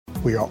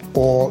We are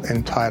all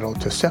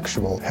entitled to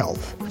sexual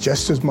health,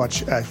 just as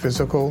much as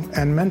physical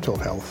and mental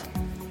health.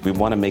 We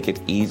want to make it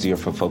easier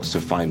for folks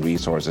to find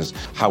resources.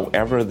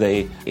 However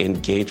they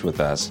engage with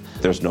us,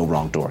 there's no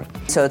wrong door.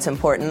 So it's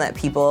important that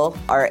people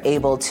are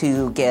able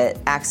to get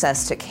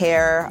access to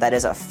care that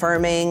is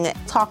affirming.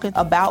 Talking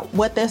about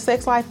what their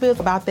sex life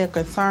is, about their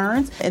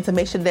concerns, and to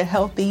make sure they're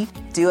healthy.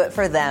 Do it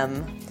for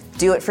them.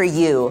 Do it for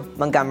you,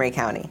 Montgomery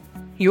County.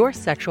 Your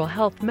sexual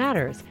health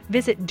matters.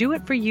 Visit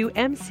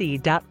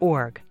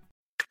doitforyoumc.org.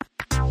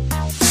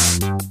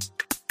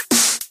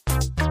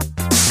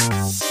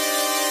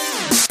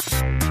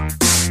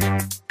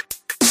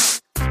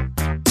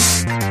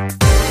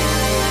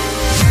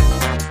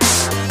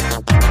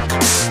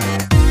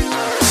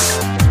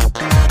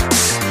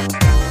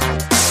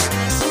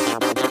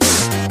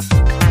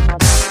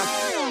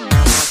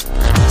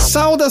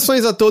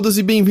 Saudações a todos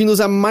e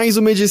bem-vindos a mais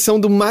uma edição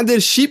do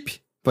Mothership,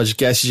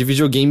 podcast de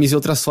videogames e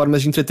outras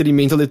formas de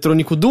entretenimento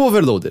eletrônico do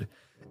Overloader.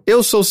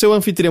 Eu sou o seu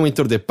anfitrião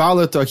Heitor de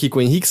Paula, eu tô aqui com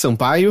o Henrique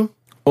Sampaio.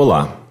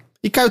 Olá.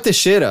 E Caio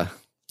Teixeira.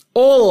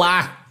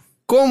 Olá!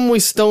 Como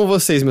estão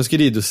vocês, meus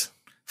queridos?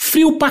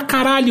 Frio pra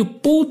caralho,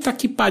 puta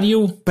que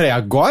pariu. Peraí,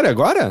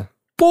 agora?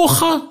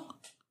 Porra!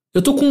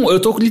 Eu tô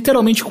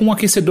literalmente com um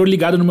aquecedor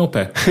ligado no meu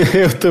pé.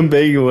 Eu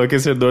também, o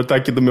aquecedor tá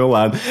aqui do meu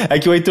lado. É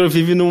que o Heitor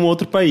vive num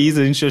outro país,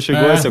 a gente já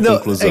chegou a essa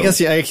conclusão. É que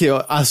assim,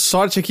 ó, a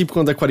sorte aqui por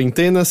conta da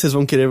quarentena, vocês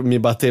vão querer me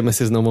bater, mas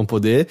vocês não vão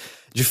poder.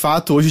 De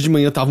fato, hoje de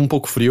manhã tava um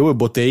pouco frio, eu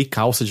botei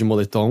calça de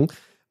moletom,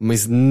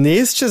 mas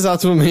neste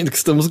exato momento que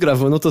estamos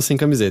gravando, eu tô sem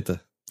camiseta.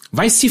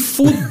 Vai se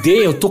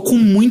fuder, eu tô com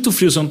muito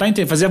frio, você não tá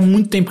entendendo? Fazia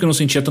muito tempo que eu não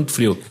sentia tanto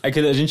frio. É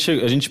que a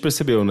gente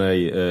percebeu, né,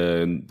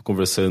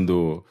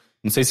 conversando...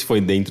 Não sei se foi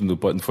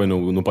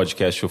no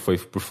podcast ou foi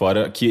por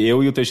fora, que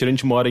eu e o Teixeira, a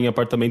gente mora em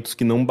apartamentos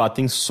que não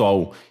batem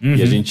sol.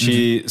 E a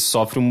gente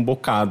sofre um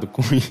bocado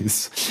com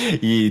isso.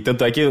 E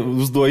tanto é que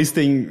os dois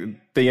têm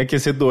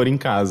aquecedor em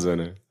casa,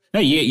 né?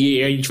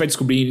 E a gente vai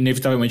descobrir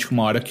inevitavelmente que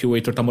uma hora que o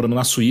Heitor tá morando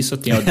na Suíça,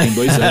 tem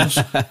 2 anos.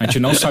 A gente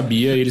não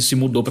sabia, ele se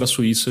mudou pra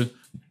Suíça.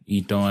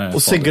 Então é. O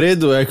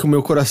segredo é que o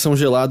meu coração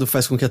gelado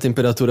faz com que a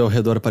temperatura ao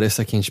redor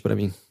pareça quente pra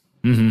mim.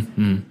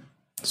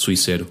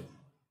 Suíceiro.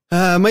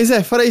 Mas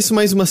fora isso,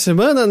 mais uma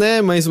semana,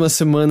 né? Mais uma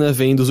semana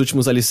vem dos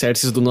últimos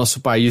alicerces do nosso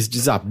país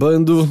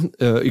desabando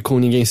e com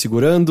ninguém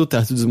segurando,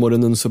 teto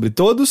desmoronando sobre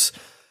todos.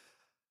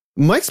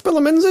 Mas pelo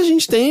menos a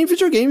gente tem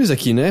videogames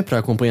aqui, né? Pra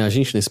acompanhar a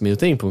gente nesse meio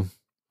tempo.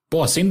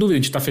 Pô, sem dúvida,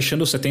 a gente tá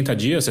fechando 70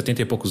 dias,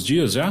 70 e poucos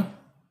dias já?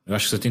 Eu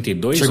acho que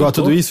 72. Chegou a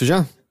tudo isso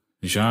já?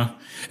 Já.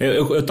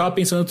 Eu tava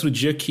pensando outro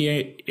dia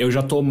que eu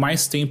já tô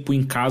mais tempo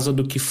em casa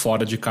do que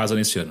fora de casa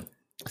nesse ano.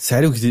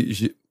 Sério?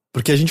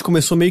 Porque a gente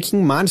começou meio que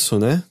em março,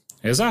 né?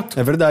 Exato.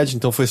 É verdade,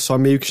 então foi só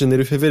meio que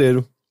janeiro e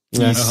fevereiro.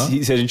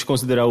 E se a gente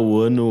considerar o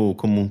ano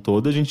como um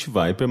todo, a gente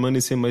vai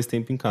permanecer mais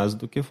tempo em casa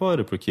do que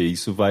fora, porque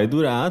isso vai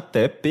durar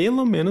até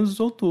pelo menos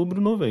outubro,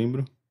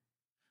 novembro.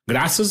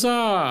 Graças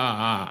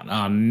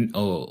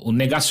ao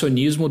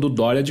negacionismo do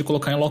Dória de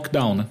colocar em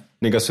lockdown, né?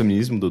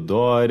 Negacionismo do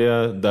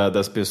Dória,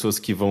 das pessoas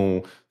que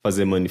vão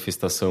fazer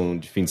manifestação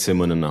de fim de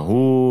semana na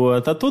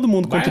rua, tá todo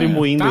mundo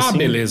contribuindo, assim.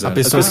 Beleza. Há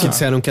pessoas que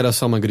disseram que era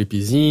só uma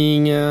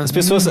gripezinha. As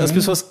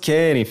pessoas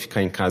querem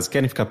ficar em casa,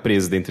 querem ficar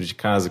presas dentro de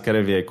casa,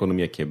 querem ver a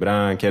economia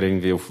quebrar, querem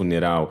ver o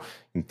funeral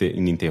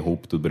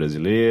ininterrupto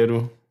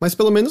brasileiro. Mas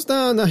pelo menos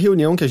na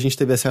reunião que a gente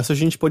teve acesso, a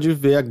gente pôde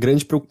ver a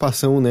grande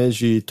preocupação, né,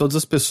 de todas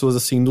as pessoas,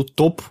 assim, no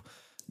topo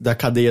da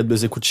cadeia do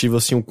executivo,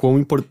 assim, o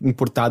quão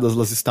importadas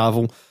elas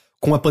estavam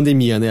com a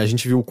pandemia, né? A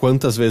gente viu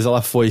quantas vezes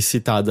ela foi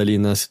citada ali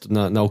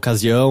na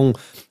ocasião,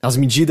 as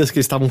medidas que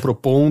eles estavam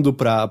propondo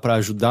pra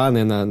ajudar,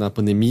 né, na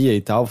pandemia e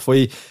tal.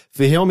 Foi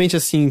realmente,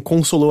 assim,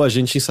 consolou a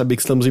gente em saber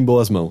que estamos em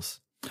boas mãos.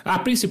 A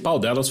principal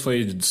delas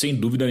foi, sem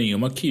dúvida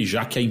nenhuma, que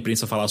já que a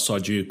imprensa fala só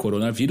de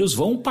coronavírus,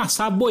 vão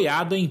passar a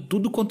boiada em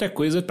tudo quanto é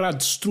coisa pra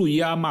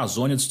destruir a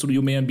Amazônia, destruir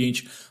o meio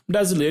ambiente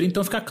brasileiro.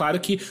 Então fica claro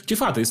que, de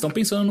fato, eles estão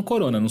pensando no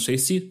corona. Não sei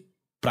se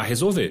pra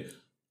resolver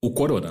o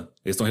corona.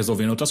 Eles estão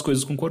resolvendo outras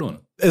coisas com o corona.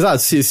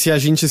 Exato. Se a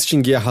gente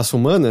extinguir a raça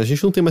humana, a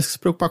gente não tem mais que se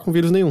preocupar com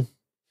vírus nenhum.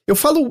 Eu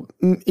falo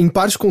em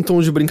parte com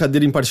tom de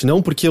brincadeira, em parte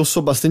não, porque eu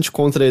sou bastante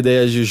contra a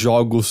ideia de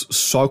jogos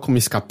só como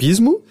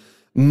escapismo,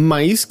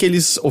 mas que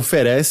eles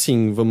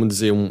oferecem, vamos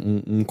dizer,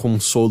 um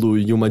consolo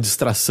e uma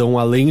distração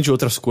além de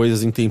outras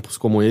coisas em tempos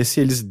como esse,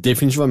 eles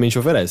definitivamente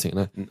oferecem,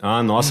 né?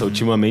 Nossa,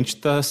 ultimamente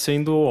tá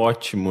sendo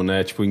ótimo,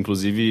 né? Tipo,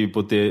 inclusive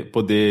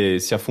poder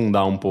se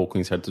afundar um pouco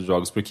em certos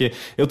jogos, porque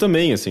eu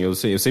também, assim, eu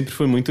sempre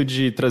fui muito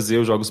de trazer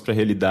os jogos pra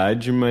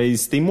realidade,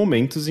 mas tem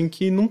momentos em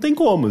que não tem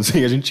como,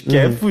 assim, a gente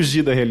quer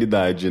fugir da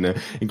realidade, né?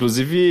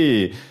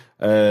 Inclusive...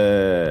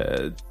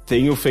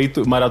 tenho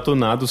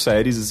maratonado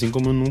séries assim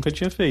como eu nunca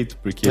tinha feito,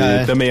 porque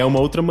também é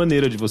uma outra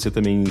maneira de você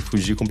também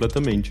fugir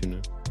completamente, né?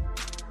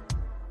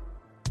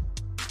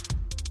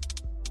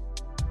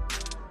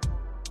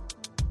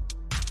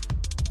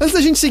 Antes da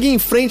gente seguir em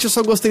frente, eu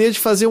só gostaria de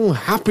fazer um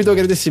rápido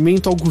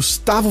agradecimento ao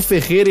Gustavo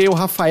Ferreira e ao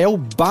Rafael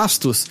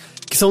Bastos,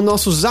 que são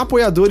nossos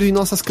apoiadores em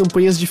nossas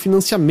campanhas de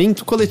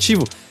financiamento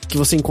coletivo. que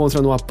você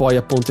encontra no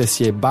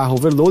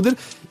apoia.se/overloader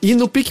e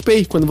no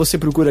PicPay, quando você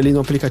procura ali no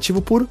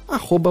aplicativo por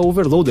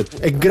 @overloader.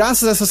 É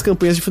graças a essas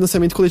campanhas de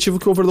financiamento coletivo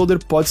que o Overloader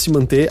pode se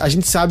manter. A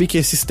gente sabe que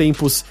esses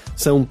tempos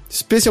são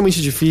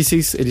especialmente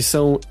difíceis, eles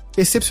são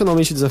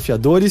excepcionalmente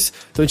desafiadores,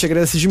 então a gente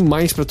agradece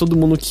demais pra todo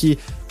mundo que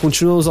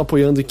continua nos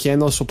apoiando e que é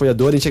nosso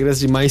apoiador. A gente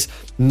agradece demais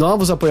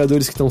novos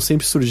apoiadores que estão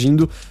sempre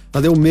surgindo.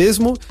 Valeu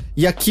mesmo.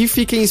 E aqui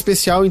fica em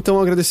especial então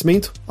um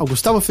agradecimento ao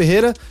Gustavo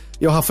Ferreira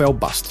e ao Rafael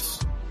Bastos.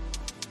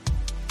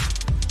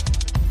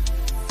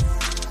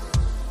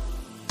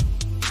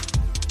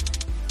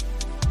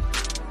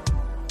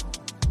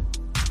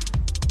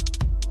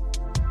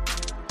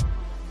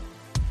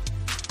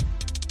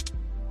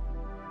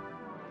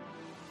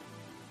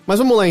 Mas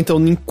vamos lá, então.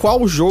 Em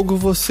qual jogo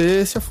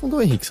você se afundou,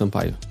 Henrique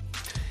Sampaio?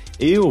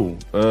 Eu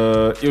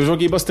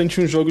joguei bastante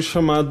um jogo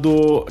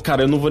chamado...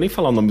 Cara, eu não vou nem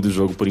falar o nome do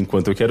jogo por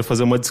enquanto. Eu quero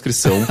fazer uma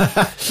descrição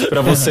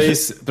pra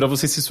vocês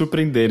se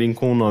surpreenderem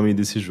com o nome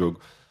desse jogo.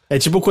 É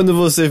tipo quando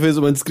você fez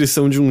uma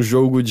descrição de um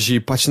jogo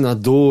de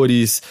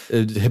patinadores,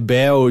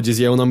 rebeldes,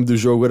 e aí o nome do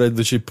jogo era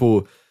do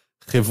tipo...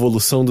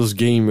 Revolução dos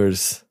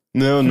Gamers.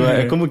 Não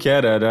é. Como que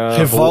era? Era...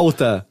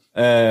 Revolta.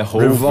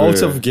 Hover.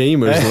 Revolt of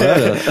Gamers, não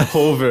era?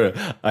 Hover,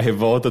 a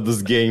revolta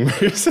dos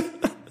gamers.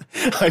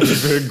 Ai, que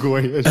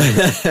vergonha.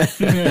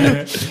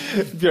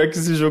 Pior que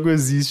esse jogo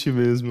existe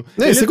mesmo.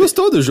 Você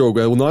gostou do jogo,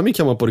 é o nome que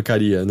é uma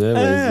porcaria, né?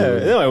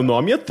 Não, é o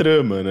nome e a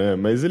trama, né?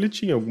 Mas ele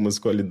tinha algumas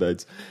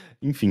qualidades.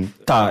 Enfim.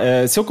 Tá,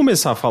 se eu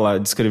começar a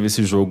descrever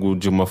esse jogo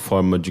de uma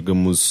forma,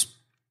 digamos,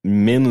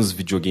 menos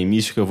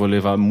videogameística, eu vou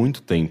levar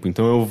muito tempo.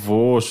 Então eu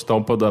vou chutar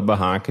o pau da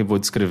barraca e vou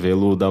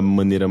descrevê-lo da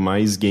maneira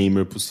mais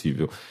gamer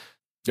possível.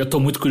 Eu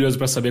tô muito curioso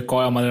pra saber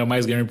qual é a maneira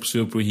mais gamer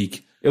possível pro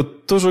Rick. Eu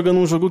tô jogando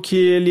um jogo que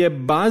ele é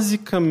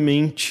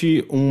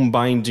basicamente um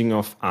Binding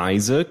of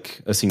Isaac,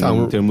 assim,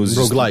 em termos...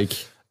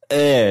 roguelike.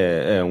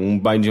 Um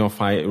Binding of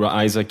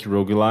Isaac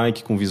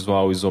roguelike com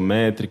visual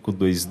isométrico,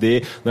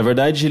 2D. Na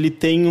verdade, ele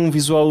tem um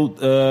visual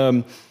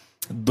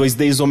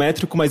 2D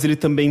isométrico, mas ele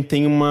também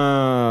tem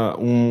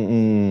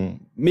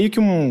meio que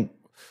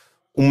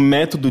um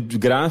método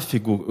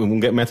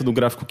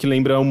gráfico que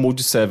lembra o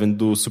Mode 7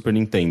 do Super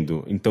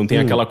Nintendo. Então tem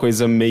aquela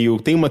coisa meio...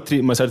 Tem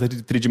uma certa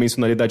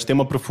tridimensionalidade, tem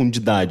uma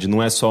profundidade.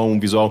 Não é só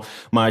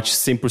uma arte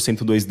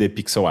 100% 2D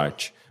pixel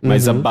art.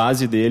 Mas a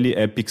base dele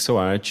é pixel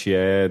art,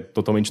 é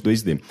totalmente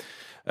 2D.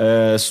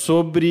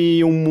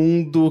 Sobre um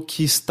mundo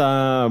que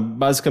está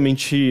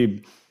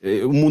basicamente...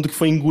 Um mundo que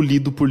foi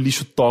engolido por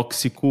lixo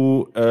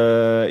tóxico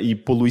e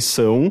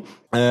poluição.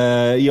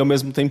 E ao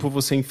mesmo tempo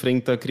você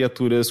enfrenta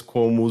criaturas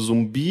como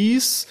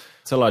zumbis,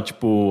 sei lá,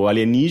 tipo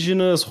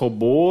alienígenas,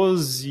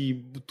 robôs e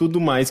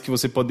tudo mais que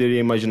você poderia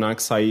imaginar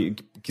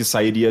que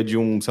sairia de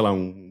um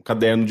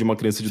caderno de uma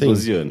criança de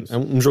 12 anos. É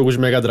um jogo de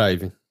Mega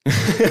Drive.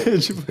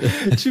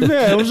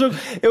 É um jogo.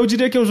 Eu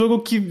diria que é um jogo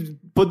que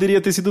poderia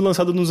ter sido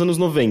lançado nos anos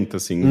 90,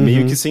 assim,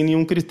 meio que sem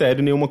nenhum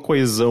critério, nenhuma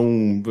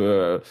coesão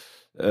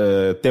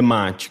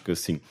temática,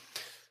 assim.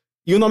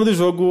 E o nome do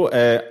jogo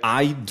é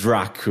I,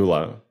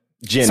 Drácula.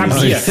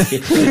 Sabia!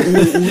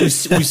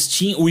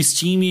 o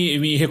Steam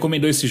me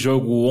recomendou esse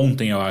jogo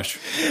ontem, eu acho.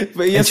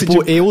 E é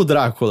tipo Eu,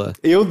 Drácula.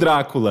 Eu,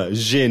 Drácula,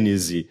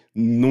 Gênese.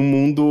 Num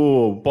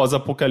mundo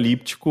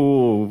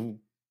pós-apocalíptico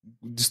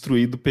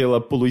destruído pela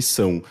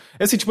poluição.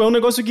 É assim, tipo, é um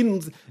negócio que...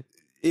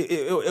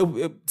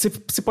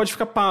 Você pode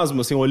ficar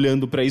pasmo, assim,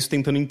 olhando pra isso,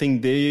 tentando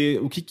entender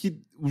o que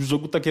o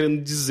jogo tá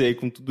querendo dizer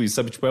com tudo isso,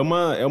 sabe? Tipo,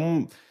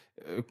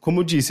 como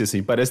eu disse,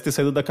 assim, parece ter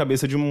saído da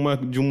cabeça de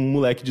um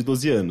moleque de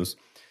 12 anos.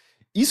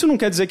 Isso não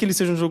quer dizer que ele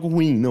seja um jogo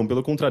ruim, não,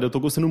 pelo contrário, eu tô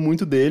gostando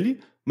muito dele,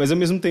 mas ao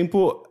mesmo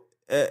tempo,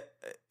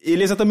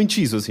 ele é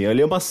exatamente isso, assim,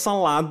 ele é uma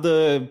salada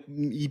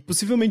e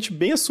possivelmente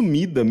bem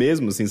assumida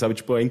mesmo, assim, sabe?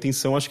 Tipo, a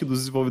intenção, acho que dos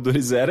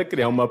desenvolvedores era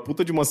criar uma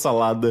puta de uma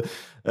salada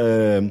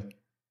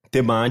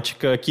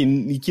temática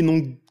que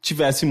não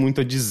tivesse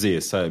muito a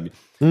dizer, sabe?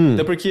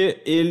 Até porque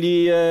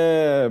ele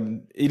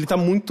tá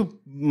muito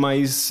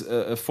mais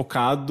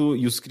focado,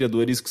 e os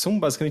criadores, que são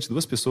basicamente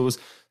duas pessoas,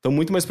 estão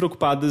muito mais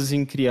preocupadas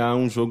em criar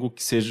um jogo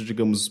que seja,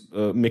 digamos,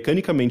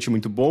 mecanicamente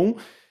muito bom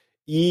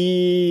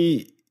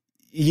e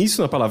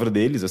isso na palavra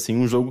deles, assim,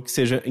 um jogo que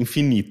seja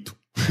infinito.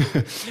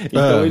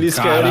 Então eles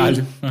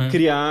querem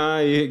criar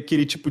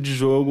aquele tipo de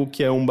jogo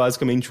que é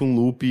basicamente um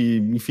loop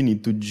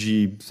infinito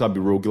de, sabe,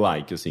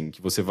 roguelike, assim,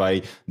 que você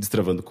vai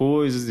destravando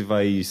coisas e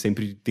vai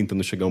sempre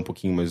tentando chegar um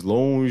pouquinho mais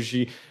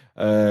longe,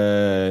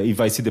 e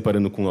vai se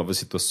deparando com novas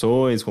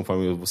situações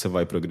conforme você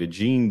vai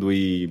progredindo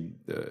e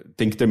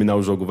tem que terminar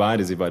o jogo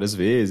várias e várias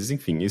vezes,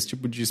 enfim, esse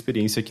tipo de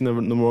experiência que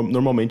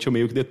normalmente eu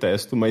meio que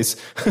detesto, mas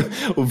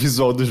o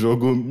visual do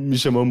jogo me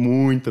chama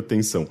muita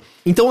atenção.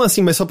 Então,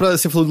 assim, mas só pra...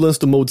 Você falou do lance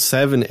do Mode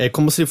 7, é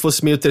como se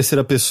fosse meio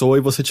terceira pessoa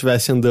e você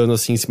estivesse andando,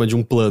 assim, em cima de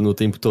um plano o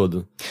tempo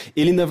todo.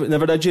 Ele, na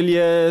verdade, ele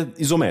é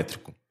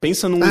isométrico.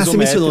 Pensa num isométrico... você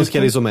mencionou que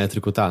era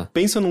isométrico, tá.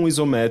 Pensa num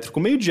isométrico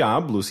meio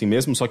Diablo, assim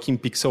mesmo, só que em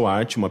pixel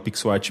art, uma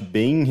pixel art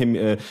bem...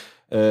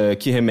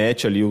 que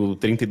remete ali o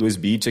 32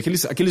 bits,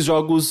 aqueles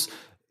jogos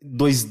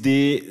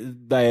 2D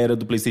da era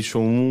do PlayStation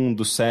 1,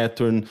 do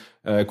Saturn,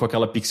 com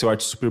aquela pixel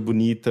art super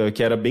bonita,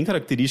 que era bem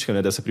característica,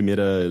 né, dessa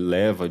primeira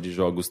leva de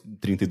jogos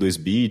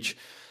 32-bit.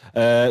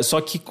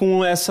 Só que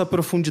com essa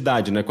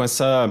profundidade, né, com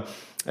essa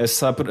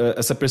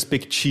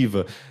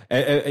perspectiva.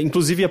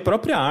 Inclusive, a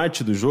própria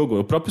arte do jogo,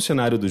 o próprio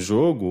cenário do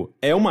jogo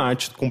é uma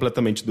arte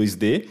completamente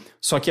 2D,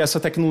 só que essa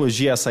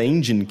tecnologia, essa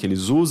engine que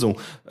eles usam,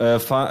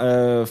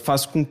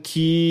 faz com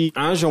que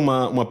haja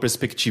uma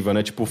perspectiva,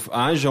 né? Tipo,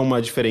 haja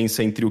uma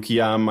diferença entre o que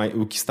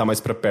está mais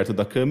para perto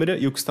da câmera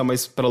e o que está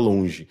mais para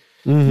longe.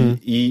 Uhum.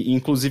 E,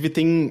 inclusive,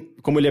 tem...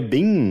 Como ele é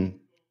bem...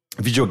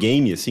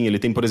 videogame, assim, ele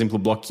tem, por exemplo,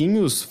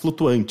 bloquinhos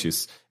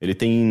flutuantes, ele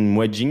tem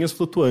moedinhas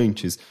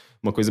flutuantes,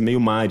 uma coisa meio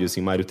Mario, assim,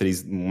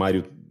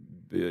 Mario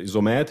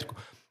isométrico.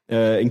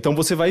 Então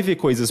você vai ver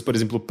coisas, por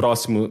exemplo,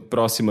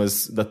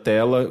 próximas da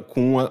tela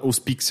com os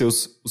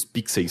pixels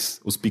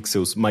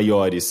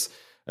maiores,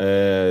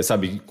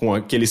 sabe, com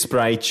aquele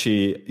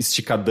sprite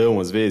esticadão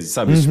às vezes,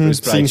 sabe, Uhum,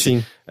 sprite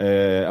sim.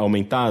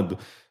 aumentado.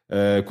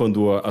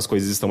 Quando as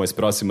coisas estão mais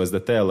próximas da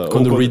tela.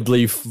 Quando o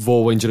Ridley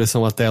voa em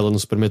direção à tela no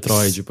Super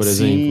Metroid, por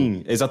exemplo.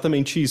 Sim,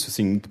 exatamente isso,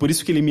 assim. Por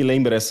isso que ele me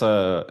lembra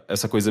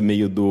essa coisa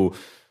meio do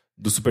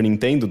Super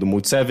Nintendo, do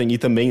Mode 7, e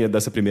também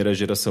dessa primeira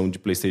geração de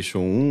PlayStation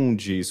 1,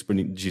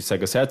 de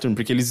Sega Saturn,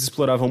 porque eles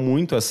exploravam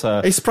muito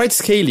essa... É sprite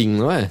scaling,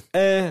 não é?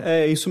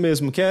 É isso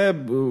mesmo, que é...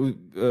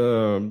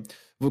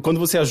 quando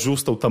você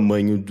ajusta o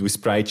tamanho do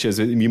sprite,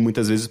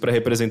 muitas vezes para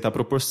representar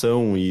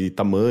proporção e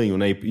tamanho,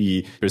 né,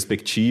 e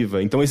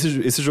perspectiva. Então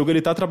esse jogo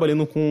ele tá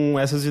trabalhando com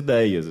essas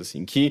ideias,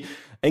 assim, que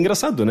é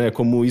engraçado, né,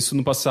 como isso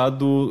no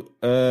passado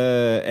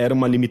era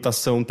uma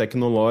limitação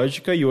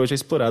tecnológica e hoje é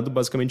explorado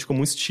basicamente como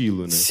um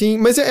estilo, né? Sim,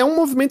 mas é um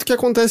movimento que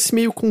acontece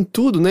meio com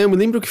tudo, né? Eu me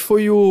lembro que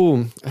foi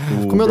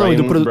como é o nome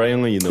do produto?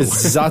 Brian Eno.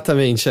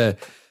 Exatamente,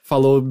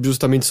 falou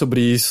justamente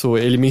sobre isso,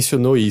 ele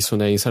mencionou isso,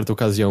 né, em certa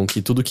ocasião,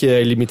 que tudo que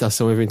é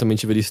limitação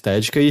eventualmente vira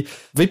estética, e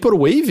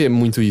Vaporwave é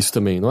muito isso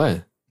também, não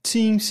é?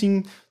 Sim,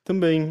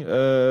 também.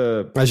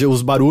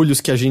 Os barulhos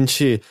que a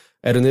gente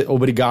era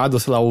obrigado,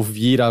 sei lá, a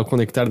ouvir, a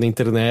conectar na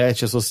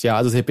internet,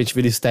 associados, de repente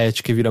vira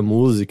estética e vira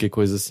música e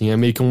coisa assim, é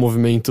meio que um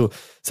movimento,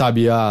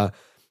 sabe, a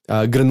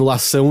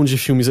granulação de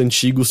filmes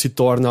antigos se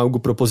torna algo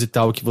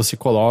proposital que você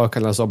coloca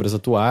nas obras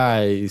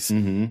atuais,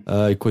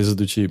 e coisas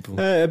do tipo.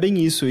 É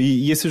bem isso.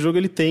 E esse jogo,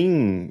 ele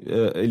tem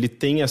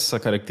essa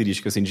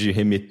característica, assim, de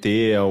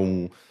remeter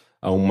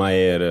a uma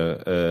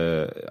era,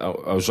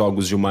 aos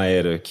jogos de uma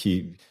era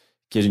que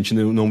a gente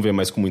não vê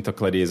mais com muita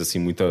clareza, assim,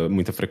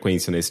 muita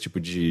frequência, né? Esse tipo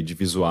de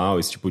visual,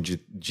 esse tipo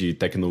de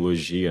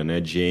tecnologia, né?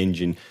 De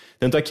engine.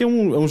 Tanto é que é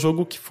um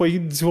jogo que foi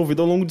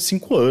desenvolvido ao longo de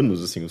 5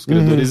 anos, assim. Os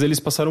criadores, eles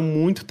passaram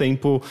muito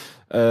tempo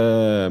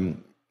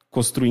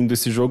construindo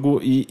esse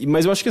jogo.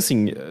 Mas eu acho que,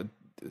 assim,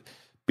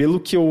 pelo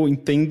que eu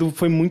entendo,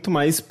 foi muito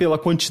mais pela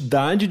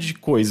quantidade de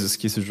coisas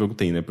que esse jogo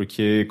tem, né?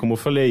 Porque, como eu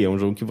falei, é um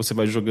jogo que você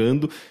vai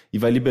jogando e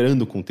vai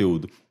liberando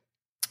conteúdo.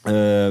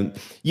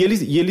 E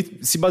ele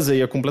se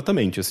baseia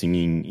completamente, assim,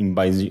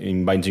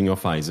 em Binding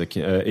of Isaac.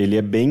 Ele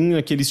é bem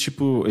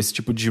esse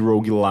tipo de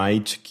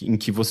roguelite em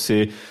que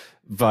você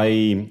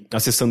vai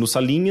acessando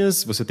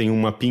salinhas, você tem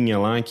um mapinha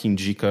lá que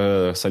indica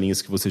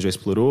salinhas que você já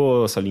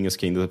explorou, salinhas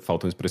que ainda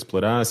faltam para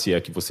explorar, se é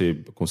que você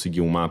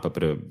conseguiu um mapa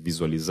para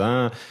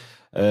visualizar.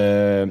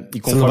 E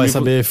você não vai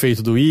saber o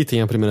efeito do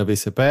item a primeira vez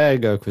que você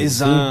pega, coisa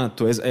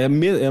Exato, assim. É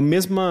a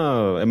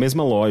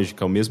mesma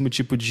lógica, o mesmo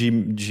tipo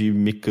de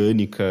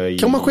mecânica.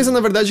 Que é uma coisa,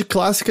 na verdade,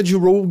 clássica de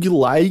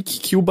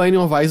roguelike que o Binding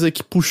of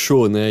Isaac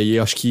puxou, né? E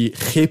acho que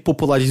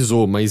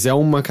repopularizou, mas é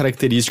uma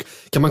característica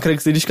que é uma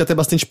característica até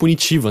bastante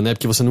punitiva, né?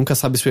 Porque você nunca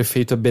sabe se o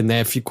efeito é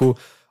benéfico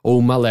ou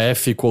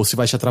maléfico, ou se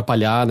vai te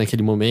atrapalhar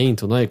naquele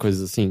momento, não é?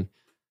 Coisas assim.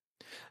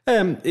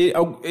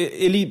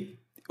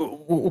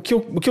 O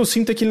que eu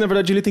sinto é que, na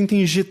verdade, ele tenta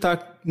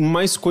injetar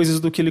mais coisas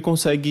do que ele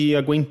consegue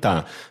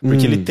aguentar.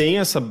 Porque ele tem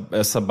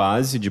essa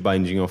base de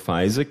Binding of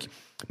Isaac,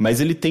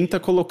 mas ele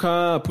tenta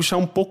puxar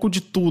um pouco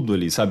de tudo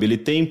ali, sabe? Ele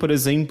tem, por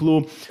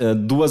exemplo,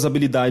 2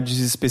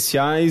 habilidades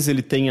especiais,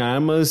 ele tem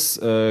armas,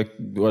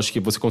 eu acho que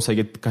você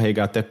consegue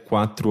carregar até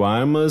 4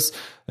 armas,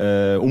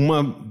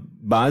 uma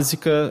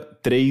básica,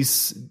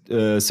 3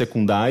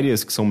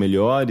 secundárias que são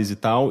melhores e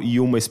tal, e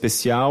uma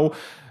especial.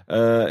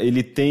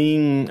 Ele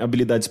tem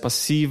habilidades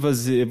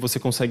passivas, você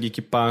consegue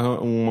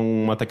equipar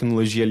uma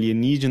tecnologia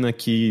alienígena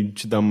que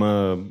te dá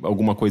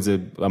alguma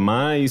coisa a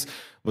mais,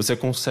 você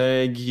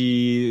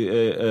consegue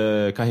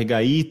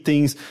carregar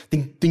itens,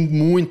 tem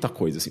muita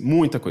coisa, assim,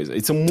 muita coisa.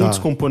 E são muitos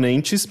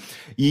componentes,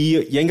 e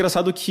é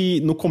engraçado que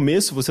no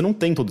começo você não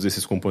tem todos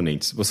esses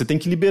componentes, você tem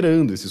que ir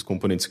liberando esses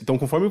componentes. Então,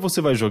 conforme você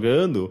vai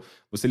jogando,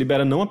 você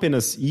libera não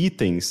apenas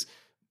itens,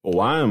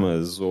 ou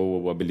armas,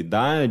 ou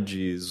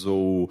habilidades,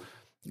 ou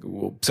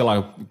sei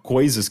lá,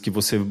 coisas que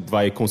você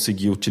vai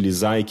conseguir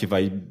utilizar e que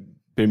vai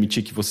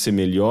permitir que você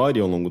melhore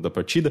ao longo da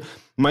partida,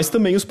 mas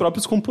também os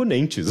próprios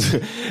componentes.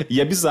 E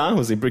é bizarro,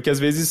 assim, porque às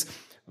vezes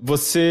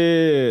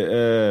você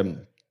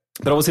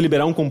Para você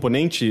liberar um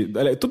componente,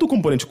 todo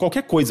componente,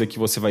 qualquer coisa que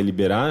você vai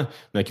liberar,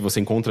 né, que você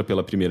encontra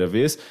pela primeira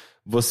vez,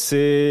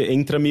 você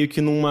entra meio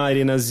que numa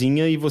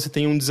arenazinha e você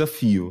tem um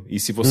desafio. E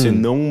se você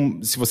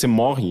se você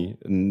morre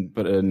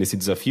nesse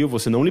desafio,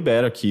 você não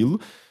libera aquilo,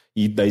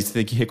 e daí você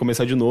tem que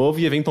recomeçar de novo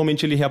e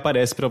eventualmente ele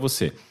reaparece para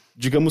você.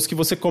 Digamos que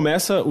você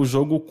começa o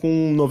jogo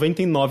com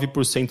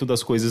 99%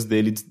 das coisas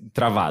dele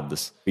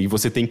travadas. E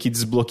você tem que ir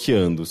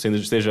desbloqueando,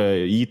 seja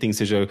itens,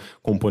 seja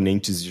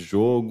componentes de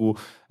jogo.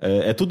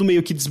 É tudo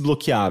meio que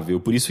desbloqueável.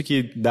 Por isso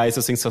que dá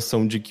essa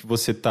sensação de que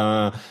você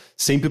tá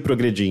sempre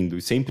progredindo,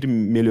 e sempre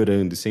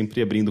melhorando, e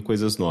sempre abrindo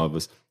coisas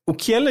novas. O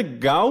que é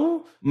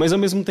legal, mas ao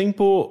mesmo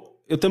tempo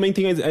eu também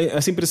tenho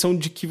essa impressão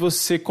de que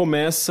você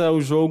começa o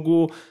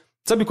jogo...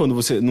 Sabe quando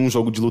você, num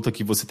jogo de luta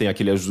que você tem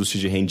aquele ajuste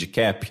de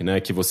handicap,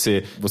 né? Que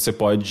você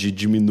pode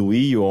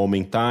diminuir ou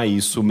aumentar e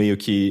isso meio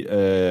que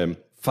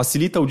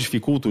facilita ou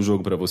dificulta o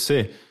jogo pra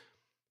você?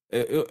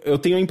 Eu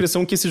tenho a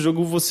impressão que esse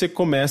jogo você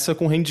começa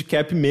com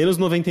handicap menos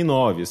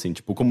 99, assim,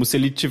 tipo, como se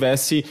ele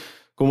tivesse...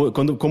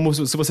 Como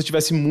se você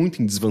tivesse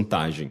muito em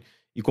desvantagem.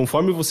 E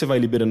conforme você vai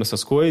liberando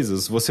essas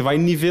coisas, você vai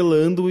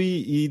nivelando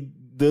e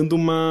dando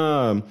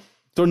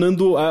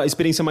tornando a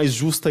experiência mais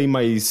justa e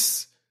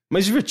mais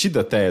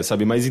divertida até,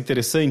 sabe? Mais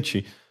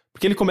interessante.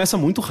 Porque ele começa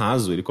muito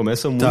raso, ele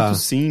começa muito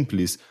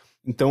simples.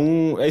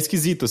 Então, é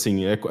esquisito,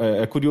 assim.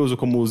 É curioso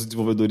como os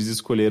desenvolvedores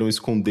escolheram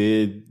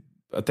esconder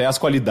até as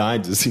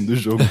qualidades, assim, do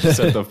jogo, de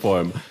certa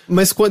forma.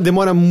 Mas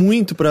demora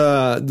muito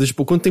pra...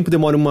 Tipo, quanto tempo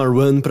demora uma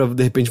run pra,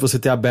 de repente, você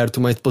ter aberto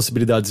mais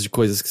possibilidades de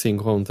coisas que você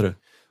encontra?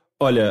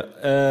 Olha,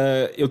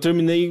 eu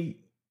terminei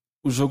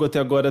o jogo até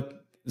agora,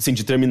 assim,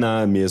 de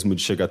terminar mesmo,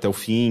 de chegar até o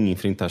fim,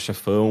 enfrentar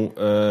chefão...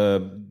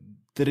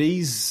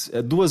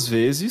 2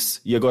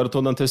 vezes, e agora eu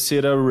tô na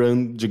terceira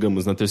run,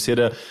 digamos, na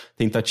terceira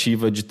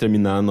tentativa de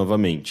terminar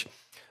novamente.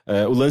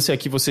 O lance é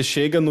que você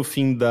chega no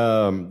fim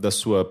da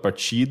sua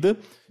partida,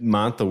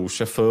 mata o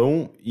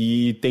chefão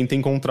e tenta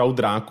encontrar o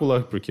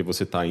Drácula, porque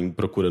você tá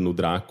procurando o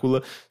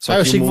Drácula. Só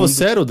eu achei que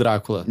você era o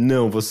Drácula.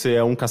 Não, você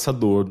é um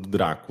caçador do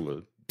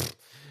Drácula.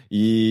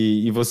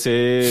 E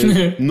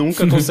você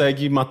nunca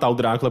consegue matar o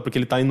Drácula porque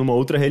ele tá em uma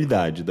outra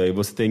realidade. Daí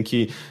você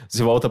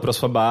volta pra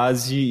sua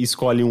base,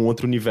 escolhe um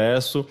outro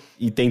universo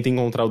e tenta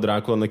encontrar o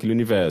Drácula naquele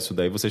universo.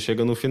 Daí você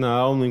chega no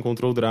final, não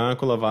encontrou o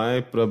Drácula,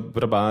 vai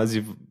pra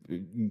base,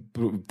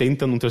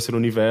 tenta num terceiro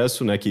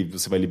universo, né, que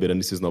você vai liberando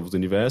esses novos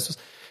universos.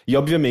 E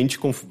obviamente,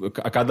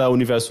 a cada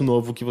universo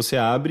novo que você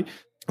abre,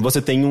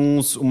 você tem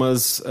uns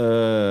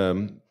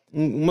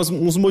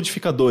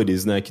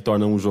modificadores, né, que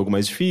tornam o jogo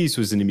mais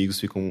difícil, os inimigos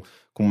ficam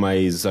com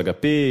mais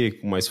HP,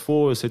 com mais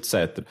força,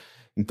 etc.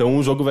 Então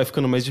o jogo vai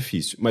ficando mais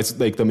difícil. Mas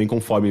daí também,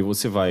 conforme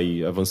você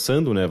vai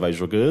avançando, né, vai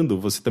jogando,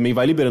 você também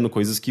vai liberando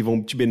coisas que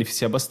vão te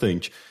beneficiar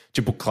bastante.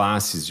 Tipo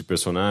classes de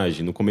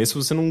personagem. No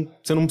começo você não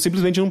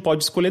simplesmente não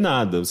pode escolher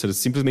nada. Você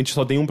simplesmente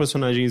só tem um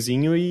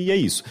personagemzinho e é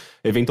isso.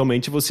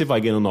 Eventualmente você vai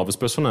ganhando novos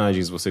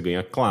personagens, você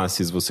ganha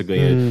classes, você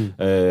ganha...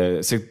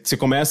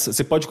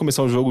 Você pode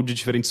começar o jogo de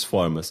diferentes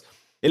formas.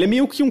 Ele é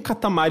meio que um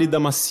Katamari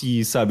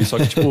Damacy, sabe? Só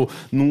que, tipo,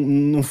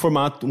 num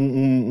formato,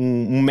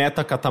 um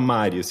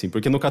meta-Katamari, assim.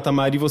 Porque no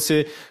Katamari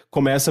você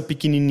começa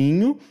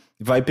pequenininho,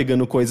 vai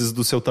pegando coisas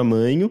do seu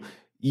tamanho,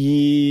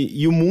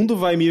 e o mundo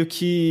vai meio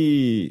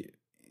que...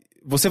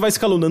 Você vai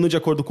escalonando de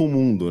acordo com o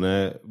mundo,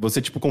 né?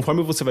 Você, tipo,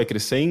 conforme você vai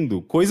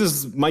crescendo,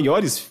 coisas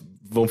maiores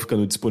vão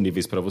ficando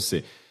disponíveis pra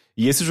você.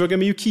 E esse jogo é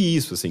meio que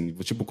isso, assim.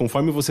 Tipo,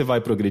 conforme você vai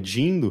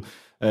progredindo...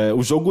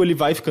 o jogo ele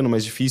vai ficando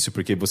mais difícil,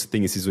 porque você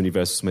tem esses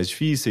universos mais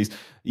difíceis,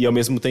 e ao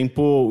mesmo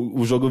tempo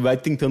o jogo vai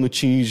tentando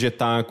te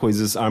injetar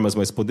armas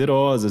mais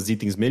poderosas,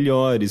 itens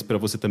melhores, pra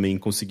você também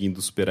conseguindo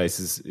superar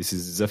esses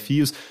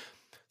desafios.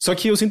 Só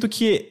que eu sinto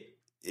que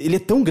ele é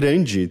tão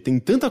grande, tem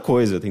tanta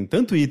coisa, tem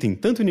tanto item,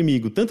 tanto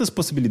inimigo, tantas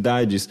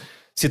possibilidades,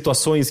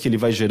 situações que ele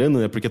vai gerando,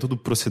 né, porque é tudo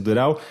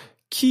procedural,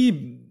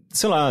 que...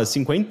 sei lá,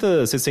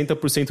 50%,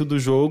 60% do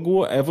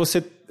jogo é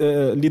você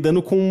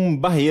lidando com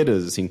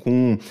barreiras, assim,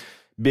 com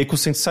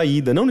becos sem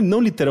saída.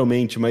 Não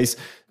literalmente, mas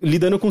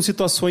lidando com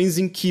situações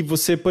em que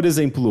você, por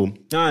exemplo...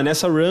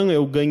 nessa run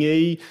eu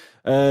ganhei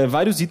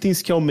vários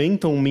itens que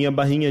aumentam minha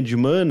barrinha de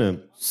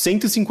mana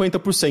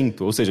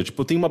 150%. Ou seja, tipo,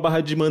 eu tenho uma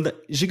barra de mana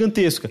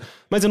gigantesca,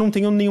 mas eu não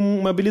tenho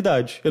nenhuma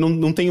habilidade. Eu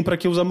não tenho pra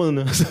que usar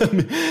mana,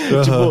 sabe?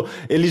 Uhum. Tipo,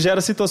 ele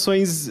gera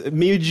situações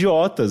meio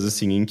idiotas,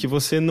 assim, em que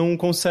você não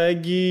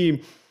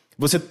consegue...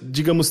 Você,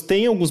 digamos,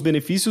 tem alguns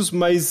benefícios,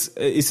 mas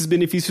esses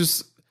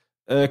benefícios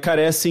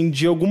carecem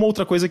de alguma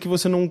outra coisa que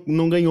você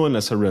não ganhou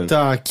nessa run.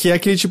 Tá, que é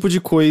aquele tipo de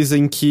coisa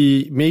em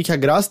que meio que a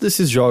graça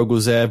desses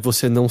jogos é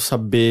você não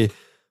saber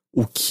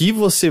o que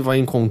você vai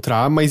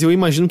encontrar, mas eu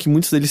imagino que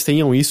muitos deles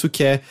tenham isso,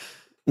 que é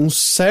um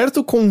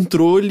certo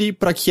controle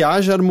pra que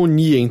haja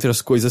harmonia entre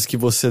as coisas que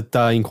você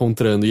tá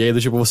encontrando. E aí,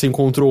 tipo, você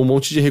encontrou um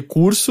monte de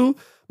recurso,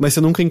 mas você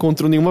nunca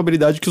encontrou nenhuma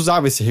habilidade que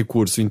usava esse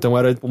recurso, então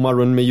era uma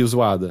run meio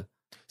zoada.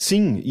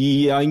 Sim,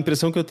 e a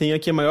impressão que eu tenho é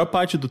que a maior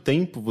parte do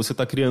tempo você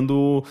tá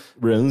criando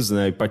runs,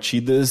 né, e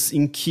partidas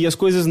em que as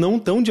coisas não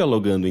estão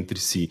dialogando entre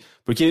si.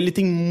 Porque ele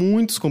tem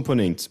muitos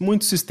componentes,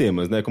 muitos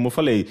sistemas, né? Como eu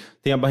falei,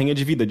 tem a barrinha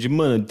de vida, de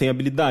mana, tem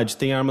habilidade,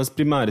 tem armas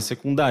primárias,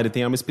 secundárias,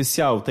 tem arma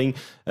especial, tem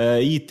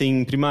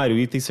item primário,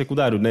 item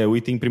secundário, né? O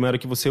item primário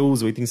que você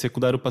usa, o item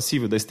secundário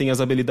passivo. Daí você tem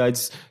as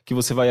habilidades que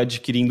você vai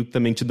adquirindo que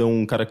também te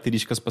dão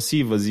características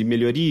passivas e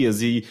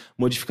melhorias e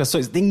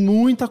modificações. Tem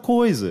muita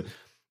coisa.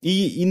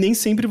 E nem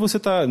sempre você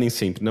tá... Nem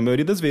sempre. Na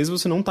maioria das vezes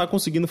você não tá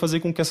conseguindo fazer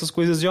com que essas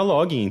coisas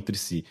dialoguem entre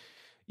si.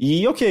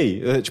 E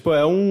ok,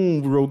 é um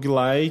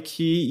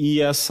roguelike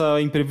e essa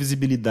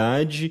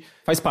imprevisibilidade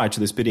faz parte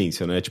da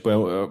experiência, né?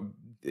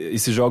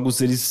 Esses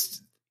jogos,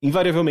 eles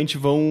invariavelmente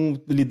vão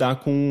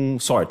lidar com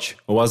sorte,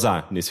 ou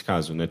azar, nesse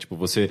caso, né?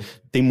 Você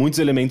tem muitos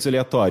elementos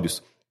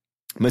aleatórios.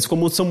 Mas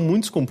como são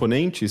muitos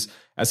componentes,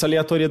 essa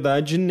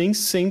aleatoriedade nem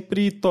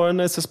sempre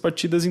torna essas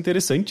partidas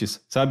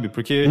interessantes, sabe?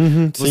 Porque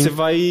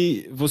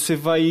você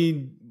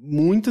vai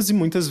muitas e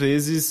muitas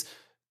vezes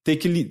ter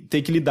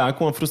que lidar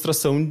com a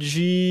frustração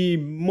de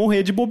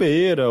morrer de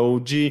bobeira ou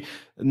de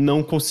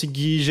não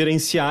conseguir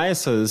gerenciar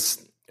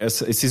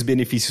esses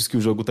benefícios que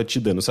o jogo tá te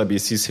dando, sabe?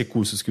 Esses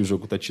recursos que o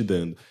jogo tá te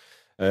dando.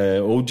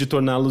 Ou de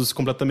torná-los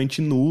completamente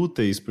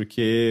inúteis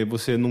porque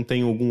você não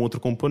tem algum outro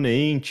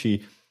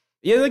componente...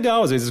 E é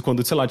legal, às vezes,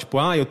 quando, sei lá,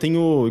 eu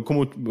tenho...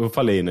 Como eu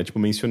falei, né?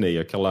 Mencionei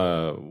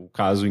o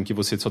caso em que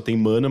você só tem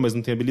mana, mas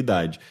não tem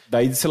habilidade.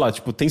 Daí, sei lá,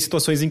 tem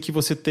situações em que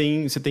você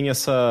tem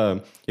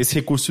esse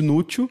recurso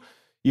inútil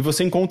e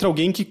você encontra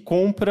alguém que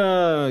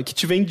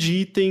te vende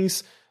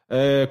itens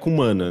com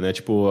mana, né?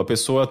 A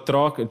pessoa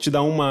te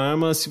dá uma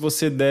arma se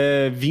você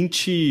der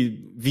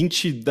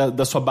 20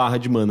 da sua barra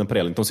de mana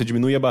pra ela. Então, você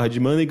diminui a barra de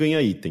mana e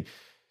ganha item.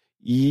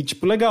 E,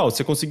 legal,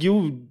 você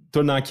conseguiu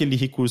tornar aquele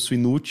recurso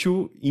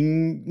inútil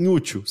em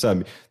útil,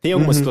 sabe? Tem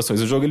algumas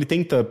situações, o jogo ele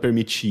tenta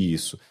permitir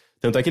isso.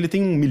 Tanto é que ele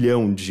tem 1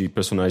 milhão de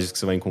personagens que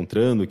você vai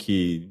encontrando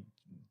que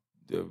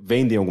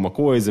vendem alguma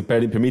coisa,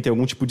 permitem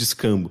algum tipo de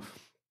escambo.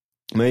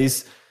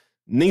 Mas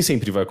nem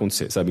sempre vai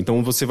acontecer, sabe?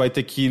 Então você vai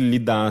ter que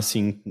lidar,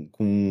 assim,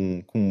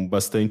 com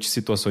bastante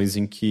situações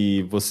em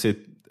que você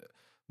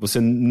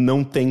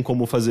não tem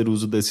como fazer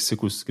uso desses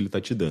recursos que ele tá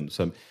te dando,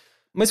 sabe?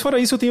 Mas fora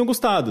isso, eu tenho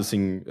gostado,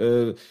 assim...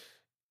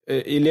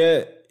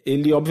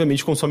 Ele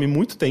obviamente consome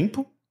muito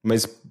tempo,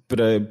 mas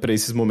para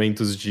esses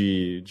momentos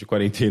de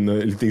quarentena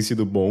ele tem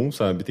sido bom,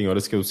 sabe? Tem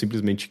horas que eu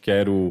simplesmente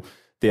quero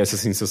ter essa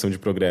sensação de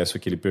progresso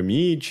que ele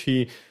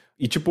permite.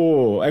 E,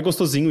 é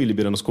gostosinho ir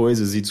liberando as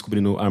coisas e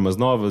descobrindo armas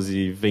novas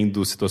e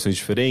vendo situações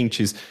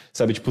diferentes,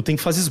 sabe? Tem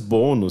fases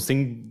bônus,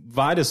 tem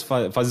várias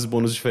fases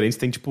bônus diferentes.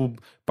 Tem,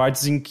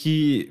 partes em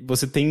que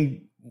você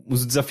tem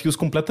os desafios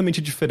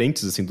completamente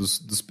diferentes, assim,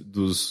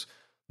 dos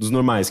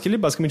normais, que ele é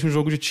basicamente um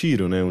jogo de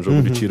tiro, né? Um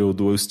jogo de tiro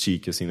dual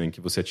stick, assim, né? Em que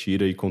você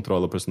atira e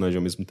controla o personagem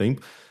ao mesmo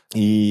tempo.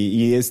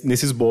 E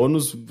nesses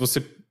bônus, você,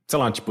 sei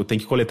lá, tem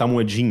que coletar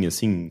moedinha,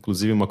 assim.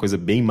 Inclusive, uma coisa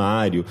bem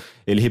Mario.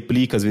 Ele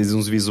replica, às vezes,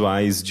 uns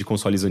visuais de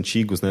consoles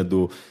antigos, né?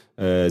 Do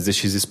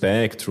ZX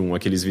Spectrum,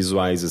 aqueles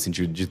visuais, assim,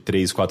 de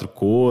 3, 4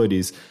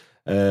 cores.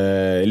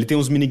 Ele tem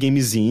uns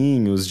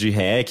minigamezinhos de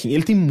hacking.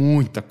 Ele tem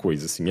muita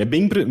coisa, assim. É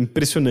bem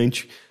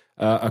impressionante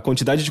a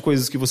quantidade de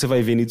coisas que você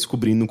vai vendo e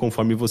descobrindo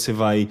conforme você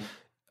vai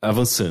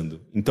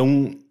avançando.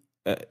 Então,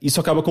 isso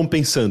acaba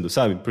compensando,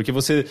 sabe? Porque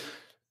você...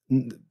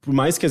 Por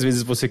mais que às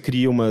vezes você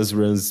crie umas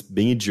runs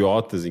bem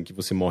idiotas em que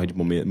você morre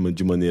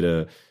de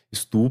maneira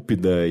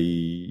estúpida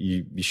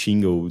e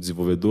xinga o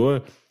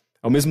desenvolvedor,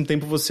 ao mesmo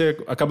tempo você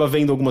acaba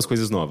vendo algumas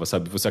coisas novas,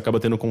 sabe? Você acaba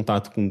tendo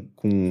contato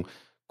com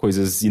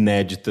coisas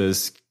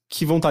inéditas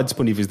que vão estar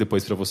disponíveis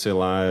depois pra você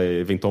lá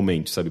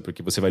eventualmente, sabe?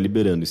 Porque você vai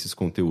liberando esses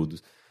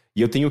conteúdos.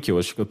 E eu tenho o quê? Eu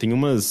acho que eu tenho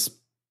umas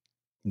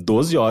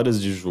 12 horas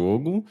de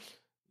jogo...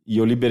 E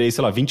eu liberei,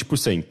 sei lá,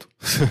 20%.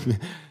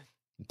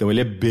 Então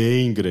ele é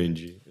bem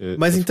grande.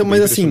 Mas então,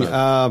 mas assim,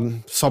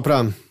 só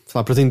pra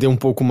entender um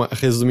pouco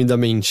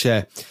resumidamente,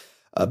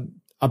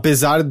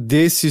 apesar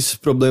desses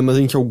problemas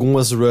em que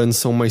algumas runs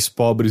são mais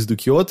pobres do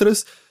que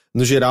outras,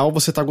 no geral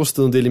você tá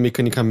gostando dele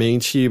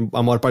mecanicamente e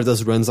a maior parte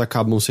das runs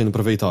acabam sendo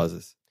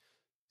proveitosas.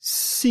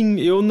 Sim,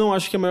 eu não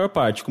acho que é a maior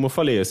parte. Como eu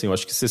falei, assim, eu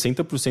acho que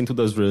 60%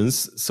 das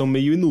runs são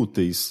meio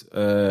inúteis.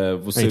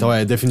 Então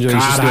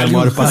definitivamente isso é a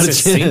maior parte.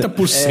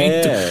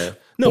 60%?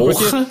 Não,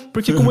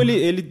 porque como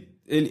ele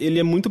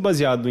é muito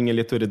baseado em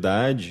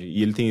aleatoriedade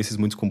e ele tem esses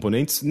muitos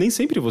componentes, nem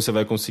sempre você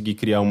vai conseguir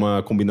criar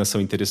uma combinação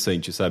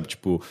interessante, sabe?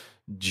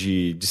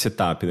 De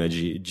setup, né?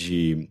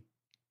 De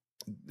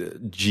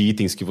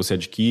itens que você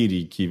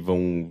adquire que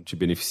vão te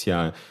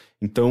beneficiar.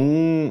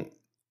 Então...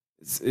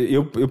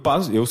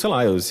 Eu sei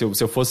lá, se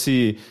eu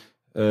fosse...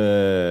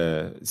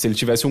 se ele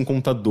tivesse um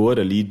contador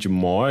ali de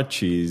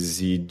mortes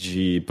e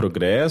de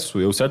progresso,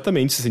 eu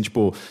certamente, assim,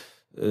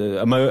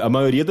 a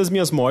maioria das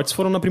minhas mortes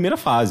foram na primeira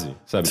fase,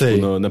 sabe?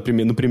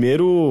 No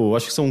primeiro,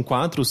 acho que são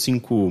 4 ou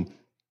 5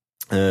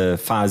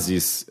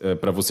 fases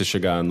pra você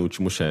chegar no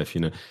último chefe,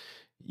 né?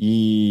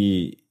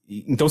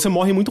 Então você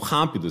morre muito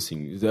rápido,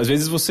 assim. Às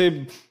vezes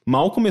você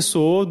mal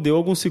começou, deu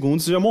alguns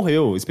segundos e já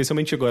morreu.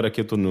 Especialmente agora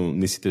que eu tô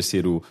nesse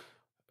terceiro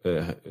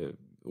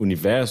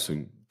universo,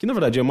 que na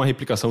verdade é uma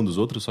replicação dos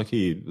outros, só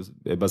que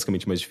é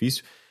basicamente mais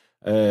difícil.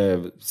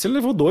 Você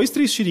levou 2,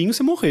 3 tirinhos,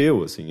 você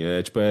morreu, assim.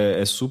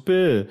 É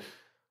super...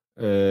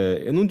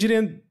 eu não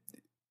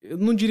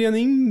diria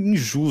nem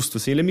injusto,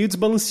 assim. Ele é meio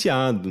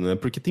desbalanceado, né?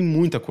 Porque tem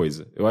muita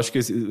coisa. Eu acho que...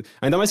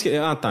 ainda mais que...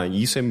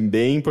 e isso é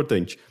bem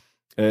importante.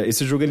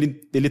 Esse jogo,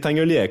 ele tá em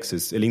Early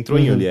Access. Ele entrou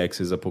em Early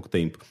Access há pouco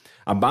tempo.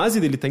 A base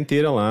dele tá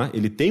inteira lá.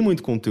 Ele tem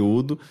muito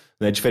conteúdo,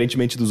 né?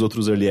 Diferentemente dos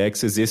outros Early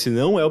Access, esse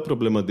não é o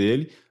problema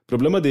dele. O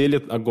problema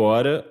dele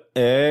agora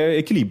é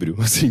equilíbrio,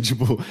 assim,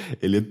 tipo,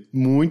 ele é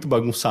muito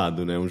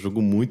bagunçado, né? Um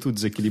jogo muito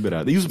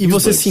desequilibrado. E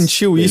você bugs?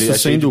 sentiu Ele isso é cheio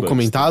de sendo bugs.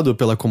 comentado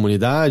pela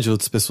comunidade?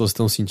 Outras pessoas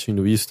estão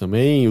sentindo isso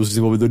também? Os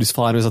desenvolvedores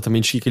falaram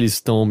exatamente o que eles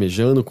estão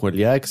almejando com o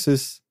Early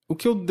Access? O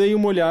que eu dei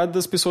uma olhada,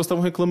 as pessoas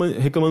estavam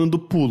reclamando do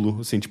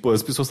pulo, assim, tipo,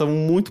 as pessoas estavam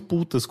muito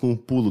putas com o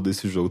pulo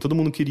desse jogo. Todo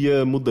mundo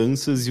queria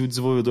mudanças e o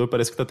desenvolvedor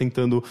parece que tá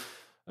tentando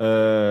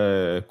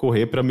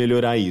correr pra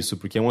melhorar isso,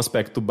 porque é um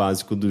aspecto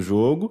básico do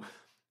jogo,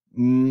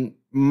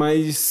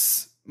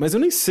 mas eu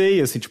nem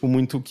sei, assim, tipo,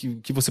 muito o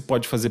que você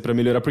pode fazer pra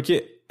melhorar,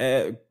 porque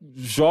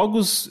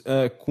jogos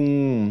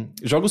com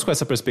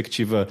essa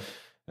perspectiva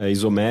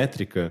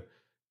isométrica,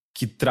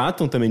 que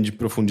tratam também de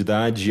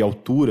profundidade e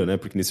altura, né?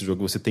 Porque nesse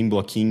jogo você tem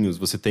bloquinhos,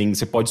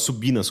 você pode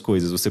subir nas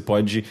coisas, você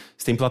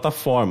tem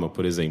plataforma,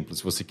 por exemplo.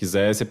 Se você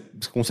quiser, você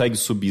consegue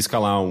subir,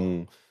 escalar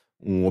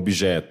um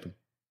objeto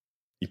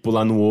e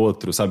pular no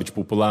outro, sabe?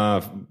 Tipo,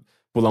 pular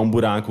um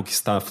buraco que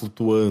está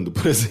flutuando,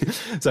 por exemplo.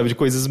 Sabe? De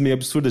coisas meio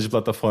absurdas de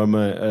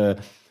plataforma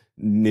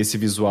nesse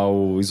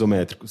visual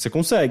isométrico. Você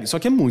consegue, só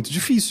que é muito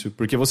difícil,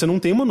 porque você não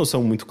tem uma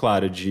noção muito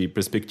clara de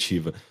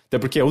perspectiva. Até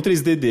porque o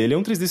 3D dele é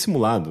um 3D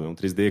simulado, é um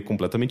 3D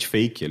completamente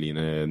fake ali,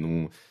 né?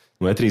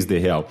 Não é 3D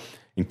real.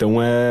 Então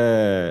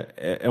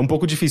é um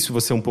pouco difícil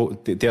você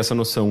ter essa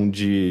noção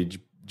de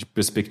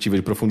perspectiva,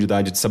 de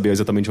profundidade, de saber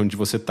exatamente onde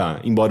você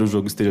tá. Embora o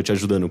jogo esteja te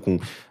ajudando com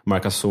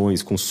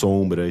marcações, com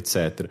sombra,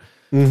 etc.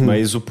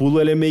 Mas o pulo,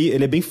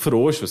 ele é bem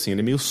frouxo, assim,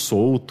 ele é meio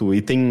solto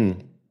e tem...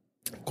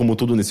 Como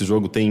tudo nesse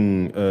jogo,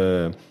 tem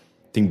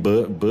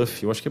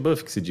buff, eu acho que é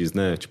buff que se diz,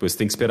 né? Tipo, você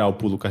tem que esperar o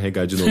pulo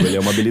carregar de novo, ele é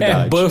uma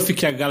habilidade. Buff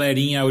que a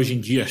galerinha hoje em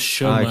dia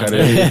chama. Ai, cara,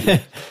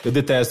 eu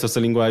detesto essa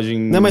linguagem.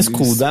 Não é mais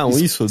cooldown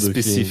isso?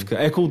 Específica.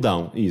 É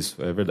cooldown, isso,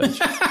 é verdade.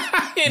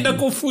 Ainda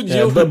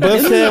confundiu.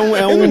 Buff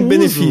é um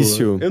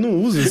benefício. Eu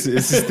não uso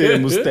esses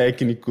termos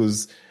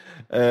técnicos.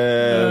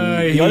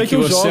 Ai, e olha Rick, que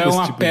eu você jogo é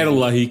uma tipo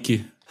pérola,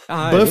 Rick.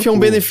 Buff é um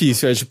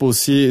benefício, tipo,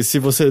 se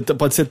você...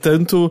 Pode ser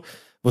tanto...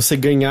 Você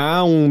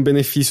ganhar um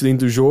benefício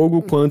dentro do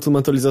jogo, quanto uma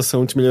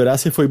atualização te melhorar,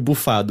 você foi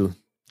buffado.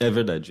 É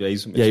verdade, é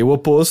isso mesmo. E aí o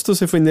oposto,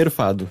 você foi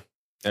nerfado.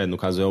 No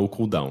caso é o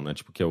cooldown, né?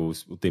 Tipo, que é o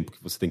tempo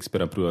que você tem que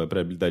esperar pra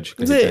habilidade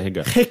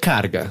carregar.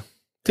 Recarga.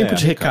 Tempo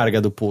de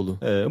recarga do pulo.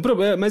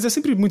 Mas é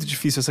sempre muito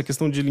difícil essa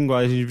questão de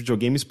linguagem de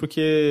videogames,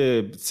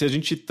 porque se a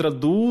gente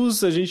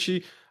traduz, a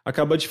gente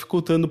acaba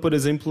dificultando, por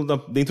exemplo,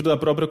 dentro da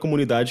própria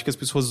comunidade, que as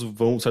pessoas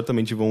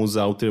certamente vão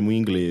usar o termo em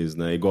inglês,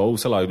 né? Igual,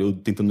 sei lá, eu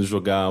tentando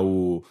jogar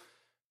o...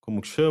 Como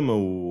que chama?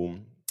 O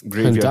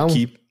Graveyard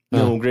Keeper.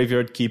 Não, o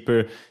Graveyard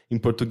Keeper em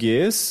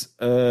português,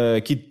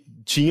 que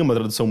tinha uma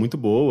tradução muito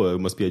boa,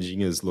 umas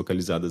piadinhas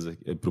localizadas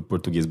pro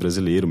português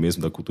brasileiro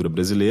mesmo, da cultura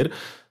brasileira.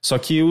 Só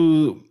que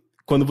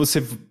quando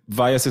você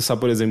vai acessar,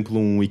 por exemplo,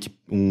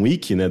 um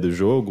wiki, né, do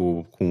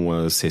jogo, com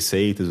as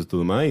receitas e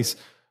tudo mais,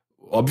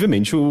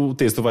 obviamente o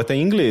texto vai estar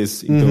em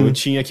inglês. Então eu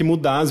tinha que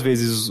mudar, às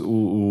vezes,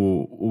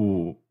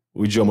 o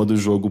idioma do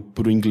jogo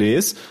pro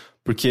inglês,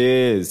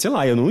 porque, sei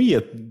lá, eu não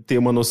ia ter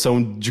uma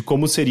noção de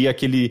como seria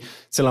aquele,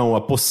 sei lá, uma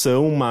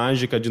poção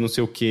mágica de não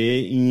sei o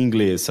que em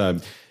inglês,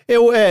 sabe?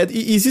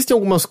 Existem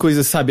algumas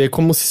coisas, sabe? É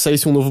como se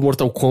saísse um novo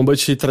Mortal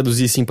Kombat e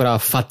traduzissem pra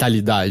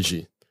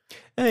fatalidade.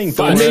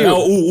 Então...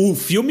 O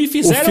filme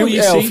fizeram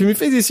isso, hein? O filme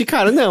fez isso. E,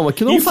 cara, não,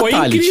 aquilo é um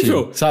fatality. Foi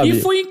incrível, sabe?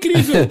 E foi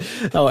incrível.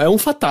 Não, é um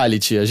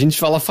fatality. A gente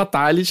fala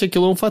fatality,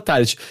 aquilo é um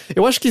fatality.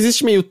 Eu acho que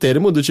existe meio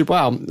termo do tipo,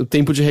 o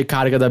tempo de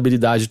recarga da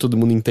habilidade todo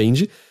mundo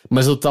entende,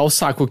 mas eu tá o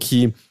saco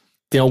que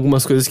tem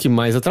algumas coisas que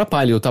mais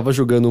atrapalham. Eu tava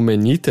jogando o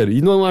Man-Eater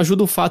e não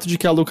ajuda o fato de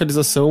que a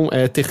localização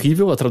é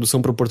terrível, a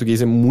tradução para o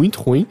português é muito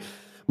ruim,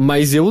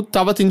 mas eu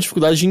tava tendo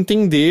dificuldade de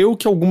entender o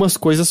que algumas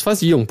coisas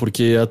faziam,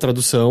 porque a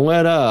tradução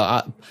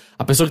era...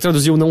 A pessoa que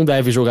traduziu não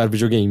deve jogar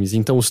videogames,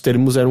 então os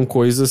termos eram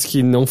coisas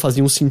que não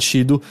faziam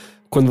sentido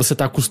quando você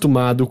tá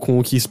acostumado com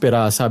o que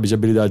esperar, sabe, de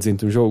habilidades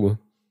dentro do jogo.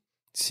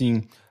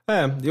 Sim.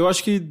 Eu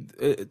acho que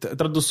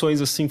traduções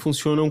assim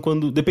funcionam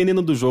quando...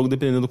 Dependendo do jogo,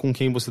 dependendo com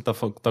quem você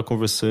tá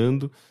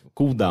conversando.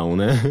 Cooldown,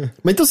 né?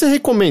 Mas então você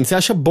recomenda, você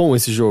acha bom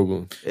esse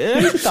jogo?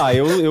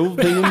 Eu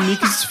tenho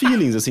mixed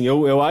feelings, assim.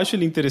 Eu acho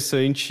ele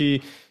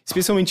interessante,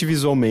 especialmente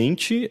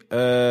visualmente.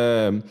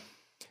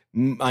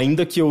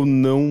 Ainda que eu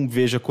não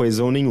veja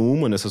coesão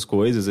nenhuma nessas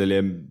coisas, ele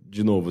é,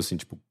 de novo, assim,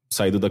 tipo,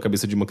 saído da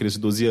cabeça de uma criança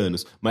de 12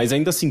 anos. Mas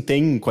ainda assim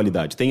tem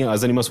qualidade.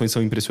 As animações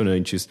são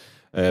impressionantes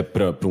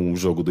pra um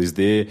jogo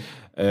 2D.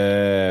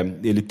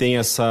 Ele tem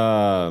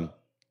essa...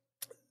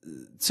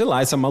 Sei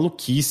lá, essa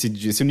maluquice,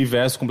 esse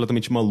universo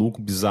completamente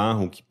maluco,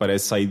 bizarro, que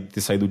parece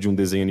ter saído de um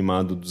desenho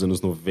animado dos anos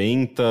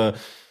 90.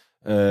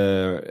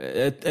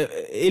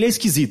 Ele é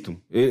esquisito.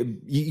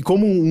 E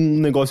como um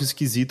negócio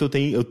esquisito,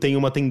 eu tenho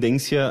uma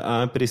tendência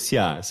a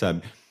apreciar,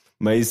 sabe?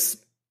 Mas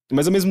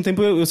ao mesmo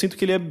tempo, eu sinto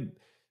que ele é...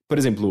 Por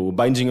exemplo, o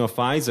Binding of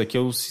Isaac,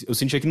 eu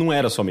sentia que não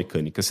era só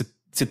mecânica.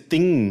 Você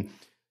tem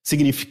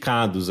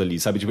significados ali,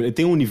 sabe? Tipo, ele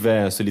tem um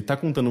universo, ele tá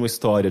contando uma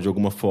história de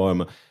alguma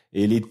forma.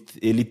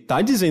 Ele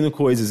tá dizendo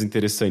coisas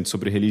interessantes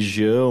sobre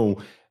religião,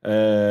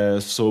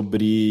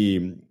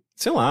 sobre...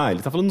 Sei lá,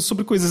 ele tá falando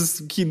sobre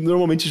coisas que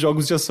normalmente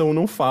jogos de ação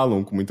não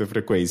falam com muita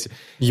frequência.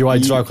 E o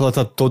Drácula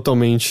tá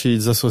totalmente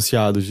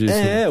desassociado disso.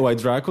 O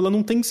Drácula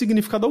não tem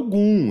significado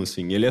algum,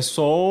 assim. Ele é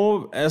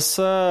só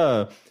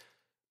essa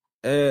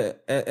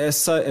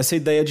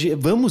ideia de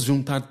vamos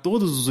juntar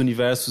todos os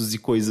universos e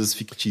coisas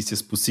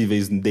fictícias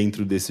possíveis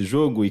dentro desse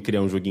jogo e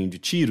criar um joguinho de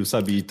tiro,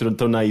 sabe? E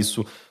tornar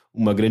isso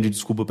uma grande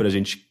desculpa pra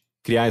gente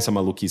criar essa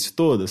maluquice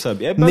toda,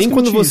 sabe? Nem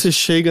quando você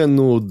chega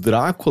no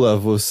Drácula,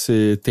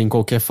 você tem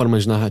qualquer forma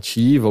de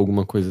narrativa,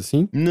 alguma coisa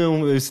assim?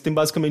 Não, você tem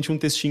basicamente um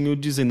textinho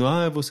dizendo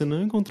você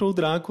não encontrou o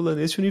Drácula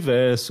neste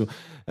universo.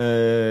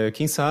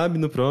 Quem sabe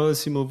no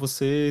próximo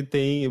você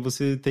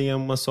tenha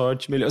uma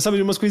sorte melhor. Sabe,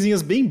 umas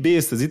coisinhas bem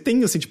bestas. E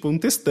tem, assim, tipo, um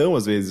textão,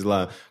 às vezes,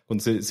 lá,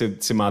 quando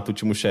você mata o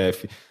último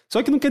chefe.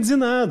 Só que não quer dizer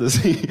nada,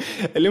 assim.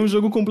 Ele é um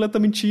jogo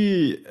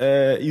completamente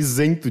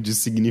isento de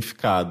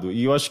significado.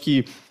 E eu acho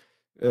que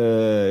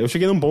eu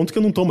cheguei num ponto que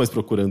eu não tô mais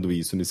procurando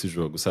isso nesse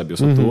jogo, sabe? Eu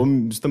só tô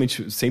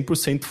justamente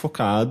 100%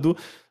 focado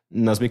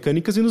nas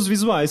mecânicas e nos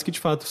visuais que, de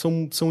fato,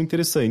 são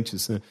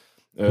interessantes, né?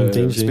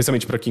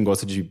 Especialmente pra quem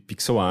gosta de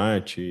pixel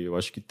art, eu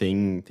acho que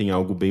tem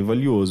algo bem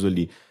valioso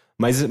ali.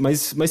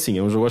 Mas sim,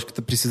 é um jogo que eu acho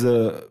que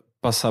precisa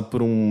passar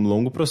por um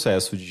longo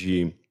processo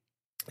de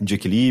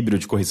equilíbrio,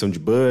 de correção de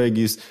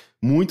bugs,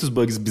 muitos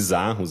bugs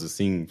bizarros,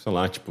 assim, sei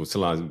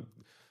lá...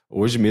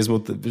 Hoje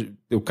mesmo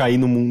eu caí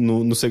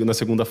na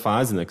segunda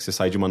fase, né? Que você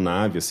sai de uma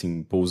nave,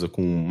 assim, pousa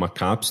com uma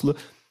cápsula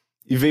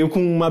e veio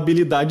com uma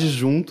habilidade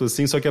junto,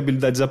 assim, só que a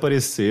habilidade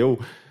desapareceu.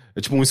 É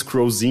tipo um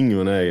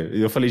scrollzinho, né? E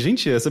eu falei,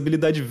 gente, essa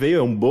habilidade veio,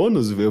 é um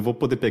bônus? Eu vou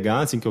poder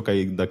pegar assim que eu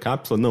caí da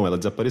cápsula? Não, ela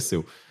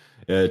desapareceu.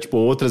 Tipo,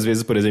 outras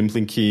vezes, por exemplo,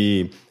 em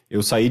que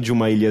eu saí de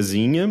uma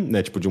ilhazinha,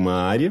 né? Tipo, de uma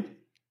área,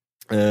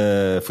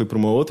 fui pra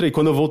uma outra, e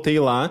quando eu voltei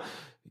lá...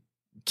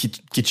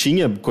 Que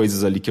tinha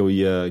coisas ali que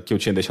eu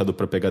tinha deixado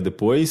pra pegar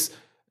depois,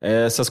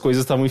 essas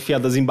coisas estavam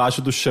enfiadas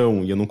embaixo do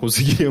chão e eu não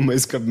conseguia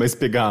mais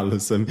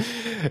pegá-las, sabe?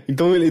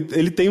 Então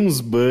ele tem uns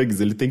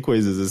bugs, ele tem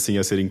coisas assim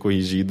a serem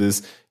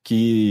corrigidas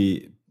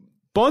que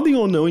podem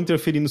ou não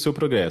interferir no seu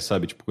progresso,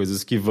 sabe? Tipo,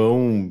 coisas que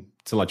vão,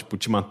 sei lá, tipo,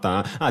 te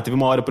matar. Teve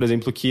uma hora, por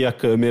exemplo, que a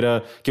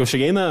câmera... Que eu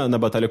cheguei na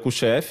batalha com o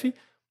chefe,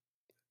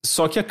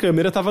 só que a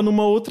câmera tava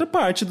numa outra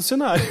parte do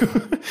cenário.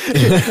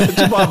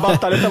 Tipo, a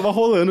batalha tava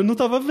rolando e não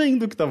tava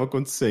vendo o que tava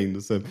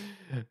acontecendo, sabe?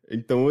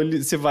 Então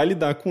você vai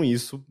lidar com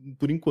isso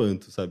por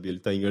enquanto, sabe? Ele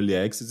tá em Early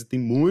Access e tem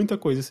muita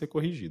coisa a ser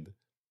corrigida.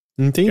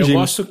 Entendi. Eu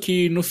gosto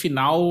que no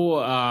final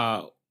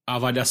a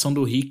avaliação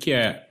do Rick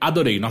é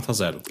adorei, nota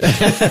 0.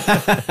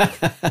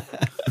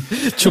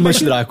 Too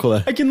much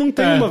Drácula. É que não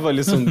tem uma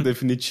avaliação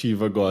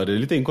definitiva agora.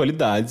 Ele tem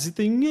qualidades e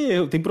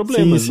tem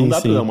problemas. Não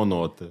dá pra dar uma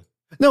nota.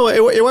 Não,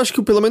 eu acho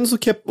que pelo menos o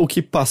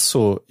que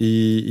passou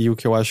e o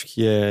que eu acho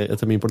que é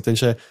também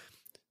importante é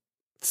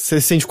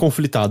você se sente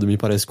conflitado, me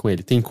parece, com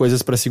ele. Tem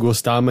coisas pra se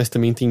gostar, mas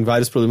também tem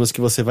vários problemas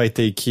que você vai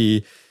ter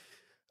que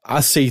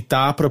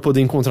aceitar pra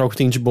poder encontrar o que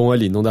tem de bom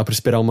ali. Não dá pra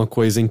esperar uma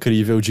coisa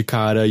incrível de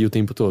cara e o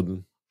tempo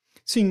todo.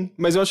 Sim,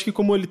 mas eu acho que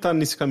como ele tá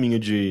nesse caminho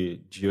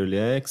de Early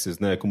Access,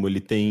 né, como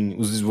ele tem...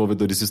 Os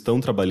desenvolvedores estão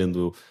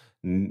trabalhando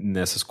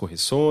nessas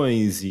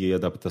correções e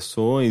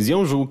adaptações, e é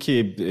um jogo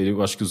que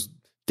eu acho que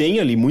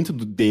tem ali muito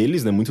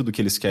deles, né, muito do que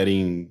eles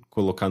querem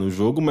colocar no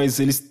jogo, mas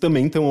eles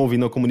também estão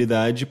ouvindo a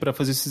comunidade para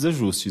fazer esses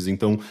ajustes.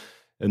 Então,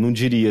 eu não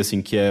diria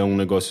assim que é um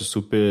negócio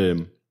super...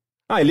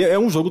 ele é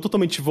um jogo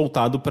totalmente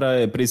voltado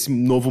para esse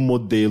novo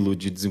modelo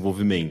de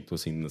desenvolvimento,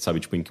 assim, sabe?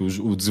 Tipo, em que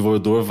o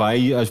desenvolvedor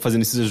vai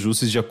fazendo esses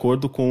ajustes de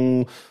acordo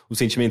com o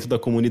sentimento da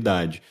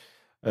comunidade.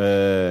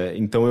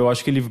 Então, eu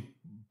acho que ele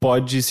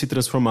pode se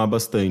transformar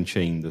bastante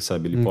ainda,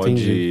 sabe? Ele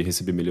pode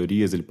receber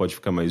melhorias, ele pode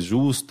ficar mais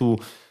justo...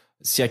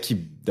 Se é que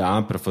dá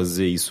pra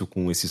fazer isso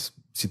com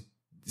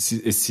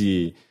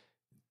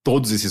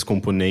todos esses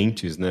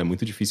componentes, né? É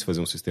muito difícil fazer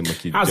um sistema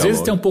que às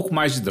vezes tem um pouco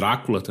mais de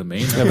Drácula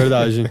também, né? É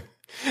verdade.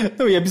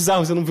 Não, e é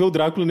bizarro, você não vê o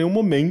Drácula em nenhum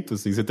momento,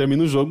 assim. Você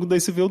termina o jogo,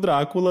 daí você vê o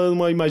Drácula,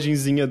 uma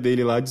imagenzinha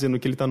dele lá, dizendo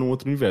que ele tá num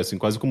outro universo.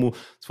 Quase como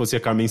se fosse a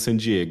Carmen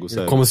Sandiego,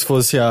 sabe? Como se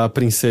fosse a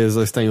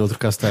princesa está em outro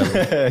castelo.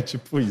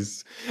 Tipo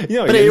isso.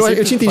 Não, peraí,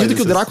 eu tinha entendido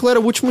que o Drácula era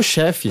o último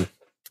chefe.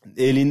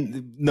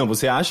 Não,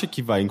 você acha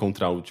que vai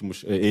encontrar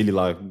ele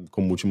lá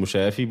como último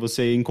chefe e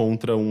você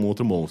encontra um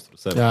outro monstro,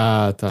 sabe?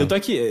 Tá. Tanto é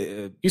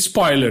que...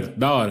 Spoiler,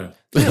 da hora.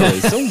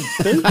 São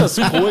tantas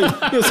coisas.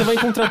 Você vai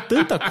encontrar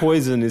tanta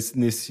coisa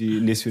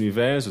nesse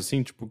universo,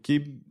 assim, tipo,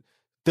 que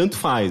tanto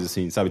faz,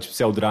 assim, sabe? Tipo,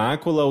 se é o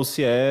Drácula ou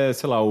se é,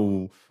 sei lá,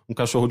 um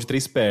cachorro de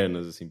 3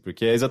 pernas, assim,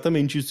 porque é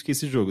exatamente isso que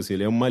esse jogo, assim,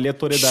 ele é uma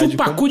aleatoriedade...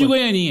 Chupacu de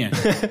Goianinha.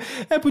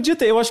 Podia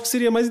ter, eu acho que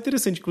seria mais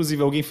interessante,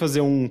 inclusive, alguém fazer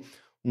um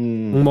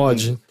Um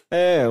mod.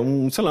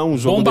 Sei lá, um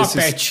jogo Bomba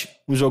desses... Pet.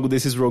 Um jogo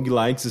desses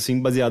roguelikes, assim,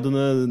 baseado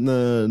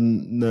na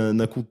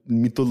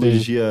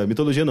mitologia...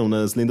 Mitologia não,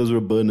 nas lendas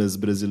urbanas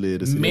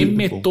brasileiras.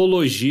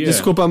 Memetologia.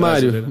 Desculpa,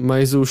 Mário, brasileira.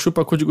 mas o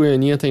Chupacu de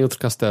Goianinha tem outro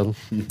castelo.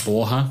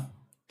 Porra.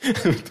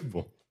 Muito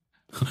bom.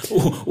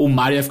 O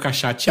Mário ia ficar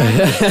chateado.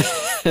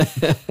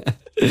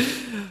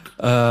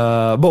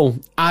 Bom,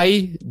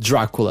 I,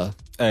 Drácula.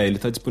 Ele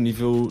tá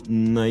disponível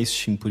na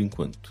Steam por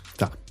enquanto.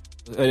 Tá.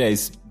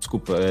 Aliás,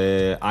 desculpa,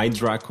 I,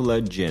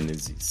 Drácula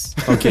Genesis.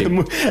 Ok.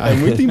 É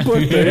muito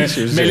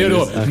importante.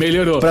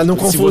 Melhorou. Pra não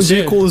Se confundir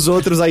você- com os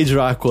outros I,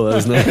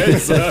 Dráculas, né?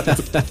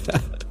 Exato.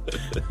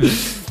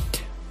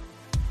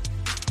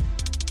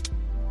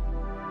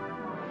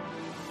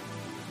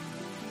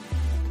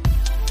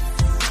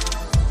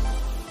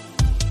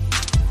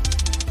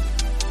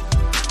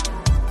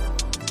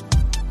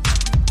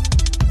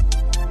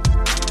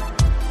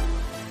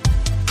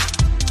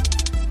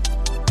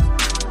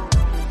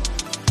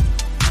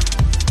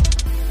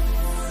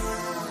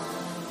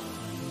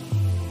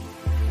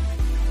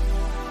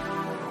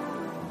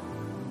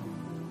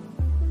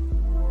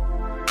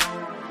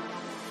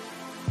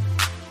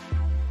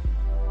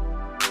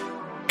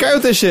 Caio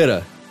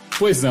Teixeira,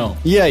 Pois não.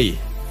 e aí?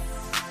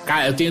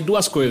 Cara, eu tenho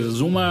duas coisas.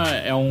 Uma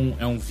é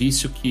um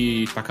vício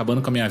que tá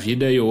acabando com a minha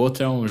vida e o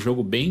outro é um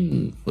jogo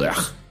bem...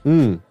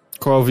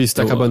 Qual é o vício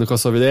que tá acabando com a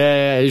sua vida?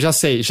 Já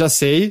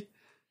sei.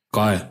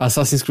 Qual é?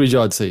 Assassin's Creed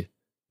Odyssey.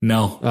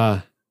 Não.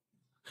 Ah,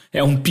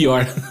 É um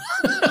pior.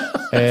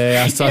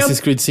 é Assassin's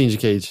Creed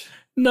Syndicate.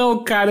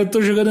 Não, cara, eu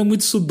tô jogando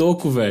muito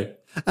Sudoku, velho.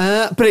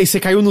 Ah, peraí, você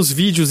caiu nos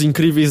vídeos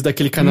incríveis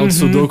daquele canal de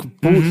Sudoku.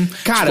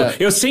 Cara,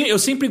 Tipo, eu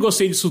sempre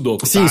gostei de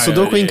Sudoku. sim, tá?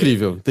 Sudoku é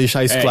incrível.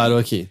 Deixar isso claro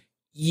aqui.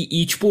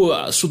 Tipo,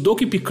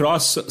 Sudoku e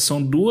Picross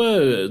são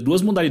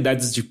duas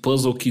modalidades de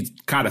puzzle que,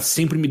 cara,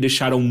 sempre me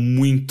deixaram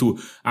muito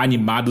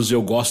animados e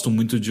eu gosto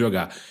muito de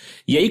jogar.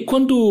 E aí,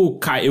 quando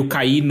eu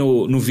caí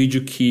no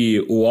vídeo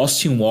que o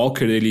Austin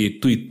Walker, ele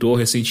tweetou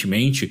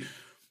recentemente,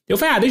 eu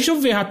falei, deixa eu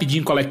ver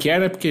rapidinho qual é que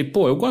era, porque,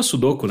 pô, eu gosto de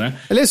Sudoku, né?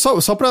 Aliás,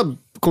 só pra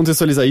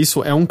contextualizar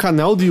isso, é um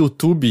canal do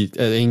YouTube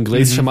em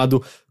inglês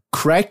chamado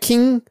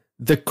Cracking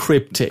the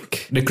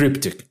Cryptic. The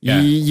Cryptic.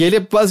 Yeah. E ele é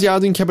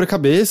baseado em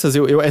quebra-cabeças.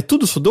 É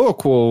tudo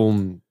Sudoku?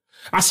 Ou...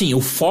 Assim, o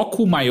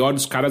foco maior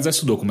dos caras é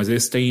Sudoku, mas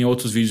eles têm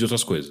outros vídeos e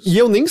outras coisas. E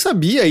eu nem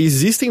sabia,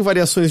 existem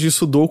variações de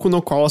Sudoku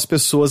no qual as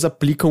pessoas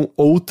aplicam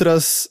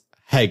outras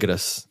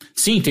regras.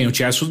 Sim, tem o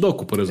Chess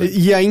Sudoku, por exemplo.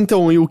 E aí,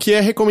 então, o que é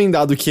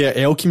recomendado, que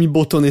é o que me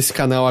botou nesse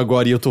canal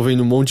agora e eu tô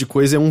vendo um monte de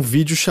coisa, é um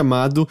vídeo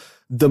chamado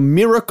The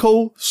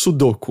Miracle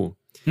Sudoku.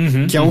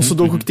 Que é um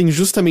Sudoku que tem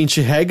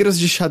justamente regras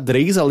de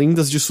xadrez além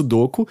das de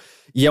Sudoku.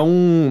 E é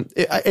um...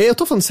 Eu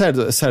tô falando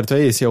certo,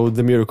 é esse, é o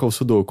The Miracle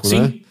Sudoku,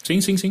 né?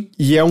 Sim.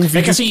 E é um vídeo...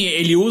 É que assim,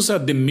 ele usa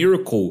The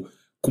Miracle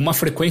com uma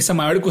frequência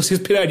maior do que você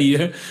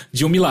esperaria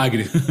de um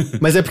milagre.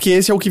 Mas é porque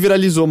esse é o que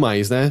viralizou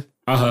mais, né?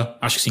 Aham,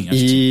 acho que sim. Acho que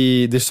sim.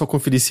 E deixa eu só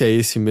conferir se é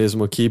esse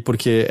mesmo aqui,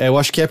 porque eu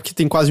acho que é porque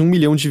tem quase 1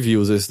 milhão de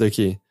views esse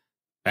daqui.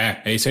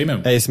 É esse aí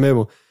mesmo. É esse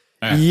mesmo?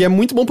 É. E é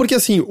muito bom porque,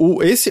 assim,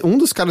 um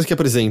dos caras que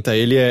apresenta,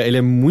 ele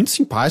é muito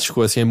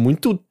simpático, assim, é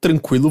muito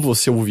tranquilo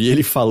você ouvir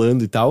ele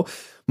falando e tal.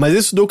 Mas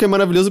esse Sudoku é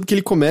maravilhoso porque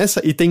ele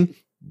começa e tem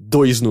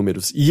 2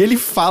 números. E ele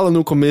fala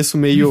no começo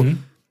meio...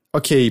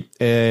 Ok,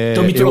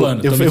 Tô me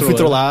trollando. Eu fui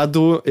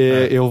trollado,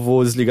 eu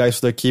vou desligar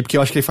isso daqui, porque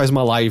eu acho que ele faz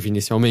uma live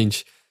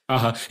inicialmente.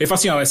 Aham. Ele fala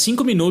assim, é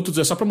 5 minutos,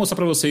 é só pra mostrar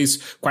pra vocês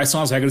quais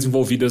são as regras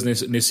envolvidas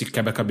nesse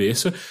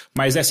quebra-cabeça.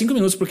 Mas é 5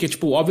 minutos porque,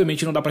 tipo,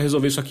 obviamente não dá pra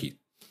resolver isso aqui.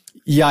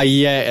 E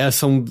aí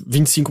são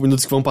 25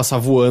 minutos que vão passar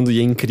voando e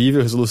é incrível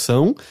a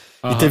resolução.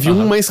 E teve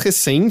um mais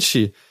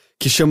recente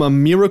que chama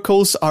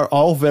Miracles Are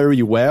All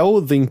Very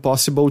Well, The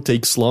Impossible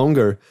Takes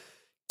Longer,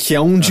 que é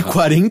um de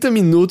 40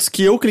 minutos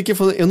que eu cliquei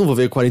falando, eu não vou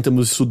ver 40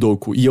 minutos de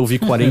Sudoku. E eu vi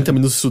 40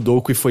 minutos de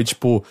Sudoku e foi,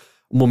 tipo,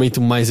 o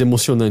momento mais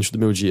emocionante do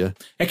meu dia.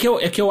 É que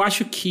eu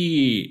acho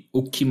que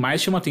o que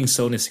mais chama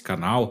atenção nesse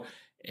canal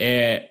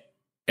é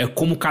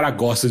como o cara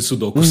gosta de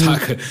Sudoku,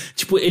 saca?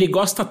 Tipo, ele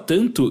gosta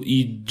tanto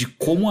e de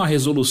como a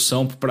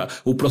resolução,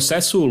 o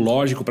processo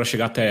lógico pra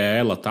chegar até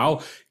ela e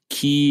tal,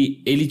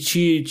 que ele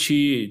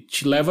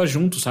te leva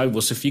junto, sabe?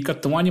 Você fica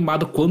tão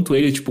animado quanto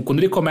ele. Tipo, quando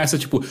ele começa,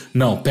 tipo,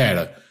 não,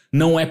 pera,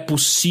 não é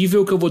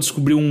possível que eu vou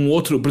descobrir um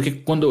outro...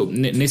 Porque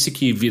nesse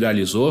que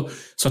viralizou,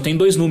 só tem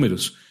 2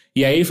 números.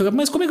 E aí ele fica,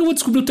 mas como é que eu vou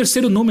descobrir o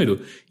 3º número?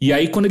 E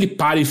aí quando ele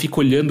para e fica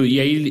olhando, e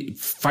aí ele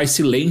faz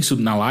silêncio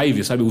na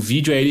live, sabe? O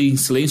vídeo é ele em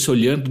silêncio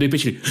olhando, de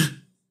repente ele...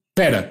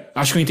 Pera,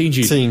 acho que eu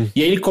entendi. Sim.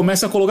 E aí ele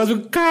começa a colocar,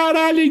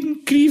 caralho, é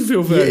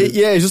incrível, velho.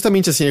 E é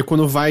justamente assim, é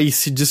quando vai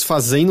se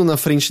desfazendo na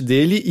frente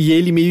dele e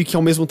ele meio que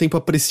ao mesmo tempo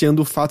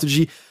apreciando o fato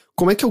de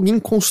como é que alguém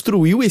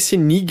construiu esse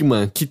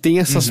enigma que tem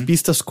essas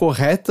pistas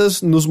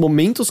corretas nos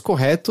momentos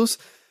corretos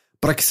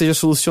pra que seja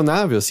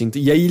solucionável, assim.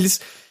 E aí eles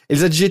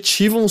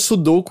adjetivam o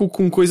Sudoku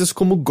com coisas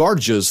como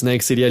gorgeous, né?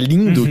 Que seria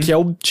lindo, que é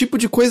o tipo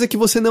de coisa que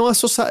você não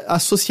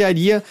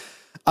associaria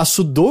a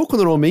Sudoku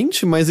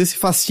normalmente, mas esse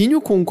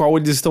fascínio com o qual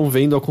eles estão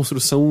vendo a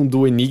construção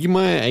do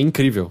enigma é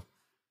incrível.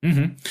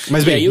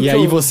 Mas bem, e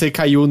aí você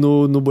caiu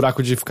no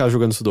buraco de ficar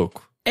jogando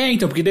Sudoku.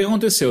 Então, porque daí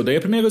aconteceu. Daí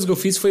a primeira coisa que eu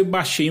fiz foi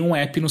baixei um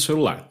app no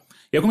celular.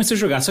 E eu comecei a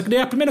jogar. Só que daí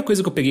a primeira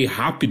coisa que eu peguei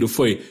rápido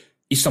foi...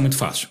 Isso tá muito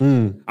fácil.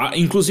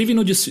 Inclusive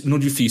no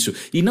difícil.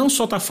 E não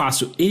só tá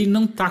fácil, ele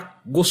não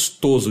tá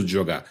gostoso de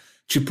jogar.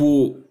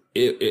 Tipo...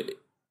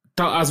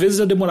 às vezes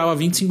eu demorava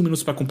 25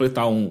 minutos pra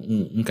completar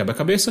um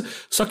quebra-cabeça.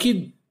 Só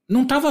que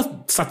não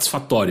tava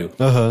satisfatório.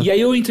 E aí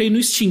eu entrei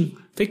no Steam.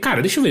 Falei,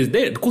 cara, deixa eu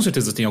ver. Com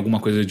certeza tem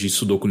alguma coisa de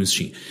Sudoku no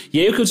Steam. E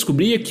aí o que eu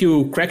descobri é que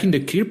o Cracking the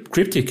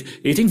Cryptic,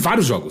 ele tem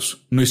vários jogos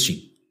no Steam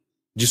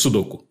de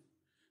Sudoku.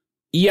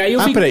 E aí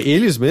eu peraí,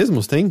 eles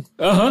mesmos têm?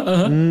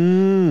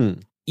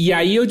 E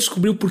aí eu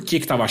descobri o porquê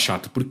que tava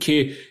chato.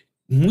 Porque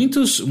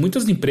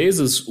muitas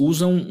empresas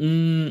usam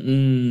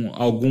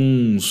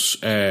alguns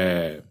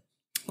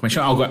como é que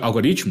chama?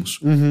 Algoritmos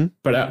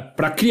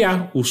pra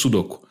criar o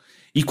Sudoku.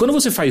 E quando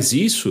você faz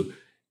isso,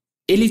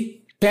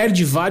 ele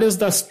perde várias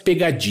das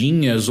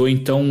pegadinhas, ou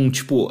então,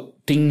 tipo,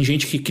 tem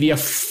gente que cria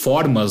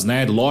formas,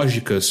 né,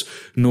 lógicas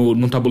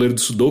no tabuleiro do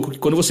Sudoku, que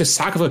quando você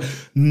saca, fala,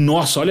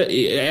 nossa, olha,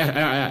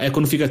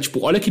 quando fica, tipo,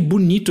 olha que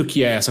bonito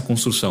que é essa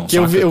construção, que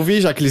eu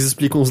vi já que eles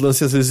explicam uns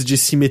lances, às vezes, de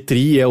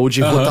simetria, ou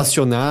de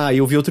rotacionar, e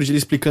eu vi outro dia ele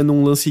explicando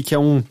um lance que é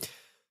um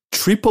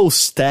triple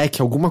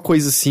stack, alguma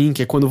coisa assim,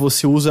 que é quando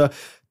você usa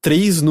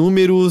 3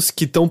 números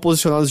que estão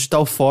posicionados de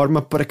tal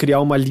forma para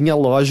criar uma linha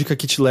lógica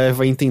que te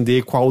leva a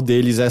entender qual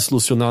deles é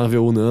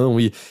solucionável ou não.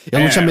 E eu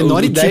não tinha a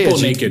menor ideia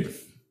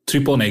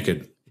Triple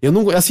Naked. Eu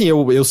não, assim,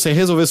 eu sei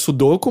resolver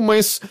Sudoku,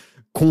 mas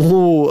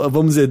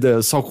vamos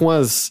dizer, só com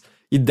as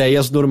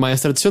ideias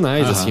normais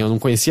tradicionais, assim. Eu não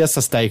conhecia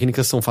essas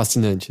técnicas, são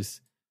fascinantes.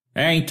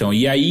 Então,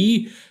 e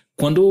aí,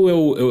 quando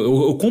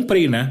eu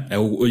comprei, né?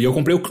 Eu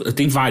comprei,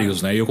 tem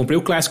vários, né? Eu comprei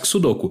o Classic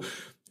Sudoku.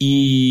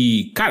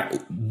 E, cara,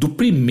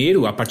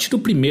 a partir do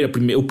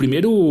o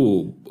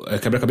primeiro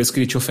quebra-cabeça que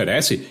ele te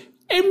oferece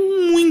é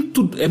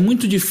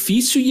muito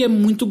difícil e é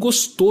muito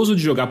gostoso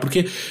de jogar,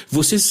 porque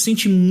você se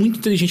sente muito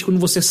inteligente quando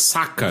você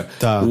saca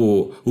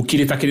o que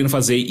ele tá querendo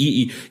fazer.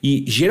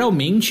 E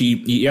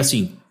geralmente, e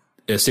assim,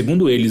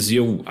 segundo eles, e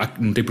eu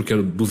não tem por que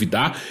eu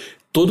duvidar,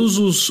 todos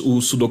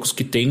os sudokus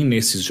que tem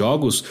nesses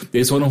jogos,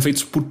 eles foram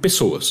feitos por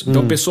pessoas.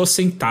 Então, pessoas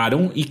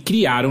sentaram e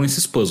criaram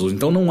esses puzzles.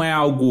 Então, não é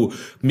algo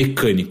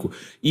mecânico.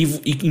 E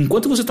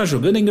enquanto você tá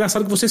jogando, é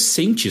engraçado que você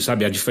sente,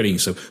 sabe, a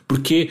diferença.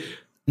 Porque,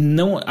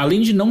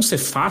 além de não ser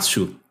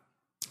fácil,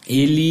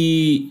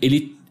 ele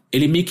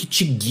meio que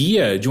te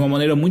guia de uma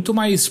maneira muito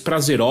mais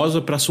prazerosa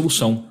pra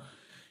solução.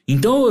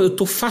 Então eu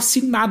tô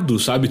fascinado,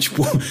 sabe?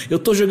 Tipo, eu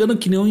tô jogando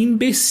que nem um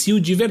imbecil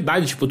de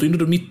verdade. Tipo, eu tô indo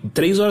dormir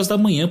 3 horas da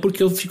manhã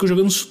porque eu fico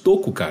jogando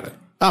Sudoku, cara.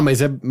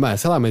 Mas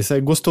é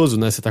gostoso,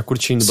 né? Você tá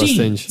curtindo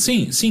bastante.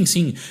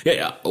 Sim.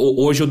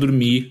 Hoje eu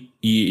dormi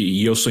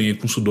e eu sonhei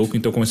com Sudoku,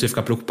 então eu comecei a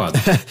ficar preocupado.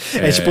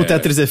 Tipo o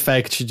Tetris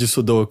Effect de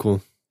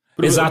Sudoku.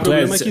 Exato. O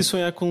problema é que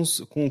sonhar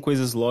com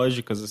coisas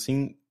lógicas,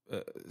 assim,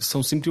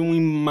 são sempre um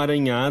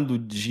emaranhado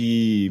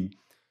de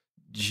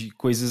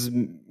coisas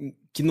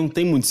que não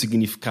tem muito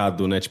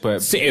significado, né? Tipo,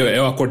 sim,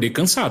 eu acordei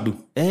cansado.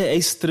 É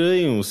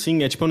estranho,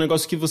 sim. É tipo um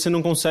negócio que você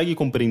não consegue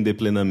compreender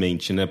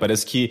plenamente, né?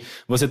 Parece que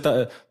você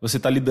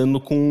tá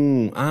lidando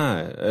com...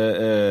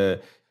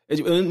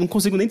 eu não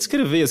consigo nem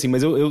descrever, assim,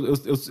 mas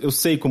eu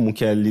sei como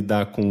que é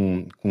lidar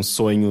com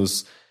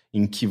sonhos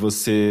em que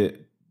você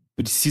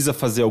precisa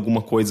fazer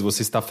alguma coisa,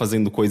 você está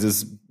fazendo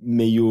coisas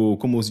meio...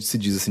 Como se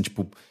diz, assim,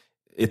 tipo...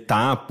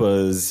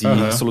 etapas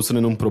e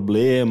solucionando um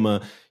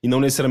problema e não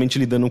necessariamente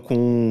lidando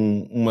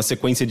com uma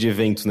sequência de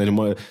eventos, né?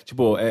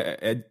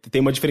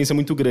 Tem uma diferença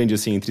muito grande,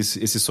 assim, entre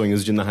esses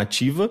sonhos de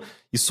narrativa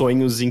e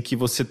sonhos em que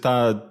você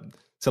tá,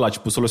 sei lá,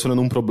 tipo,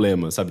 solucionando um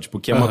problema, sabe? Tipo,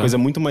 que é uma coisa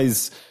muito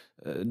mais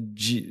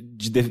de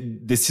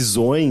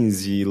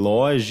decisões e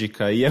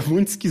lógica, e é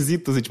muito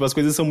esquisito, assim, tipo, as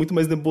coisas são muito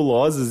mais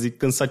nebulosas e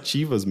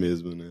cansativas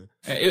mesmo, né?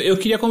 Eu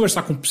queria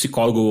conversar com um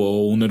psicólogo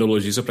ou um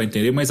neurologista pra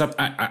entender, mas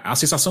a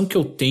sensação que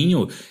eu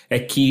tenho é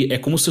que é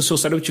como se o seu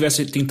cérebro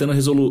estivesse tentando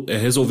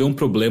resolver um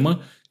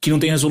problema que não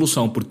tem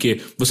resolução, porque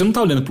você não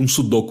tá olhando pra um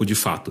Sudoku de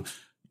fato,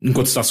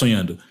 enquanto você tá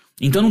sonhando.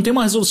 Então não tem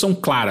uma resolução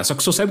clara, só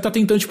que o seu cérebro tá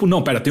tentando, tipo,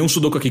 não, pera, tem um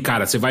Sudoku aqui,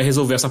 cara, você vai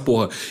resolver essa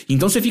porra.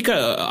 Então você fica...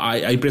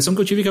 A impressão que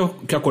eu tive que eu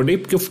acordei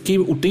porque eu fiquei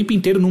o tempo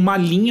inteiro numa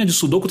linha de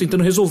Sudoku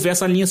tentando resolver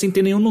essa linha sem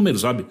ter nenhum número,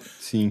 sabe?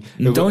 Sim.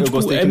 Então, eu tipo,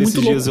 gostei que muito nesses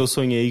louco. dias eu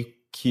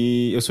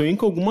sonhei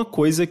com alguma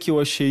coisa que eu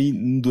achei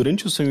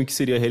durante o sonho que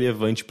seria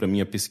relevante pra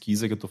minha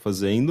pesquisa que eu tô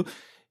fazendo.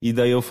 E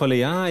daí eu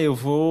falei, eu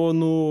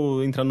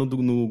vou entrar no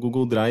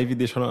Google Drive e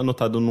deixar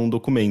anotado num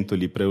documento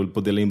ali pra eu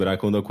poder lembrar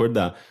quando eu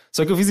acordar.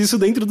 Só que eu fiz isso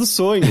dentro do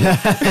sonho.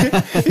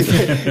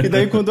 E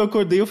daí quando eu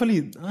acordei eu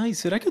falei,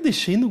 será que eu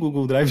deixei no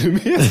Google Drive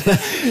mesmo?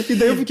 E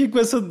daí eu fiquei com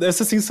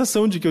essa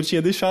sensação de que eu tinha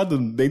deixado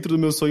dentro do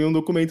meu sonho um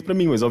documento pra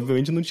mim, mas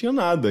obviamente não tinha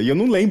nada. E eu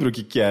não lembro o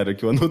que era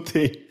que eu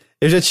anotei.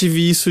 Eu já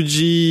tive isso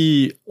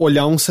de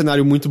olhar um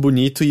cenário muito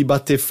bonito e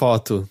bater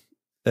foto.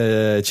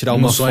 Tirar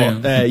uma foto.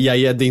 E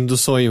aí é dentro do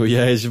sonho. E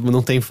aí, tipo,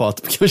 não tem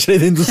foto, porque eu tirei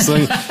dentro do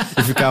sonho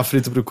e ficar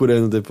aflito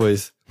procurando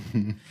depois.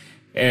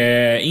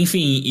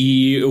 Enfim,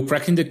 e o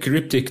Cracking the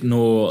Cryptic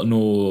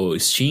no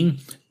Steam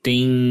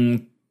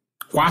tem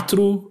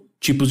 4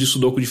 tipos de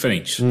Sudoku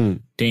diferentes.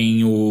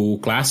 Tem o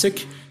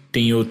Classic,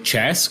 tem o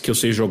Chess, que eu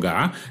sei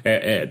jogar.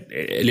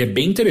 Ele é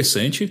bem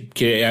interessante,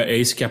 porque é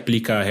esse que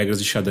aplica regras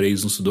de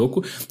xadrez no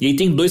Sudoku. E aí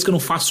tem dois que eu não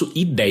faço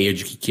ideia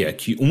de que é.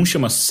 Que um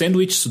chama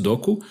Sandwich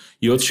Sudoku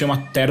e outro chama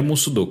Termo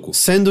Sudoku.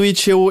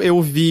 Sandwich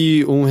eu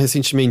vi um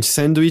recentemente.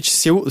 Sandwich,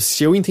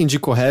 se eu entendi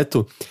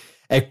correto,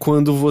 é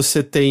quando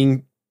você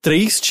tem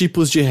 3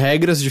 tipos de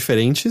regras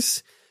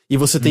diferentes e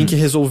você tem que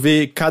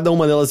resolver cada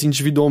uma delas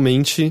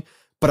individualmente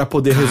para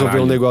poder resolver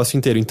o negócio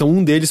inteiro. Então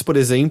um deles, por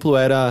exemplo,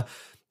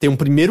 tem um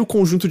primeiro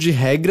conjunto de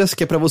regras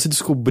que é pra você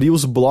descobrir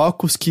os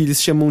blocos que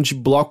eles chamam de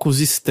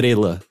blocos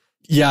estrela.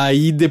 E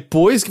aí,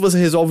 depois que você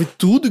resolve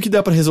tudo que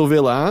dá pra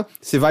resolver lá,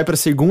 você vai pra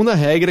segunda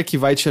regra que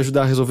vai te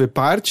ajudar a resolver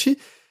parte.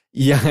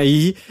 E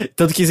aí,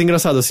 tanto que isso é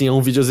engraçado, assim, é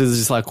um vídeo às vezes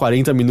de, sei lá,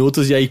 40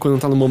 minutos, e aí quando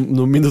tá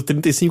no minuto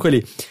 35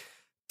 ele...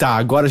 Tá,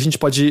 agora a gente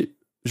pode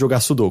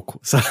jogar Sudoku,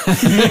 sabe?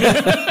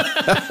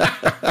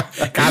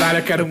 Caralho,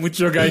 eu quero muito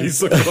jogar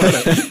isso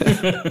agora.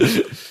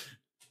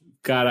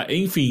 Cara,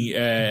 enfim,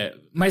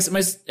 mas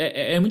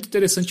é muito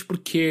interessante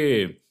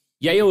porque...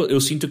 E aí eu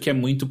sinto que é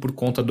muito por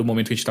conta do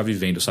momento que a gente tá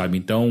vivendo, sabe?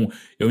 Então,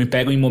 eu me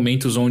pego em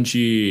momentos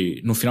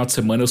onde, no final de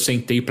semana, eu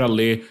sentei pra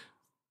ler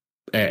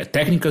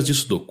técnicas de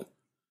Sudoku.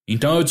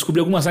 Então, eu descobri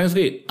algumas áreas e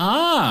falei,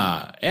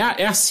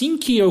 é assim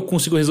que eu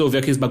consigo resolver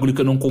aqueles bagulho que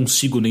eu não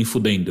consigo nem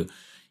fudendo.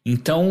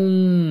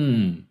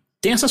 Então...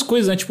 Tem essas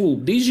coisas, né? Tipo,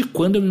 desde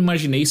quando eu me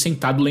imaginei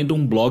sentado lendo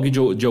um blog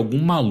de algum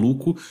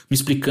maluco me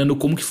explicando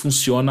como que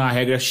funciona a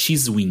regra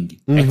X-Wing,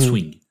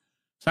 X-Wing.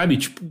 Sabe?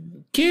 Tipo,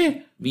 o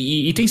quê?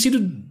 E tem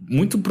sido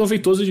muito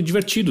proveitoso e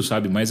divertido,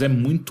 sabe? Mas é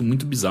muito,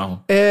 muito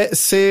bizarro.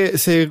 Você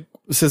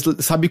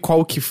sabe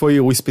qual que foi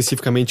o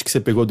especificamente que você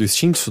pegou do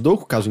Steam de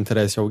Sudoku, caso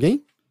interesse a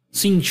alguém?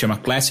 Sim, chama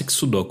Classic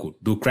Sudoku,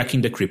 do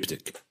Cracking the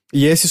Cryptic.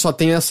 E esse só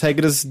tem as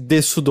regras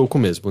de Sudoku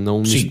mesmo, não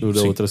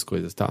mistura outras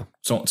coisas, tá?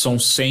 São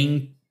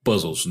 100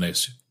 puzzles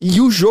nesse.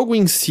 E o jogo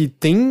em si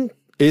tem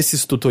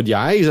esses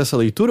tutoriais, essa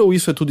leitura, ou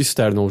isso é tudo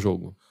externo ao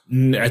jogo?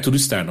 É tudo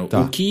externo.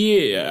 Tá.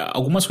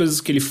 Algumas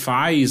coisas que ele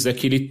faz é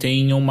que ele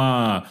tem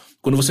uma...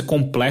 Quando você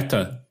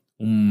completa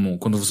um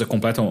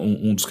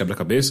dos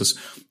quebra-cabeças,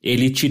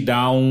 ele te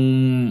dá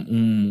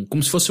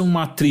como se fosse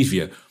uma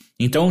trivia.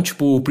 Então,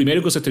 tipo, o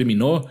primeiro que você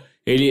terminou,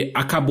 ele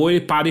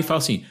para e fala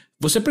assim...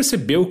 Você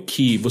percebeu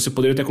que você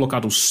poderia ter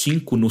colocado o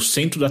 5 no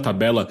centro da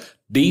tabela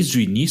desde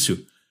o início?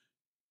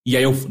 E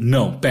aí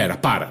não,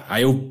 para.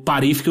 Aí eu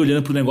parei e fiquei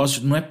olhando pro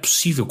negócio, não é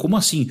possível, como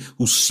assim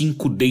o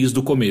 5 desde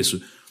o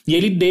começo? E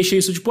ele deixa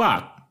isso tipo,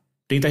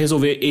 tenta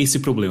resolver esse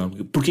problema.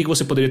 Por que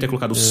você poderia ter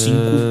colocado o 5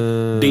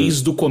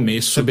 desde o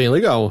começo? Isso é bem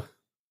legal.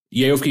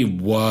 E aí eu fiquei,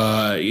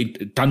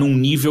 tá num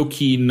nível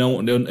que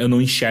eu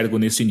não enxergo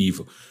nesse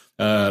nível.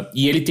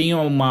 E ele tem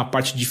uma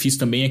parte difícil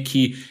também, é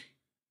que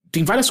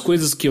tem várias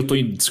coisas que eu tô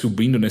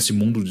descobrindo nesse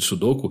mundo de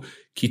Sudoku,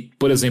 que,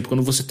 por exemplo,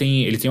 quando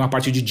ele tem uma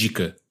parte de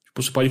dica.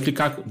 Tipo, você pode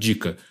clicar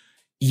dica.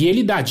 E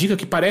ele dá a dica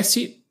que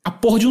parece a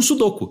porra de um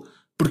Sudoku.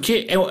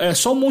 Porque é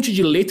só um monte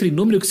de letra e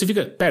número que você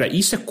fica... Pera,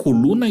 isso é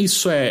coluna,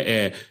 isso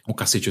é... Oh,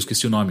 cacete, eu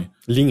esqueci o nome.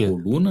 Linha.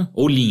 Coluna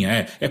ou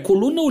linha, É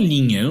coluna ou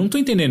linha? Eu não tô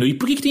entendendo. E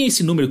por que tem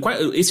esse número?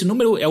 Esse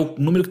número é o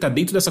número que tá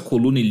dentro dessa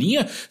coluna e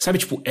linha? Sabe,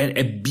 tipo,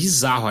 é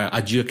bizarro a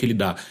dica que ele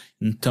dá.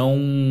 Então,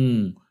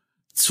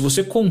 se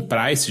você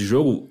comprar esse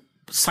jogo...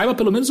 Saiba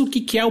pelo menos o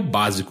que é o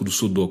básico do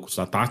Sudoku,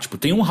 tá? Tipo,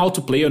 tem um How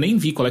to Play, eu nem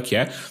vi qual é que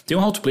é. Tem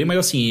um How to Play, mas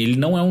assim, ele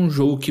não é um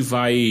jogo que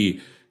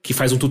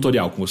faz um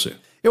tutorial com você.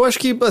 Eu acho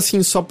que,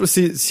 assim, só pra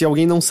se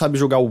alguém não sabe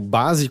jogar o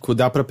básico,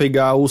 dá pra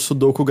pegar o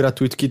Sudoku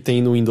gratuito que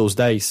tem no Windows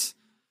 10.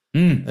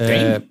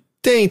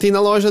 Tem na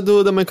loja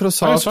da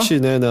Microsoft,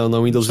 né, na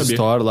Windows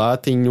Store lá,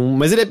 tem um...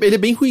 Mas ele é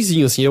bem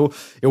ruizinho, assim,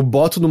 eu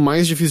boto no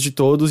mais difícil de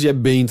todos e é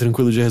bem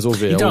tranquilo de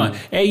resolver. Então,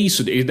 é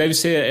isso, ele deve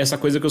ser essa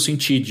coisa que eu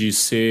senti de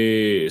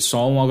ser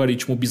só um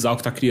algoritmo bizarro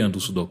que tá criando o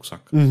Sudoku,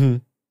 saca?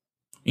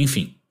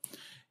 Enfim,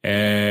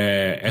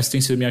 essa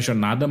tem sido a minha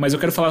jornada, mas eu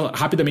quero falar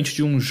rapidamente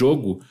de um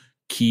jogo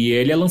que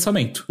ele é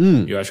lançamento.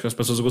 Eu acho que as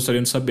pessoas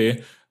gostariam de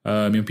saber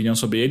a minha opinião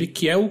sobre ele,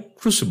 que é o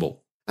Crucible.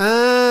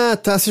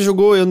 Tá, você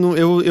jogou,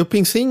 eu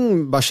pensei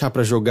em baixar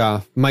pra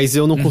jogar, mas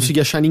eu não consegui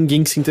achar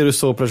ninguém que se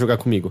interessou pra jogar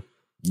comigo.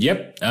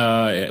 Yep,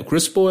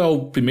 Crucible é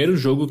o primeiro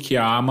jogo que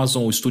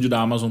o estúdio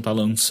da Amazon tá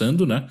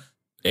lançando, né?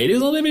 Eles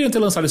não deveriam ter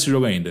lançado esse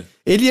jogo ainda.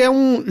 Ele é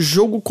um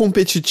jogo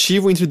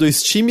competitivo entre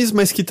 2 times,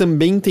 mas que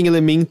também tem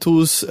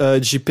elementos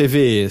de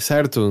PvE,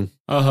 certo?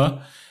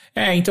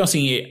 Então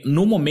assim,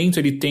 no momento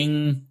ele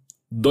tem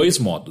 2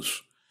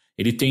 modos.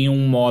 Ele tem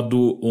um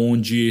modo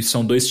onde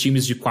são 2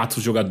 times de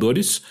 4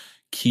 jogadores,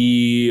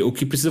 que o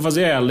que precisa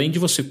fazer é, além de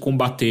você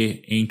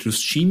combater entre os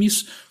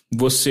times,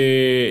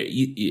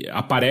 você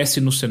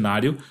aparece no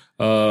cenário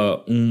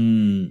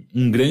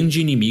um grande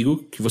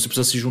inimigo que você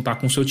precisa se juntar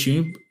com o seu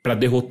time para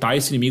derrotar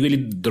esse inimigo. Ele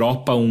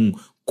dropa um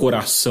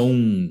coração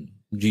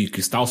de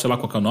cristal, sei lá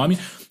qual que é o nome,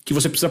 que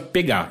você precisa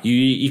pegar.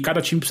 E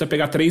cada time precisa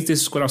pegar 3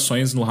 desses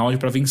corações no round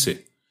para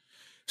vencer.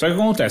 Só que o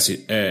que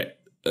acontece?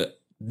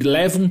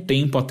 Leva um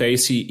tempo até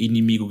esse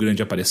inimigo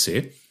grande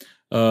aparecer.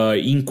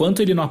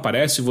 Enquanto ele não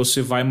aparece,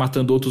 você vai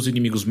matando outros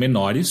inimigos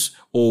menores,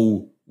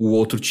 ou o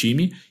outro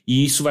time,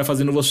 e isso vai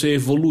fazendo você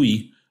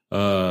evoluir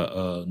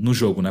no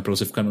jogo, né? Pra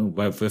você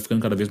vai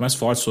ficando cada vez mais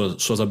forte,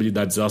 suas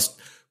habilidades elas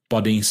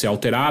podem ser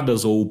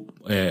alteradas ou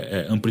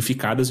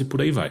amplificadas e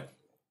por aí vai.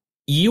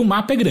 E o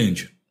mapa é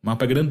grande. O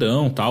mapa é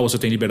grandão, tal, você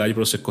tem liberdade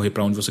pra você correr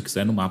pra onde você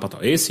quiser no mapa,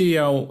 tal. Esse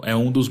é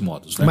um dos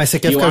modos, né? Mas você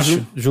quer ficar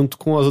junto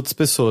com as outras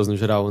pessoas, no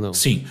geral, ou não?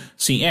 Sim.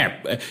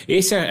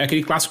 Esse é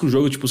aquele clássico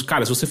jogo, tipo,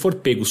 cara, se você for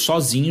pego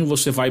sozinho,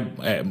 você vai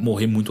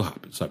morrer muito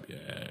rápido, sabe?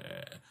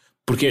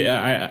 Porque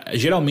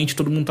geralmente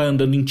todo mundo tá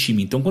andando em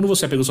time. Então quando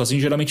você é pego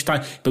sozinho, geralmente tá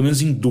pelo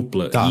menos em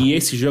dupla. Tá. E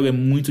esse jogo é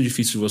muito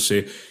difícil de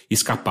você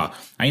escapar.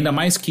 Ainda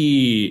mais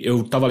que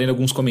eu tava lendo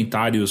alguns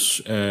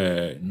comentários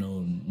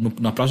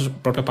na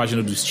própria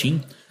página do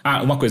Steam.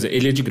 Uma coisa,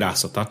 ele é de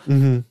graça, tá?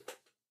 Uhum.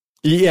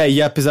 E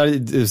aí, apesar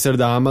de ser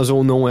da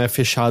Amazon, não é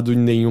fechado em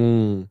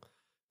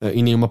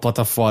nenhuma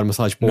plataforma,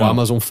 sei lá, tipo o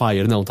Amazon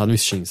Fire. Não, tá no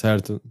Steam,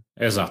 certo?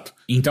 Exato.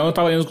 Então eu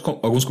tava lendo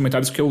alguns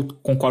comentários que eu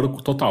concordo com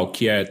o total,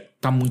 que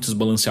tá muito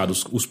desbalanceado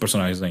os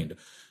personagens ainda.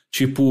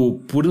 Tipo,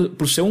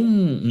 por ser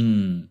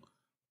um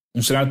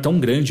cenário tão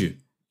grande,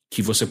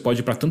 que você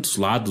pode ir pra tantos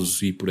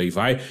lados e por aí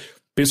vai,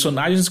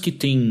 personagens que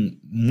têm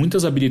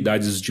muitas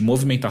habilidades de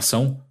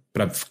movimentação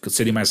pra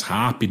serem mais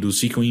rápidos,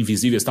 ficam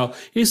invisíveis e tal,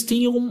 eles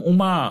têm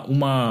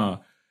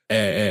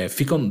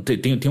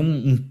tem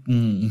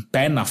um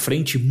pé na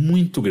frente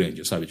muito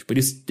grande, sabe? Tipo,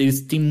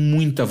 eles têm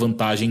muita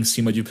vantagem em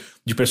cima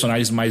de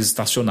personagens mais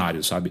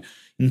estacionários, sabe?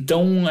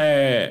 Então,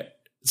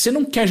 você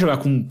não quer jogar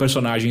com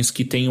personagens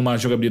que têm uma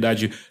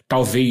jogabilidade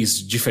talvez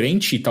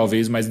diferente,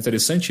 talvez mais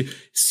interessante,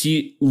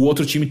 se o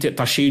outro time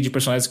tá cheio de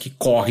personagens que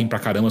correm pra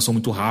caramba, são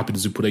muito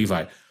rápidos e por aí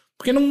vai.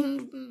 Porque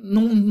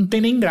não tem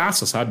nem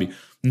graça, sabe?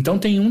 Então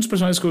tem um dos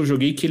personagens que eu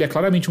joguei que ele é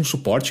claramente um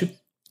suporte,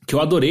 que eu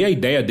adorei a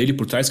ideia dele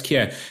por trás, que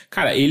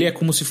cara, ele é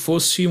como se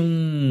fosse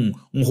um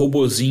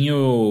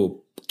robozinho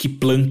que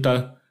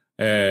planta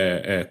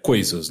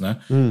coisas, né?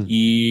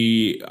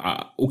 E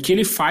o que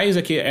ele faz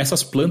é que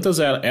essas plantas,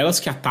 elas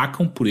que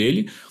atacam por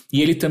ele,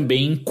 e ele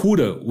também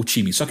cura o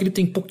time. Só que ele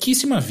tem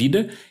pouquíssima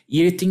vida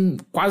e ele tem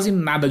quase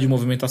nada de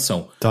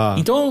movimentação. Tá.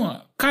 Então,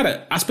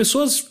 cara, as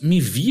pessoas me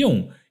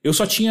viam, eu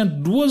só tinha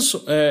duas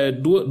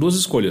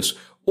escolhas.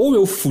 Ou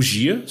eu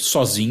fugia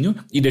sozinho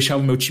e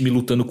deixava o meu time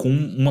lutando com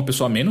uma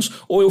pessoa a menos,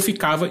 ou eu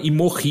ficava e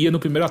morria no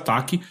primeiro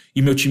ataque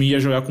e meu time ia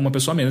jogar com uma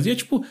pessoa a menos. E é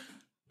tipo,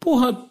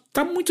 porra,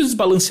 tá muito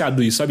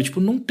desbalanceado isso, sabe? Tipo,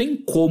 não tem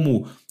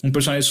como um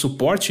personagem de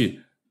suporte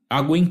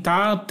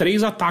aguentar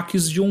 3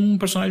 ataques de um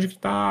personagem que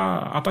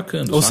tá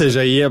atacando. Ou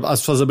seja, aí as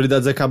suas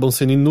habilidades acabam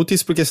sendo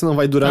inúteis porque você não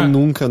vai durar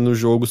nunca no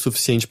jogo o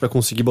suficiente pra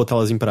conseguir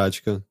botá-las em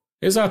prática.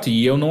 Exato,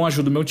 e eu não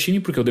ajudo meu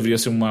time porque eu deveria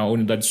ser uma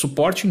unidade de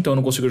suporte, então eu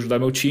não consigo ajudar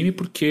meu time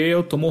porque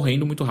eu tô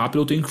morrendo muito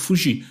rápido, eu tenho que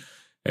fugir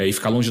e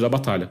ficar longe da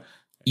batalha.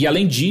 E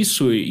além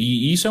disso,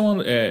 e isso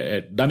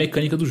é da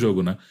mecânica do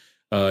jogo, né?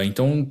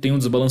 Então tem um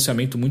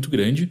desbalanceamento muito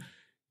grande.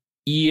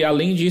 E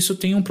além disso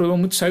tem um problema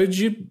muito sério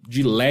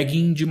de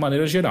lagging de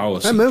maneira geral.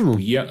 Assim, mesmo?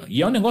 Tipo,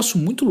 e é um negócio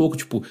muito louco,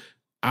 tipo,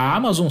 a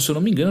Amazon, se eu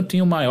não me engano,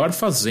 tem a maior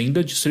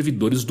fazenda de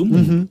servidores do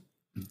mundo. Uhum.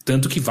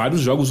 Tanto que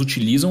vários jogos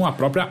utilizam a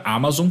própria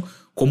Amazon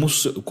como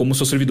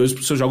seus servidores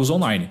para os seus jogos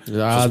online.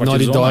 A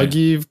Naughty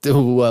Dog,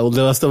 o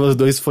The Last of Us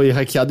 2 foi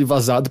hackeado e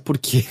vazado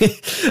porque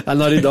a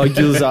Naughty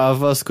Dog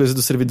usava as coisas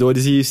dos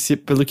servidores e,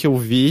 pelo que eu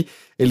vi,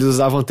 eles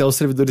usavam até os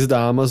servidores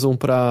da Amazon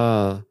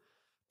para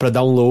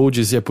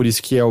downloads, e é por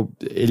isso que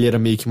ele era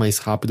meio que mais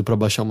rápido para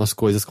baixar umas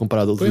coisas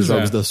comparado aos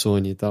jogos da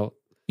Sony e tal.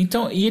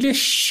 Então, e ele é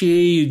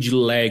cheio de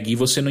lag, e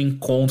você não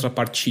encontra a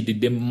partida, e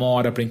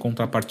demora pra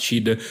encontrar a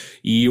partida.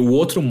 E o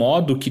outro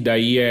modo, que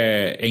daí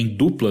é em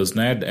duplas,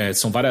 né?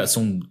 São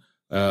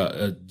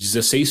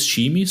 16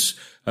 times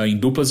em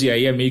duplas, e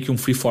aí é meio que um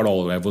free for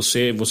all, né?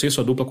 Você e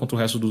sua dupla contra o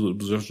resto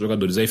dos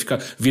jogadores. Aí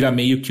vira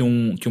meio que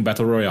um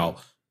Battle Royale.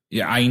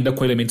 E ainda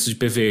com elementos de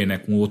PvE, né?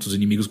 Com outros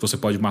inimigos que você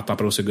pode matar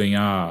pra você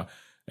ganhar,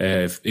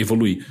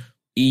 evoluir.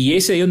 E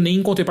esse aí eu nem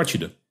encontrei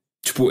partida.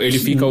 Tipo, ele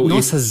fica...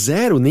 Nossa,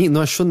 zero? Nem,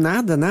 não achou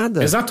nada?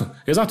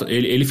 Exato.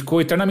 Ele ficou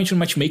eternamente no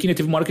matchmaking, e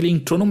teve uma hora que ele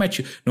entrou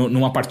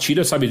numa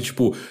partida, sabe?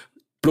 Tipo,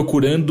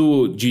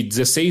 procurando de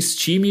 16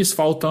 times,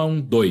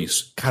 faltam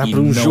 2. Cara, pra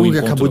um jogo que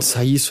acabou de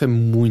sair, isso é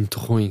muito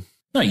ruim.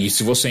 Não, e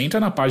se você entra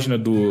na página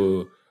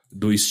do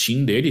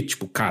Steam dele,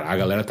 tipo, cara, a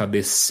galera tá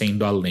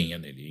descendo a lenha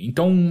nele.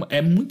 Então,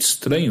 é muito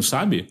estranho,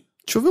 sabe?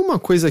 Deixa eu ver uma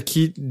coisa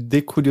aqui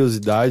de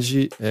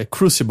curiosidade.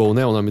 Crucible,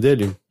 né, o nome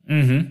dele?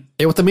 Uhum.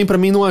 Eu também, pra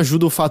mim, não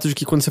ajuda o fato de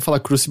que quando você fala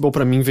Crucible,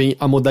 pra mim vem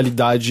a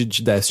modalidade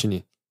de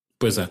Destiny.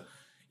 Pois é.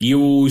 E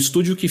o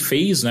estúdio que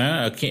fez,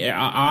 né?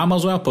 A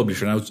Amazon é a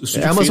publisher, né?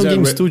 É a Amazon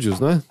Game Studios,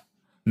 não é?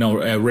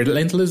 Não, é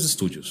Relentless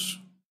Studios.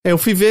 Eu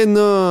fui ver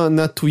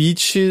na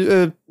Twitch,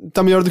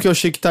 tá melhor do que eu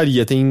achei que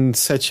estaria. Tem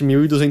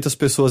 7.200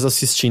 pessoas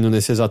assistindo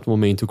nesse exato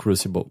momento o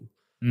Crucible.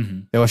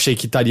 Uhum. Eu achei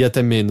que estaria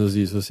até menos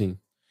isso, assim.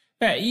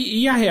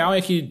 E a real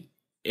é que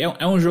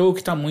é um jogo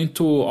que tá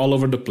muito all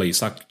over the place,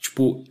 sabe?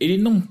 Tipo, ele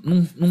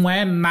não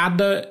é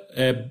nada...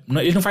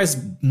 ele não faz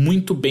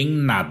muito bem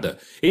nada.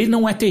 Ele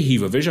não é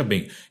terrível, veja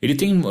bem. Ele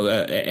tem...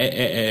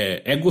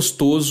 É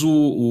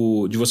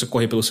gostoso de você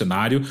correr pelo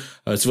cenário.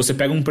 Se você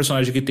pega um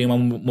personagem que tem uma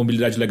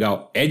mobilidade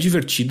legal, é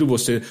divertido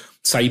você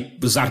sair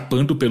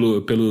zarpando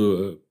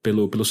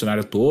pelo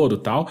cenário todo e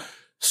tal.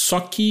 Só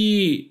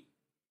que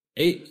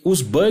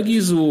os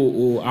bugs,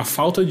 a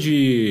falta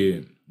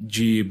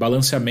de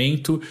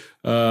balanceamento,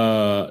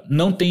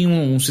 não tem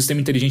um sistema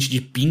inteligente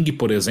de ping,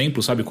 por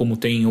exemplo, sabe? Como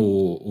tem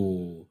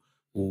o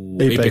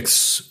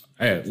Apex.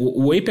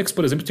 O Apex,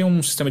 por exemplo, tem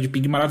um sistema de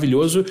ping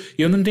maravilhoso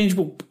e eu não entendo,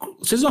 tipo,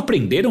 vocês não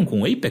aprenderam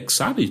com o Apex,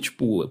 sabe?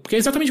 Tipo, porque é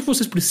exatamente o que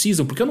vocês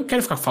precisam, porque eu não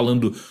quero ficar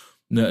falando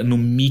no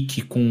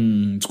mic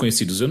com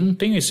desconhecidos, eu não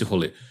tenho esse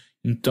rolê.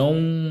 Então,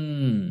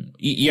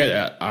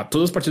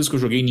 todas as partidas que eu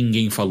joguei,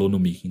 ninguém falou no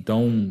mic,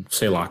 então,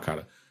 sei lá,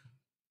 cara.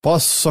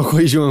 Posso só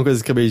corrigir uma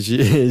coisa que acabei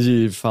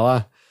de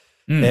falar?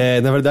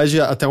 Na verdade,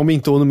 até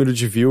aumentou o número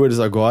de viewers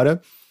agora,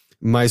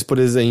 mas, por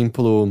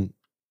exemplo,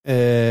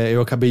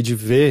 eu acabei de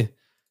ver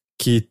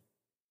que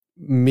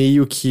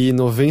meio que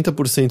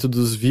 90%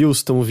 dos views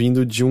estão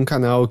vindo de um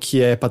canal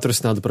que é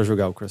patrocinado pra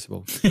jogar o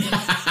Crucible.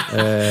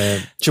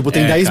 Tipo,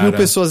 tem 10 mil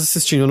pessoas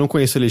assistindo, eu não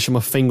conheço ele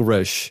chama Fang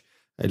Rush.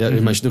 Eu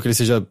imagino que ele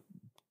seja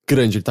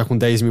grande, ele tá com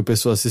 10 mil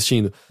pessoas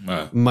assistindo.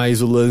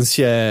 Mas o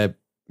lance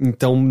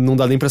então não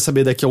dá nem pra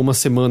saber daqui a uma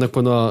semana,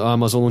 quando a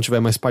Amazon não estiver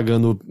mais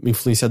pagando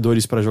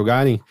influenciadores pra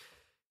jogarem,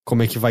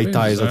 como é que vai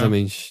estar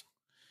exatamente.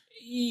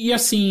 E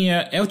assim,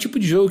 é o tipo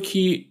de jogo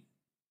que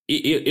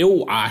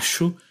eu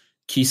acho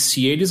que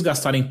se eles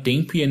gastarem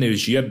tempo e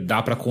energia,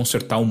 dá pra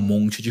consertar um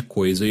monte de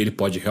coisa e ele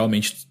pode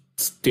realmente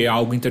ter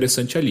algo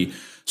interessante ali.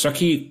 Só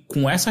que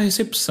com essa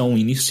recepção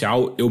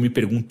inicial, eu me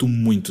pergunto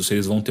muito se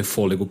eles vão ter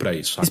fôlego pra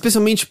isso, sabe?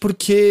 Especialmente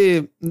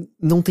porque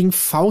não tem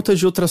falta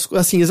de outras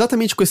coisas. Assim,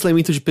 exatamente com esse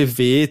elemento de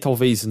PvE,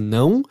 talvez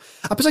não.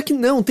 Apesar que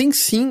não, tem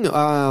sim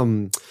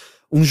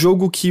um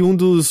jogo que um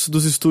dos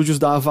estúdios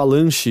da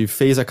Avalanche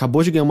fez,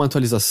 acabou de ganhar uma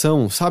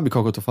atualização. Sabe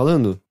qual que eu tô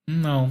falando?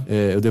 Não.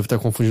 Eu devo estar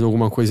confundindo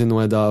alguma coisa e não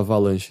é da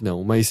Avalanche,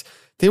 não. Mas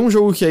tem um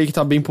jogo que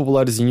tá bem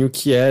popularzinho,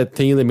 que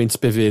tem elementos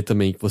PvE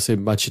também, que você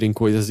atira em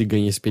coisas e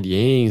ganha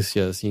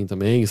experiência, assim,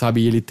 também,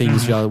 sabe? E ele tem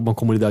já uma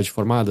comunidade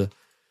formada.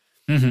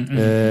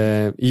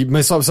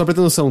 Mas só pra ter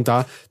noção,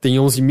 tá? Tem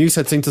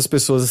 11.700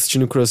 pessoas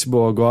assistindo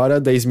Crucible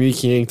agora,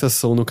 10.500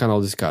 são no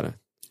canal desse cara.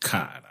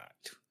 Caralho.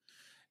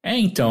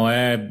 Então,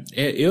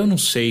 eu não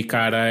sei,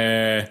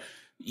 cara,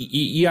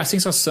 e a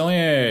sensação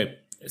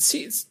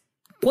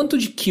quanto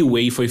de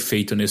QA foi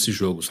feito nesse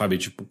jogo, sabe?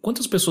 Tipo,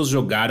 quantas pessoas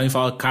jogaram e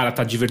falaram, cara,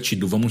 tá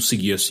divertido, vamos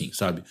seguir assim,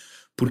 sabe?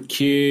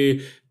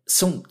 Porque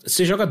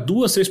você joga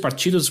 2, 3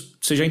 partidas,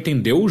 você já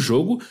entendeu o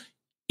jogo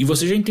e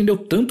você já entendeu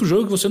tanto o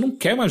jogo que você não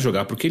quer mais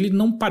jogar, porque ele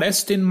não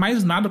parece ter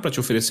mais nada pra te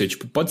oferecer.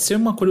 Tipo, pode ser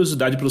uma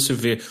curiosidade pra você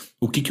ver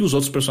o que os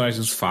outros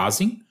personagens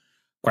fazem,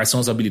 quais são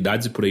as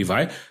habilidades e por aí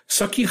vai,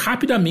 só que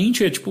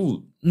rapidamente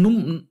tipo,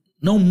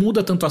 não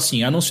muda tanto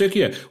assim, a não ser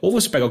que ou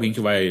você pega alguém que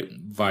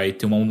vai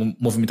ter uma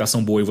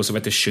movimentação boa e você vai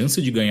ter chance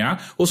de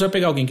ganhar, ou você vai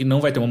pegar alguém que não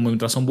vai ter uma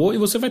movimentação boa e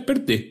você vai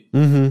perder.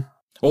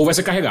 Ou vai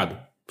ser carregado,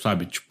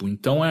 sabe? Tipo,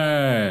 então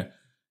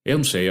eu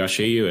não sei, eu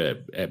achei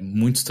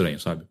muito estranho,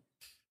 sabe?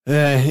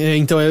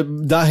 Então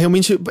dá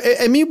realmente...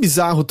 É meio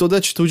bizarro toda a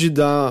atitude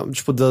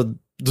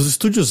dos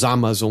estúdios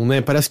Amazon,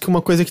 né? Parece que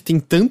uma coisa que tem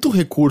tanto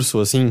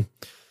recurso, assim,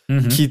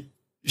 que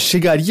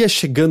chegaria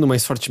chegando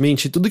mais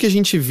fortemente. Tudo que a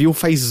gente viu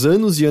faz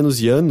anos e anos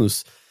e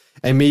anos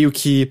é meio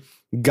que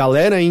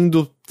galera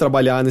indo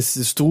trabalhar nesses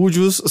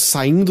estúdios,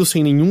 saindo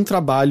sem nenhum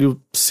trabalho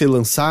ser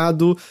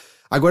lançado.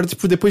 Agora,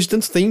 tipo, depois de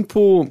tanto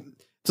tempo...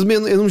 Tudo bem,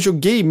 eu não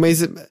joguei,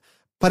 mas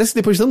parece que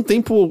depois de tanto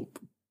tempo...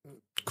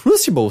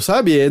 Crucible,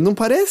 sabe? Não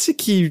parece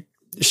que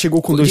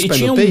chegou com 2 pés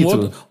no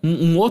peito.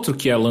 Um outro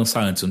que ia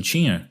lançar antes, não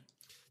tinha?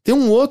 Tem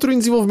um outro em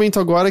desenvolvimento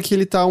agora que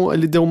ele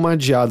deu uma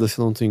adiada, se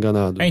não tô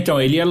enganado. Então,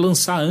 ele ia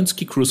lançar antes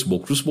que Crucible.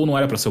 Crucible não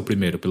era pra ser o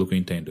primeiro, pelo que eu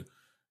entendo.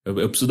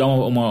 Eu preciso dar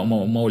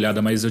uma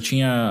olhada, mas eu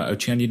tinha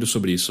lido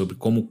sobre isso, sobre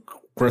como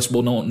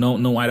Crucible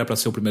não era pra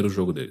ser o primeiro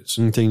jogo deles.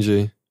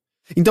 Entendi.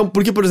 Então,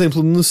 porque, por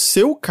exemplo, no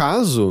seu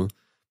caso,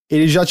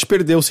 ele já te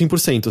perdeu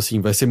 100%,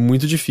 assim, vai ser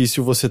muito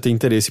difícil você ter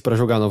interesse pra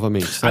jogar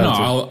novamente, certo?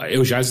 Não,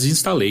 eu já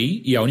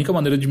desinstalei e a única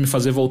maneira de me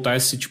fazer voltar é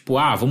se, tipo,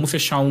 vamos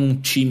fechar um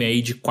time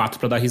aí de 4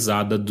 pra dar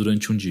risada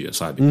durante um dia,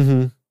 sabe?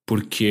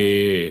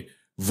 Porque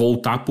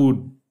voltar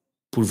por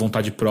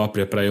vontade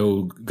própria pra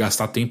eu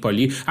gastar tempo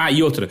ali...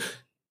 E outra,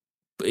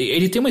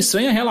 ele tem uma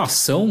estranha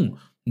relação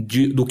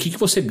do que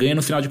você ganha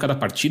no final de cada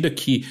partida,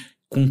 que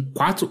com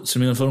 4, se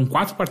não me engano, foram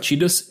 4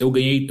 partidas,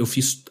 eu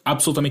fiz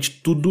absolutamente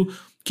tudo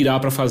que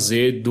dava pra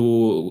fazer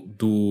do...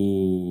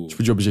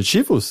 Tipo, de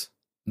objetivos?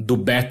 Do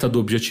beta do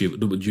objetivo.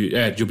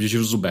 De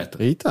objetivos do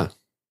beta. Eita.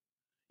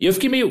 E eu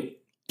fiquei meio...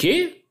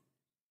 Quê?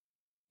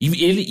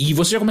 E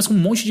você já começa com um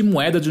monte de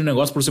moeda de um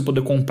negócio pra você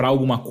poder comprar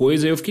alguma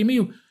coisa, e eu fiquei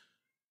meio...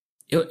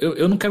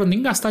 Eu não quero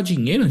nem gastar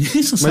dinheiro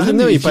nisso, sabe? Mas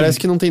não, e parece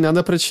que não tem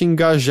nada pra te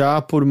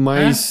engajar por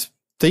mais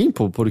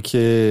tempo,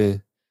 porque...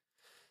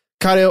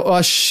 Cara, eu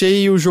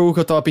achei o jogo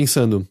que eu tava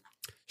pensando.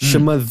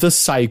 Chama The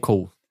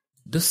Cycle.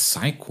 The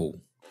Cycle?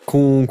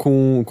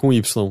 Com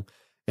Y.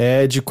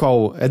 É de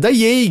qual? É da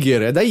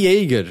Jaeger. Da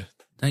Jaeger.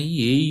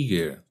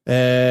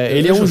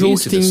 Ele é um jogo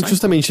que tem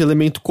justamente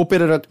elemento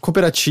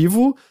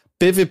cooperativo,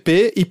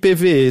 PVP e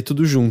PVE,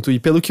 tudo junto. E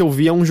pelo que eu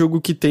vi, é um jogo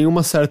que tem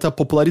uma certa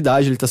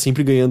popularidade. Ele tá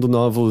sempre ganhando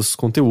novos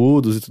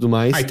conteúdos e tudo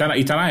mais. E tá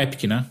na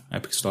Epic, né?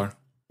 Epic Store.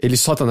 Ele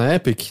só tá na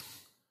Epic?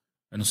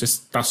 Eu não sei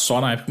se tá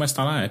só na Epic, mas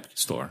tá na Epic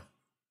Store.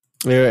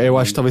 Eu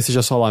acho que talvez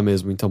seja só lá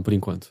mesmo, então, por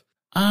enquanto.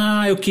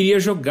 Eu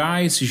queria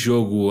jogar esse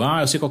jogo.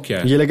 Eu sei qual que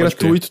é. E ele é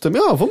gratuito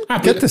também.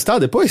 Quer testar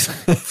depois?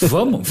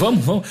 Vamos.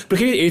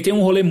 Porque ele tem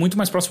um rolê muito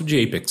mais próximo de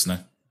Apex,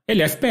 né?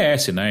 Ele é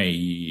FPS, né?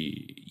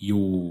 E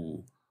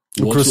o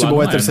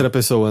Crucible é terceira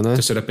pessoa, né?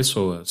 Terceira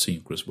pessoa, sim.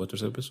 O Crucible é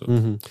terceira pessoa.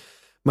 Uhum.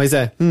 Mas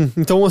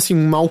então, assim,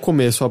 mau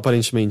começo,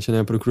 aparentemente,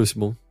 né? Pro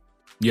Crucible.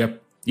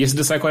 Yep. E esse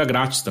The Cycle é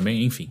grátis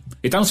também, enfim.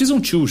 Ele tá no Season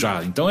 2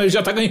 já, então ele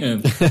já tá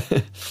ganhando.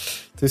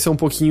 Então esse é um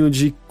pouquinho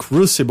de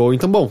Crucible.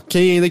 Então, bom,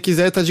 quem ainda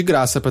quiser tá de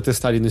graça pra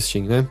testar ali no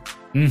Steam, né?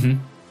 Uhum.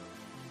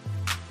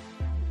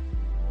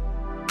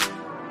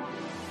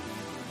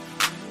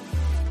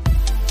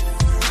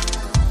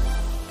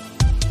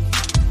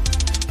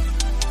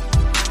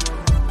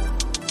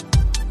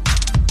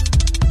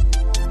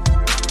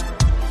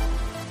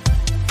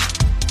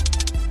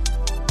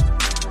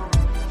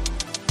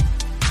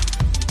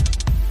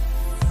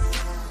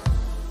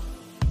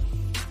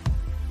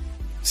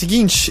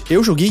 Seguinte,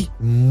 eu joguei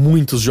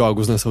muitos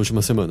jogos nessa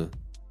última semana.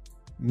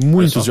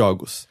 Muitos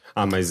jogos.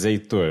 Mas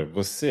Heitor,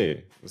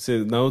 você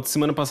na outra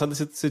semana passada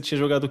você tinha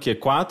jogado o quê?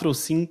 4 ou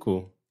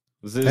 5?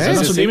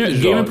 Nosso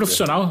gamer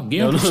profissional.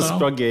 Nosso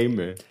pro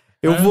gamer.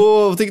 Eu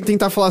vou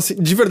tentar falar assim,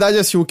 de verdade,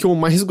 assim, o que eu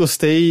mais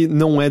gostei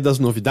não é das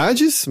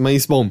novidades,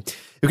 mas, bom,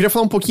 eu queria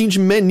falar um pouquinho de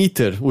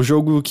Man-Eater, o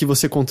jogo que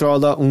você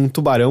controla um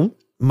tubarão,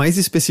 mais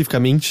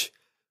especificamente,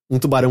 um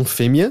tubarão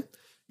fêmea.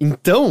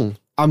 Então,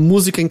 a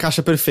música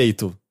encaixa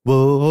perfeito.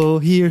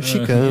 Whoa, here she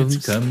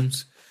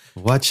comes.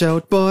 Watch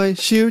out, boy,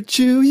 she'll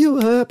chew you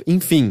up.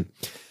 Enfim,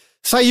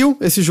 saiu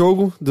esse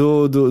jogo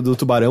do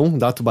tubarão,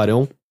 da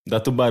tubarão. Da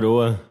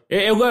tubaroa.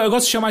 Eu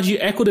gosto de chamar de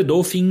Echo the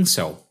Dolphin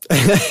Incel.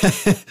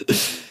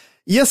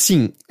 E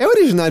assim, é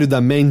originário da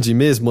Mandy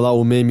mesmo, lá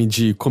o meme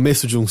de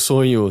começo de um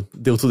sonho,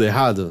 deu tudo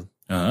errado?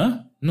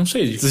 Não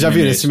sei. Você já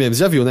viu esse meme?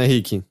 Você já viu, né,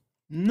 Rick?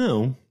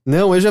 Não,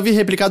 eu já vi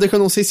replicado, é que eu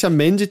não sei se a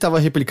Mandy tava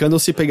replicando ou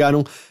se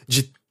pegaram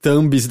de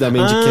thumbs da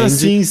Mandy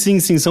Candy. Sim,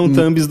 são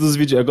thumbs dos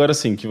vídeos. Agora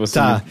sim, que você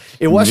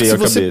eu acho que se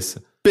você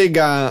cabeça.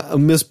 Pegar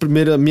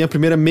a minha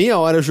primeira meia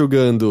hora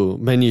jogando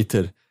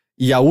Man-Eater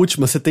e a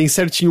última, você tem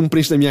certinho um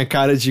print da minha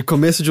cara de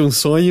começo de um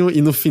sonho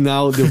e no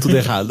final deu tudo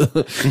errado.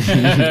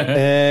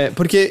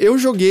 Porque eu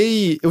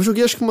joguei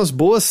acho que umas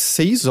boas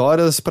 6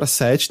 horas pra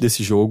 7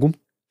 desse jogo.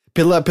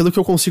 Pelo que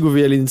eu consigo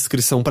ver ali na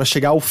descrição, pra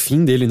chegar ao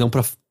fim dele, não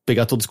pra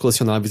pegar todos os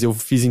colecionáveis, eu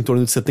fiz em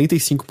torno de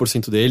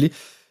 75% dele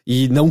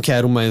e não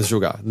quero mais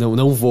jogar,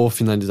 não vou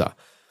finalizar.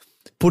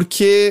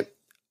 Porque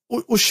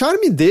o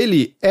charme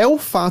dele é o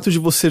fato de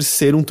você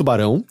ser um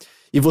tubarão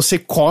e você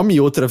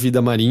come outra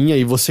vida marinha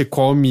e você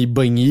come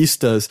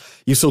banhistas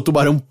e o seu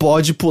tubarão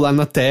pode pular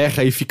na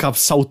terra e ficar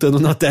saltando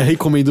na terra e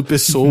comendo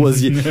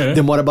pessoas e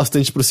demora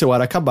bastante pro seu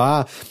ar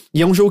acabar.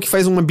 E é um jogo que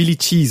faz uma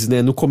abilities,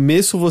 né? No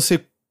começo você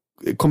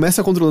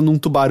começa controlando um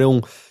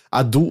tubarão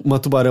uma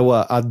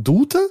tubaroa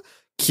adulta,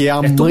 que é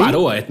a mãe...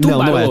 Tubaroa?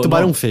 Não é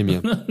tubarão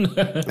fêmea.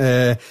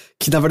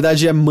 Que na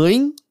verdade é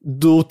mãe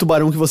do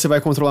tubarão que você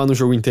vai controlar no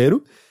jogo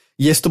inteiro.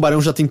 E esse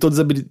tubarão já tem todas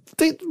as habilidades.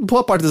 Tem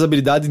boa parte das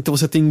habilidades, então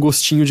você tem um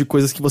gostinho de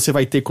coisas que você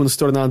vai ter quando se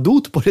tornar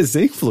adulto. Por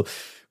exemplo,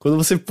 quando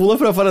você pula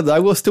pra fora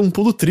d'água, você tem um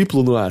pulo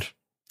triplo no ar.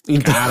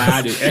 Então,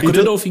 caralho, é com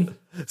The Dolphin.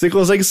 Você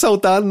consegue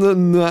saltar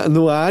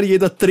no ar e aí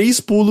dá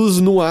 3 pulos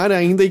no ar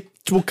ainda e,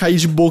 tipo, cair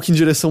de boca em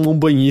direção a um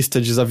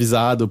banhista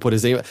desavisado, por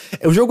exemplo.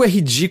 O jogo é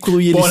ridículo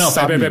e ele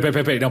sabe...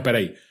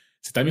 Peraí.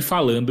 Você tá me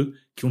falando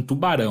que um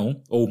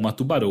tubarão, ou uma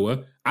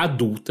tubaroa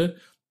adulta,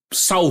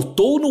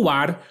 saltou no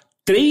ar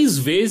 3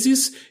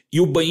 vezes e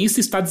o banhista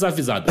está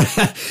desavisado.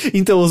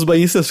 Então, os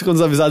banhistas ficam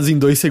desavisados em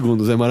 2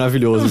 segundos. É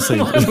maravilhoso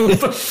sempre. What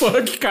the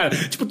fuck, cara?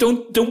 Tipo,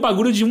 tem um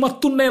bagulho de 1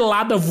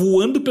 tonelada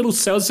voando pelo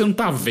céu e você não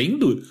tá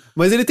vendo?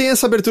 Mas ele tem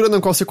essa abertura na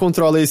qual você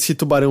controla esse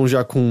tubarão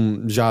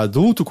já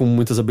adulto, com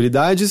muitas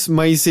habilidades,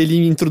 mas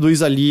ele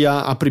introduz ali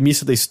a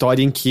premissa da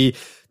história em que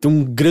tem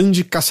um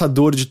grande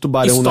caçador de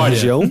tubarão na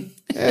região.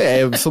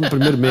 Só no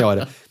primeiro meia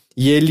hora.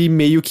 E ele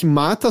meio que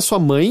mata a sua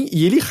mãe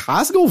e ele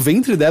rasga o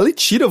ventre dela e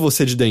tira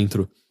você de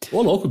dentro.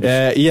 Ô, louco, bicho.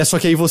 E só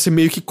que aí você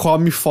meio que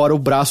come fora o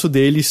braço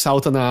dele,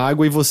 salta na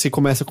água e você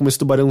começa como esse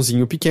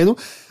tubarãozinho pequeno.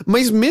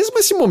 Mas mesmo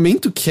esse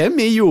momento que é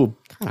meio...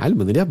 Caralho,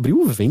 mano, ele abriu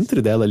o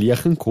ventre dela ali,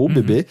 arrancou o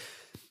bebê.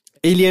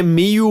 Ele é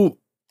meio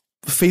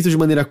feito de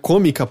maneira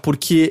cômica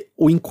porque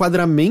o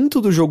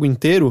enquadramento do jogo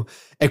inteiro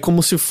é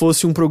como se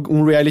fosse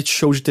um reality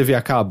show de TV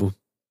a cabo.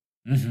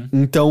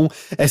 Então,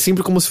 é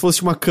sempre como se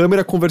fosse uma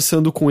câmera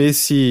conversando com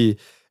esse...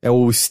 É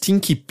o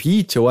Stinky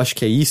Pete, eu acho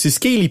que é isso.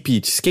 Scaly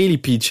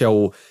Pete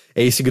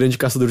é esse grande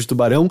caçador de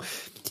tubarão.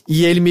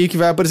 E ele meio que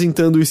vai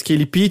apresentando o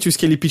Scaly Pete. O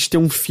Scaly Pete tem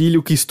um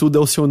filho que estuda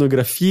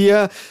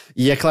oceanografia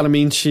e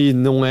claramente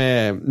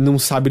não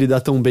sabe lidar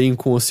tão bem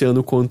com o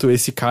oceano quanto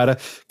esse cara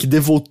que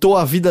devotou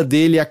a vida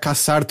dele a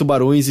caçar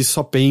tubarões e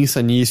só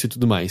pensa nisso e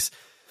tudo mais.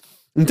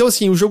 Então,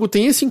 assim, o jogo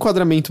tem esse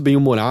enquadramento bem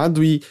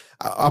humorado e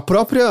a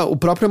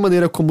própria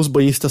maneira como os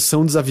banhistas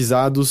são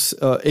desavisados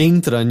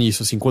entra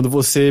nisso, assim, quando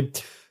você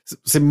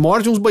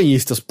morde uns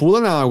banhistas,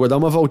 pula na água, dá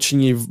uma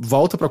voltinha e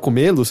volta pra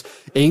comê-los,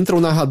 entra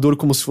o narrador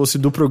como se fosse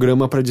do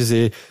programa pra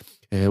dizer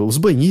os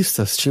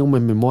banhistas tinham uma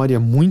memória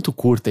muito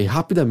curta e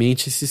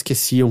rapidamente se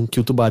esqueciam que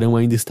o tubarão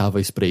ainda estava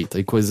à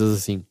espreita e coisas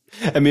assim.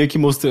 É meio que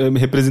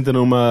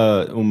representando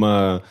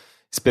uma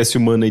espécie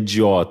humana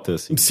idiota,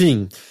 assim.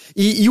 Sim.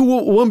 E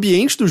o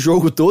ambiente do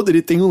jogo todo,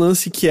 ele tem um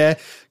lance que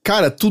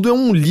cara, tudo é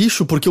um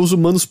lixo porque os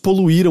humanos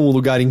poluíram o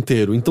lugar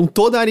inteiro. Então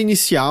toda a área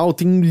inicial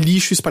tem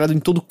lixo espalhado em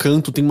todo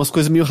canto, tem umas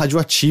coisas meio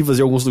radioativas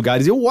em alguns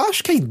lugares. Eu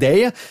acho que a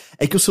ideia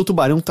é que o seu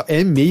tubarão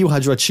é meio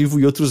radioativo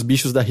e outros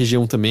bichos da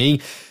região também.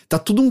 Tá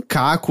tudo um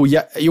caco. E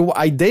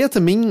a ideia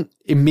também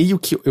é meio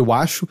que, eu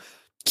acho,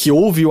 que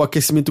houve o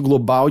aquecimento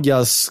global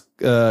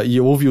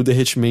e houve o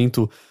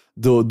derretimento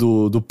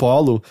do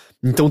polo,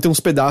 então tem uns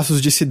pedaços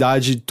de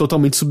cidade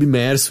totalmente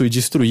submerso e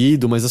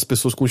destruído, mas as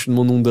pessoas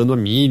continuam não dando a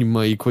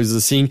mínima e coisas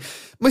assim,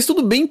 mas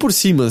tudo bem por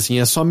cima, assim,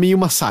 é só meio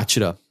uma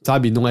sátira,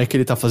 sabe? Não é que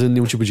ele tá fazendo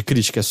nenhum tipo de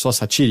crítica, é só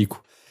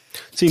satírico.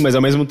 Sim, mas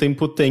ao mesmo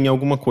tempo tem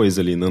alguma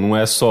coisa ali, não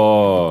é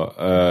só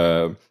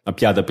a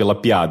piada pela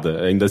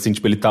piada, ainda assim,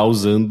 tipo, ele tá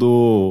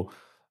usando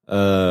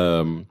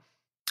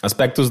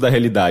aspectos da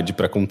realidade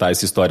pra contar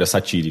essa história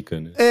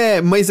satírica, né?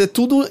 Mas é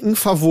tudo em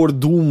favor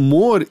do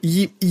humor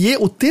e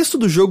o texto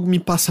do jogo me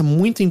passa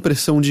muita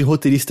impressão de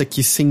roteirista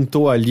que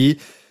sentou ali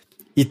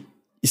e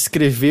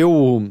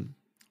escreveu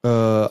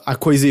a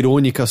coisa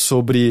irônica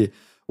sobre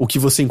o que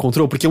você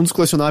encontrou, porque um dos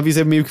colecionáveis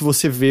é meio que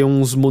você vê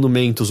uns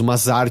monumentos,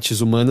 umas artes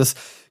humanas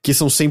que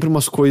são sempre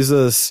umas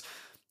coisas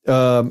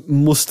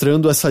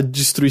mostrando essa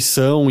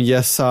destruição e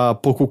essa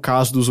pouco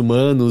caso dos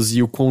humanos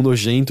e o quão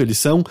nojento eles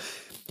são.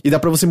 E dá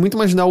pra você muito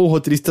imaginar o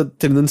roteirista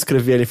terminando de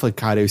escrever ali e falando,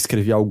 cara, eu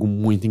escrevi algo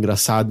muito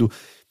engraçado.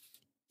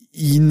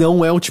 E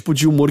não é o tipo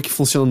de humor que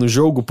funciona no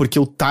jogo, porque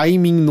o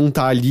timing não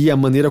tá ali, a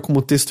maneira como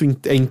o texto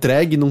é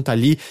entregue não tá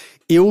ali.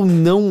 Eu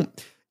não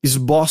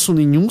esboço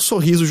nenhum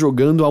sorriso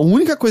jogando. A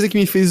única coisa que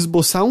me fez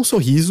esboçar um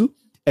sorriso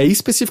é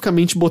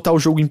especificamente botar o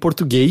jogo em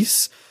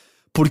português,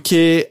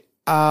 porque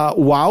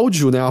o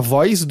áudio, né, a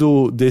voz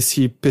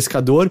desse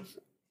pescador...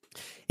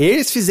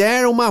 Eles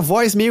fizeram uma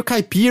voz meio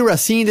caipira,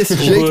 assim, desse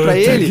jeito pra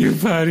ele.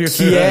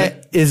 Que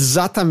é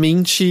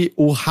exatamente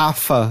o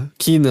Rafa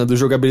Kina do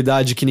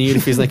Jogabilidade, que nem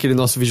ele fez naquele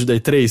nosso vídeo da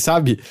E3,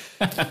 sabe?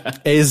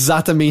 É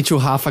exatamente o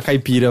Rafa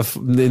caipira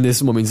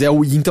nesses momentos.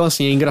 Então,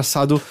 assim, é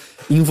engraçado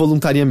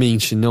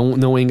involuntariamente,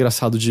 não é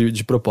engraçado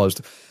de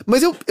propósito.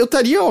 Mas eu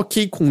estaria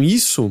ok com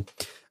isso.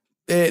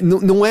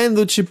 Não é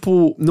do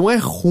tipo... Não é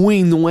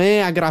ruim, não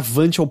é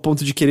agravante ao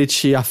ponto de querer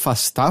te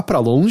afastar pra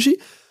longe.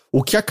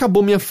 O que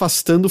acabou me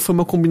afastando foi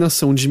uma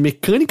combinação de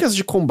mecânicas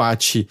de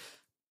combate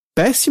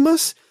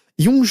péssimas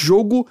e um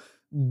jogo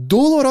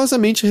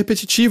dolorosamente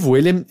repetitivo.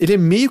 Ele é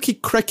meio que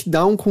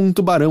Crackdown com um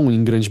tubarão,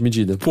 em grande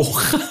medida.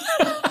 Porra!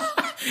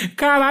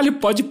 Caralho,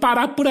 pode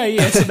parar por aí.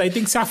 Essa daí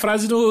tem que ser a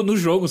frase no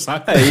jogo,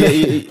 saca?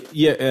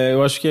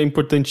 Eu acho que é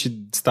importante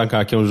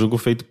destacar que é um jogo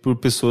feito por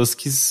pessoas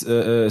que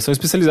são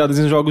especializadas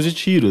em jogos de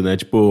tiro, né?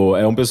 Tipo,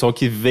 é um pessoal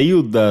que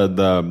veio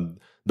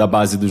da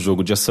base do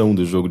jogo de ação,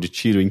 do jogo de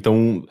tiro,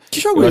 então...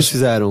 Que jogo eles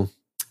fizeram?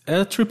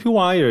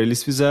 Tripwire,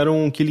 eles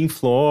fizeram Killing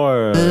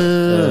Floor,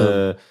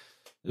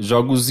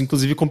 jogos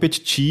inclusive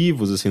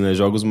competitivos, assim, né,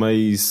 jogos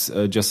mais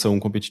de ação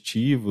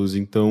competitivos,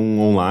 então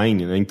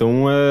online, né,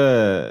 então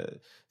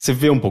você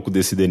vê um pouco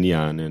desse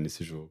DNA, né,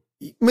 nesse jogo.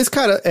 Mas,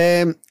 cara,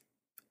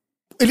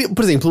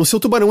 por exemplo, o seu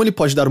tubarão ele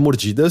pode dar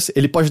mordidas,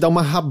 ele pode dar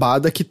uma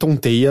rabada que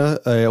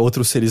tonteia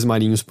outros seres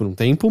marinhos por um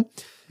tempo,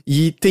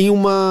 e tem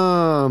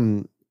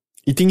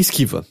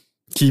esquiva,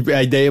 que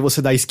a ideia é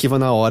você dar esquiva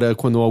na hora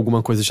quando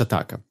alguma coisa te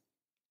ataca.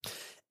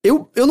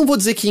 Eu não vou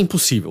dizer que é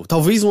impossível.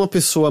 Talvez uma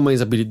pessoa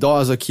mais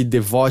habilidosa que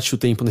devote o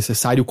tempo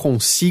necessário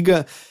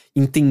consiga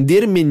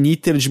entender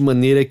Meniter de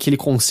maneira que ele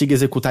consiga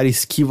executar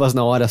esquivas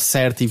na hora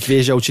certa e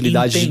veja a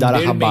utilidade de dar a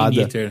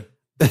rabada.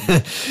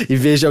 E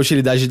veja a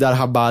utilidade de dar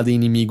rabada em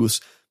inimigos.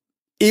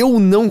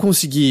 Eu não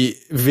consegui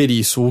ver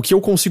isso. O que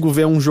eu consigo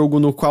ver é um jogo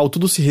no qual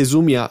tudo se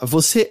resume a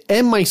você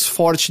é mais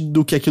forte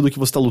do que aquilo que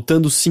você tá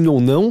lutando, sim ou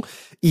não,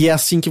 e é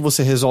assim que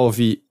você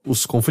resolve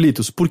os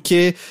conflitos.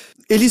 Porque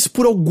eles,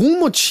 por algum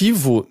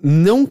motivo,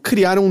 não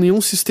criaram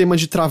nenhum sistema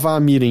de travar a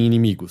mira em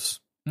inimigos.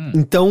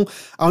 Então,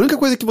 a única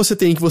coisa que você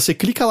tem é que você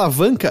clica a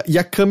alavanca e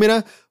a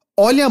câmera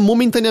olha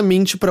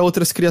momentaneamente para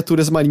outras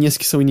criaturas marinhas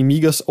que são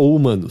inimigas ou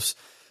humanos.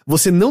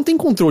 Você não tem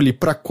controle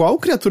pra qual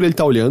criatura ele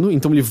tá olhando,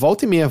 então ele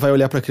volta e meia vai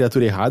olhar pra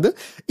criatura errada,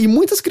 e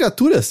muitas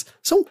criaturas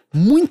são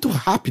muito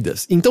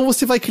rápidas. Então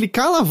você vai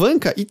clicar a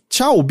alavanca e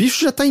tchau, o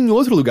bicho já tá em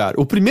outro lugar.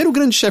 O primeiro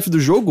grande chefe do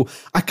jogo,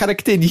 a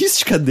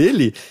característica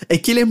dele é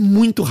que ele é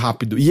muito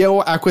rápido, e é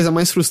a coisa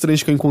mais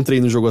frustrante que eu encontrei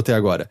no jogo até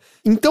agora.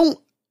 Então,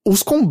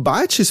 Os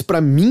combates,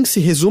 pra mim, se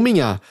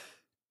resumem a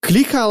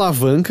clica a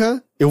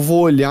alavanca, eu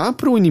vou olhar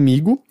pro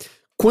inimigo.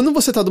 Quando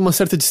você tá de uma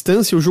certa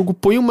distância, o jogo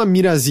põe uma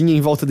mirazinha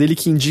em volta dele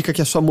que indica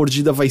que a sua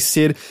mordida vai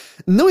ser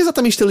não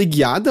exatamente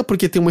teleguiada,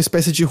 porque tem uma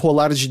espécie de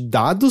rolar de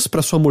dados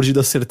pra sua mordida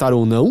acertar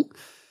ou não,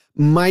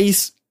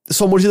 mas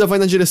sua mordida vai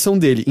na direção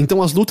dele.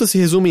 Então as lutas se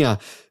resumem a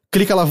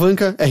clica a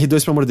alavanca,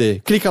 R2 pra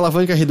morder, clica a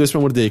alavanca, R2 pra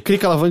morder,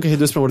 clica a alavanca,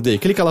 R2 pra morder,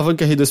 clica a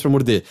alavanca, R2 pra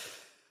morder.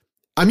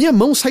 A minha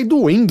mão sai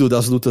doendo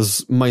das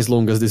lutas mais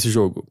longas desse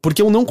jogo, porque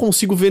eu não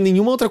consigo ver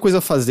nenhuma outra coisa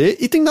a fazer,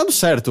 e tem dado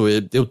certo.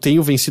 Eu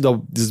tenho vencido a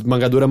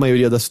esmagadora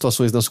maioria das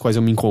situações nas quais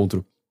eu me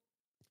encontro.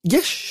 E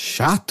é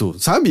chato,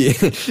 sabe?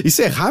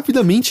 Isso é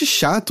rapidamente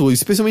chato,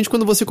 especialmente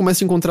quando você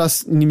começa a encontrar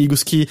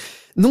inimigos que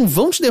não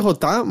vão te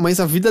derrotar, mas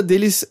a vida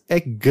deles é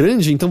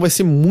grande, então vai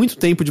ser muito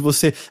tempo de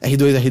você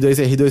R2,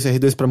 R2, R2,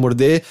 R2 pra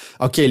morder.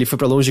 Ok, ele foi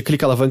pra longe,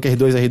 clica a alavanca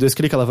R2, R2,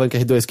 clica a alavanca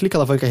R2, clica a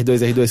alavanca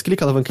R2, R2,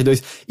 clica a alavanca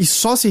R2, e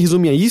só se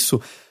resume a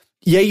isso.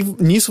 E aí,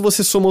 nisso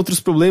você soma outros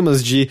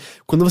problemas de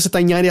quando você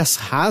tá em áreas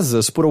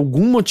rasas, por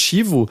algum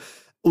motivo,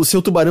 o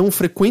seu tubarão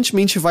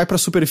frequentemente vai pra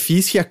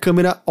superfície e a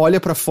câmera olha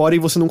pra fora e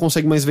você não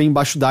consegue mais ver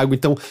embaixo d'água.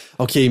 Então,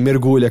 ok,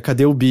 mergulha,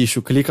 cadê o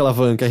bicho? Clica a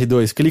alavanca,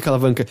 R2, clica a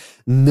alavanca.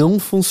 Não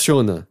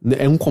funciona.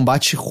 É um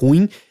combate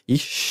ruim e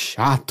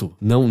chato.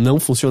 Não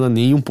funciona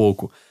nem um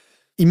pouco.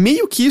 E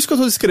meio que isso que eu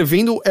tô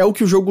descrevendo é o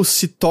que o jogo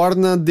se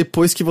torna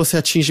depois que você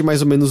atinge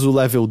mais ou menos o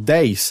level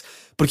 10,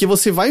 porque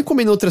você vai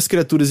comendo outras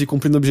criaturas e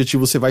cumprindo o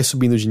objetivo, você vai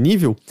subindo de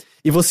nível,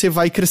 e você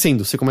vai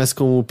crescendo. Você começa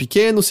com o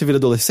pequeno, você vira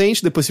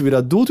adolescente, depois você vira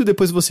adulto e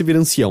depois você vira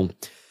ancião.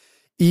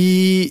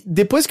 E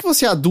depois que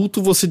você é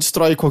adulto, você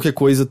destrói qualquer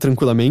coisa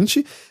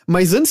tranquilamente,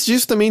 mas antes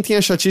disso também tem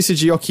a chatice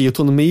de, ok, eu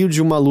tô no meio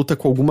de uma luta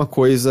com alguma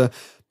coisa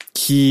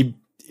que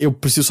eu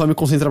preciso só me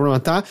concentrar pra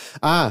matar.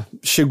 Ah,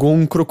 chegou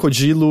um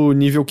crocodilo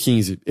nível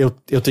 15.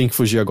 Eu tenho que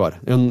fugir agora.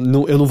 Eu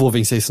não vou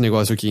vencer esse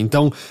negócio aqui.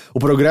 Então, o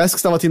progresso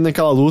que você estava tendo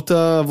naquela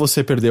luta,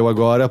 você perdeu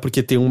agora,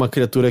 porque tem uma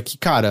criatura que,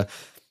 cara,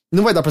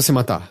 não vai dar pra se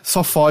matar.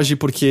 Só foge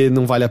porque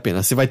não vale a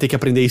pena. Você vai ter que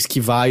aprender a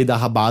esquivar e dar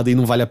rabada e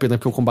não vale a pena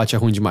porque o combate é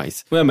ruim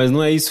demais. Ué, mas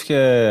não é isso que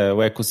é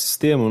o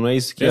ecossistema? Não é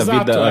isso que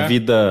Exato, a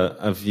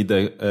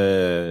vida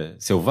é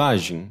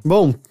selvagem?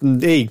 Bom,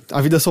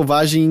 a vida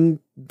selvagem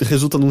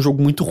resulta num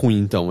jogo muito ruim,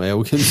 então. É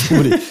o que eu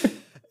descobri.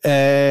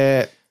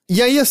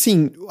 E aí,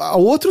 assim,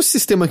 o outro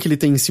sistema que ele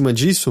tem em cima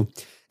disso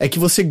é que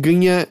você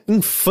ganha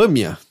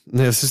infâmia,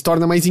 né? Você se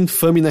torna mais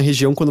infame na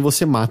região quando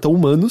você mata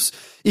humanos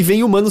e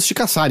vem humanos te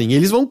caçarem. E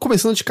eles vão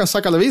começando a te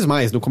caçar cada vez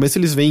mais. No começo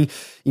eles vêm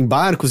em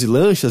barcos e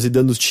lanchas e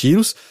dando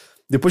tiros.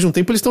 Depois de um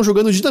tempo eles estão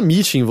jogando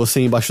dinamite em você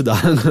embaixo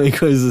d'água e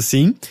coisas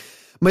assim.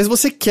 Mas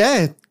você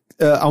quer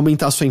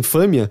aumentar a sua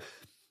infâmia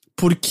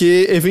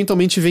porque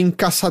eventualmente vem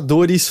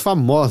caçadores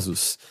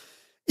famosos.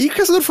 E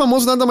caçador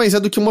famoso nada mais é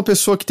do que uma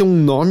pessoa que tem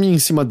um nome em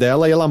cima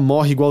dela e ela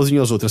morre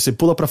igualzinho às outras. Você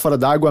pula pra fora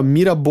d'água,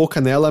 mira a boca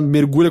nela,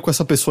 mergulha com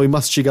essa pessoa e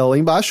mastiga ela lá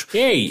embaixo.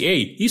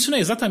 Ei, isso não é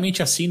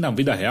exatamente assim na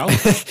vida real?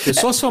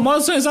 Pessoas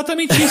famosas são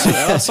exatamente isso.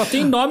 Ela só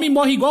tem nome e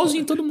morre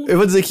igualzinho todo mundo. Eu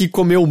vou dizer que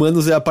comer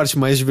humanos é a parte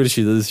mais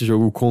divertida desse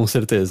jogo, com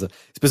certeza.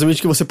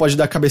 Especialmente que você pode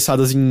dar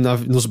cabeçadas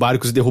nos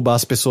barcos e derrubar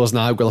as pessoas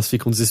na água, elas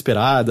ficam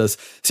desesperadas.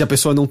 Se a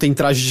pessoa não tem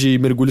traje de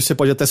mergulho, você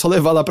pode até só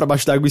levar lá pra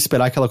baixo d'água e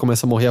esperar que ela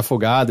comece a morrer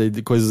afogada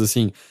e coisas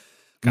assim.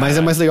 Caralho. Mas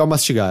é mais legal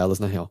mastigar elas,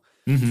 na real.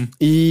 Uhum.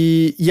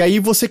 E aí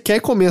você quer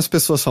comer as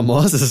pessoas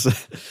famosas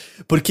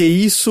porque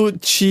isso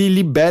te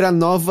libera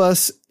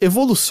novas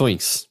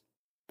evoluções.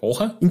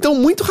 Porra. Então,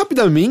 muito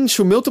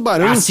rapidamente, o meu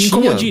tubarão assim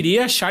como eu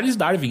diria Charles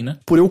Darwin, né?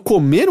 Por eu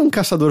comer um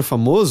caçador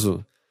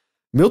famoso,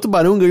 meu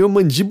tubarão ganhou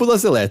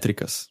mandíbulas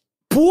elétricas.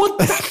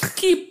 Puta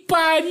que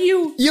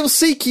pariu! E eu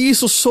sei que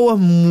isso soa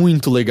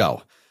muito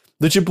legal.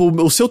 Do tipo,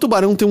 o seu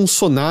tubarão tem um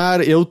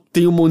sonar, eu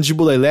tenho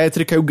mandíbula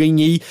elétrica, eu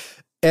ganhei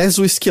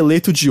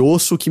exoesqueleto de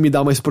osso que me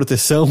dá mais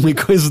proteção e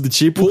coisas do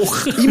tipo.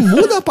 Porra. E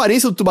muda a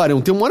aparência do tubarão.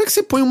 Tem uma hora que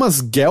você põe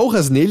umas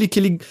guelras nele que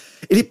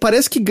ele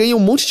parece que ganha um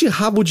monte de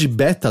rabo de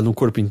beta no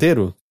corpo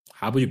inteiro.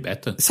 Rabo de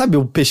beta? Sabe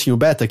o peixinho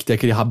beta que tem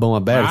aquele rabão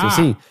aberto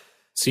assim?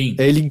 Sim.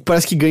 Ele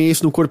parece que ganha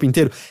isso no corpo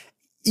inteiro.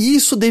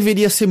 Isso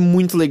deveria ser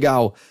muito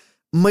legal,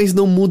 mas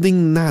não muda em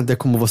nada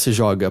como você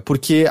joga,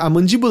 porque a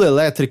mandíbula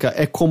elétrica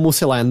é como,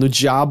 sei lá, no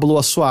Diablo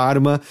a sua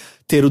arma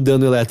ter o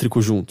dano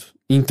elétrico junto.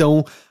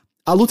 Então,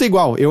 a luta é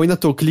igual, eu ainda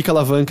tô clica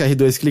alavanca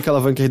R2, clica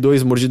alavanca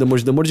R2, mordida,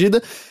 mordida,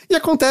 mordida, e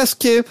acontece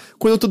que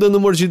quando eu tô dando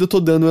mordida eu tô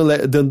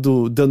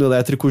dando dano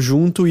elétrico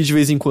junto e de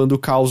vez em quando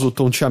causo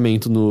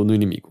tonteamento no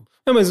inimigo.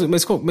 Não,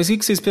 mas o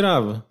que você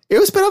esperava?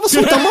 Eu esperava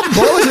soltar uma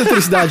bola de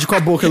eletricidade com a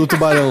boca do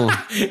tubarão.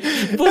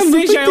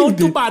 Você já é um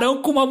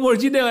tubarão com uma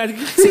mordida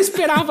elétrica. O que você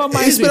esperava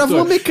mais, Eu esperava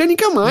Victor? uma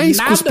mecânica a mais.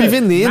 Cuspir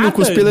veneno,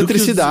 cuspir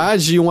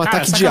eletricidade, um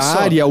ataque de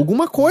área,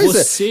 alguma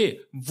coisa.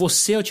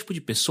 Você é o tipo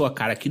de pessoa,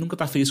 cara, que nunca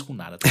tá feliz com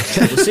nada. Tá?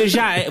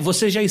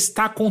 Você já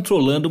está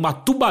controlando uma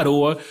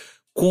tubaroa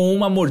com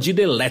uma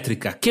mordida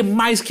elétrica. Que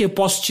mais que eu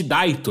posso te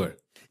dar, Heitor?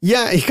 E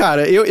aí,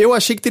 cara, eu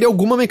achei que teria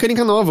alguma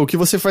mecânica nova. O que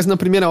você faz na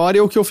primeira hora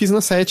é o que eu fiz na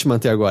 7ª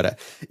até agora.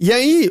 E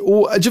aí,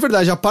 de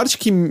verdade, a parte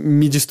que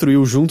me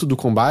destruiu junto do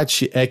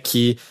combate é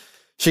que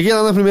Cheguei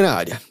lá na primeira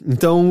área.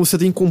 Então você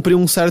tem que cumprir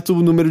um certo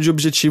número de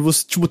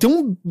objetivos. Tipo, tem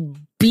 1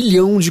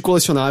 bilhão de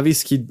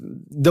colecionáveis que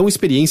dão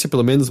experiência,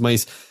 pelo menos,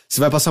 mas você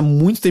vai passar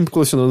muito tempo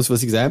colecionando se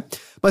você quiser.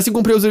 Mas tem que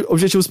cumprir os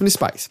objetivos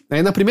principais.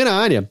 Aí na primeira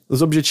área,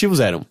 os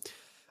objetivos eram: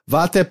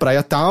 vá até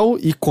praia tal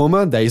e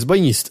coma 10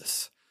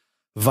 banhistas.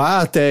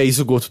 Vá até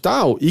esgoto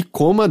tal e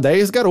coma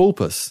 10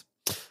 garoupas.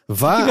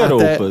 Vá que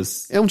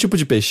garoupas? É um tipo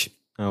de peixe.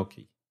 Ah,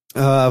 ok.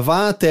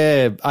 Vá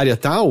até área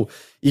tal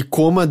e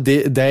coma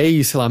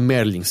 10, sei lá,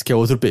 merlins, que é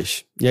outro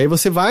peixe. E aí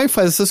você vai,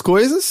 faz essas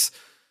coisas,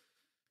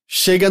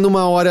 chega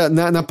numa hora,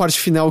 na parte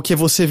final, que é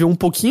você ver um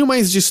pouquinho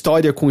mais de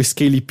história com o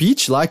Scaly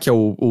Pete lá, que é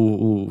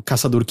o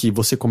caçador que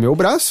você comeu o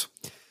braço.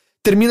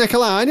 Termina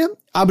aquela área,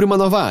 abre uma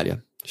nova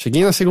área.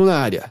 Cheguei na segunda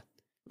área.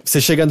 Você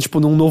chega, tipo,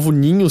 num novo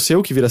ninho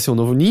seu, que vira ser um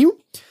novo ninho.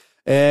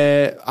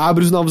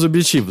 Abre os novos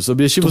objetivos.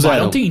 Objetivos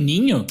Tubarão eram... tem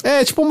ninho?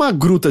 É, tipo uma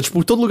gruta.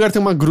 Tipo, todo lugar tem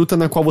uma gruta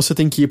na qual você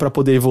tem que ir pra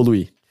poder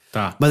evoluir.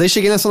 Tá. Mas aí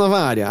cheguei nessa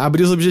nova área,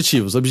 abri os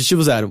objetivos. Os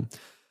objetivos eram: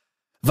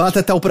 vá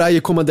até tal praia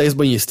e coma 10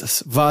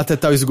 banhistas. Vá até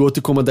tal esgoto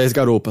e coma 10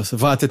 garoupas.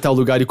 Vá até tal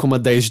lugar e coma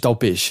 10 de tal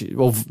peixe.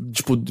 Ou,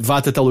 tipo, vá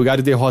até tal lugar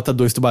e derrota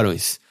 2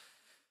 tubarões.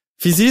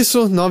 Fiz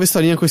isso, nova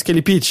historinha com o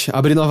Scaly Pete.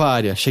 Abri nova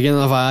área. Cheguei na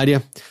nova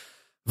área.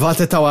 Vá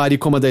até tal área e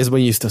coma 10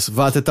 banhistas.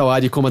 Vá até tal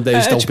área e coma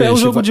 10 de tal peixe. É um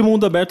jogo de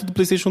mundo aberto do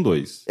PlayStation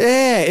 2.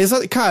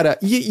 Exato. Cara,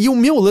 e o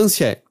meu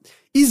lance é: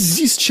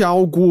 existe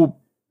algo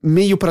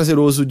meio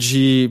prazeroso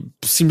de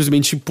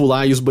simplesmente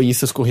pular e os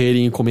banhistas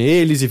correrem e comer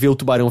eles e ver o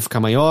tubarão ficar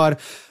maior,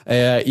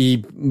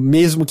 e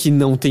mesmo que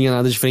não tenha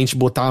nada diferente,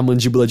 botar a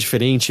mandíbula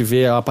diferente,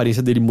 ver a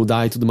aparência dele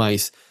mudar e tudo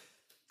mais.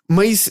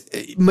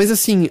 Mas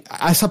assim,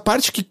 essa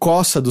parte que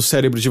coça do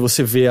cérebro de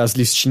você ver as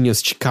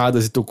listinhas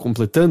ticadas e tô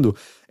completando,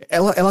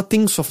 ela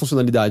tem sua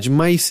funcionalidade,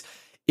 mas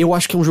eu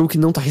acho que é um jogo que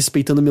não tá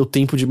respeitando meu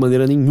tempo de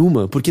maneira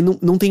nenhuma, porque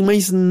não tem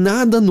mais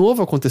nada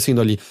novo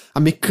acontecendo ali. A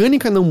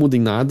mecânica não muda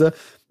em nada,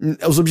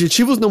 os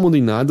objetivos não mudam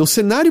em nada, o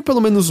cenário pelo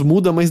menos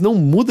muda, mas não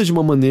muda de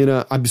uma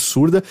maneira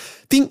absurda.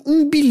 Tem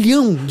 1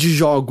 bilhão de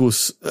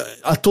jogos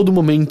a todo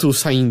momento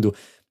saindo.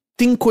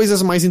 Tem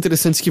coisas mais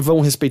interessantes que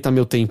vão respeitar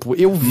meu tempo.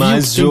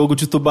 Mas jogo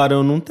de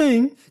tubarão não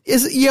tem.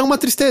 E é uma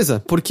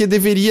tristeza, porque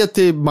deveria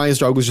ter mais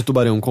jogos de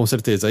tubarão, com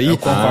certeza. Eu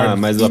concordo.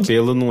 Mas o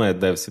apelo não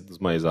deve ser dos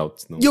mais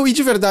altos, não. E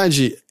de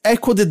verdade,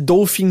 Echo the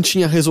Dolphin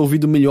tinha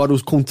resolvido melhor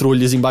os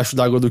controles embaixo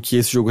d'água do que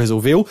esse jogo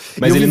resolveu.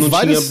 Mas ele não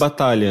tinha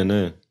batalha,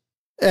 né?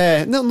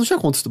 Não tinha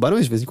contra os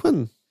tubarões de vez em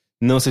quando?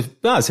 Não,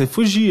 você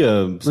fugia.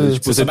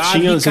 Você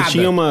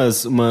tinha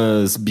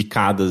umas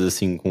bicadas,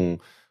 assim, com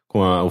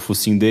o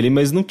focinho dele,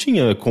 mas não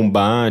tinha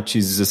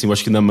combates, assim, eu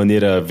acho que na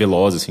maneira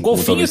veloz, assim.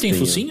 Golfinho tem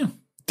focinho?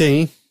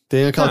 Tem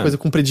aquela coisa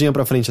compridinha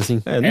pra frente,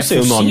 assim. Não sei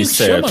o nome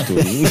certo.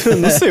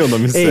 Não sei o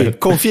nome certo. Ei,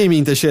 confia em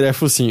mim, Teixeira, é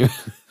focinho.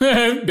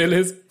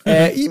 Beleza.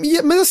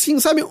 Mas assim,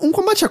 sabe, um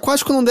combate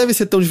aquático não deve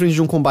ser tão diferente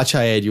de um combate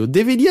aéreo.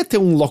 Deveria ter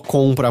um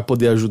lock-on pra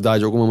poder ajudar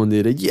de alguma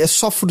maneira. E é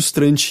só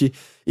frustrante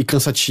e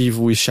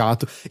cansativo e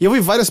chato. E eu vi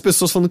várias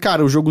pessoas falando,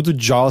 cara, o jogo do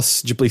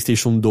Jaws de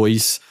PlayStation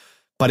 2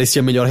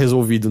 parecia melhor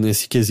resolvido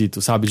nesse quesito,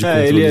 sabe? De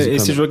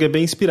esse jogo é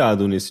bem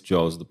inspirado nesse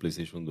Jaws do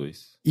PlayStation 2.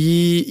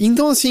 E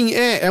então, assim,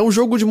 é um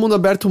jogo de mundo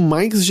aberto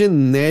mais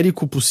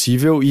genérico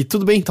possível. E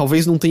tudo bem,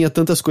 talvez não tenha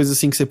tantas coisas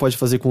assim que você pode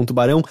fazer com o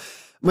tubarão.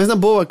 Mas na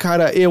boa,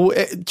 cara, eu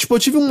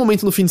tive um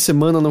momento no fim de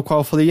semana no qual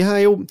eu falei,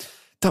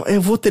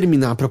 eu vou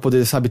terminar pra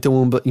poder, sabe, ter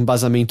um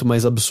embasamento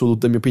mais absoluto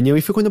da minha opinião.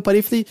 E foi quando eu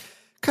parei e falei,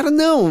 cara,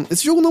 não,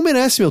 esse jogo não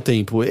merece meu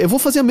tempo. Eu vou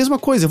fazer a mesma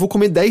coisa, eu vou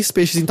comer 10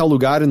 peixes em tal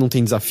lugar e não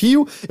tem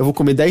desafio, eu vou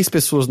comer 10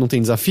 pessoas não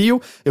tem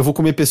desafio, eu vou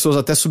comer pessoas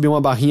até subir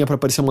uma barrinha pra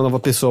aparecer uma nova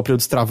pessoa pra eu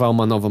destravar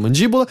uma nova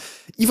mandíbula,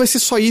 e vai ser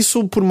só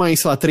isso por mais,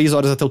 sei lá, 3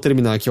 horas até eu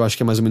terminar, que eu acho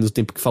que é mais ou menos o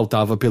tempo que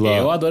faltava pela...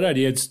 Eu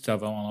adoraria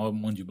destravar uma nova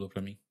mandíbula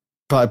pra mim.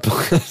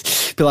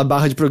 Pela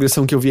barra de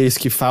progressão que eu vi, é isso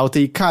que falta,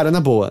 e cara,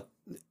 na boa,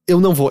 eu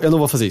não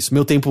vou fazer isso,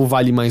 meu tempo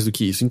vale mais do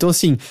que isso. Então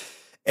assim...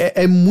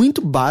 É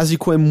muito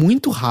básico, é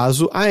muito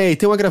raso. E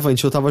tem um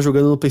agravante, eu tava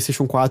jogando no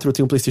PlayStation 4, eu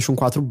tenho um PlayStation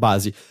 4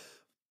 base.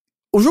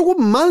 O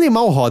jogo mal e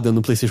mal roda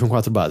no PlayStation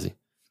 4 base.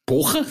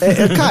 Porra!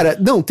 Cara,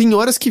 não, tem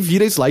horas que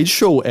vira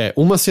slideshow.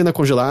 Uma cena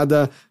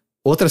congelada,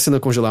 outra cena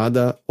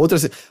congelada, outra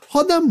cena...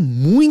 Roda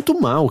muito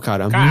mal,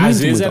 cara. Muito, às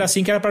vezes muito era mal.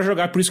 assim que era pra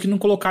jogar, por isso que não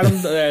colocaram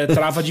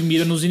trava de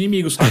mira nos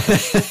inimigos, sabe?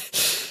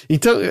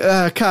 Então,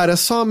 cara,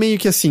 só meio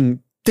que assim...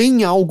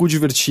 Tem algo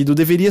divertido,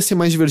 deveria ser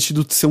mais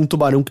divertido ser um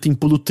tubarão que tem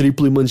pulo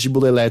triplo e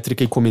mandíbula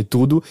elétrica e come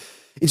tudo.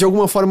 E de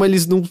alguma forma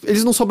eles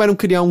não souberam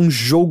criar um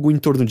jogo em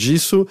torno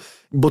disso,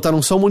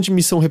 botaram só um monte de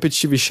missão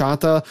repetitiva e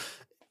chata.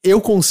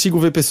 Eu consigo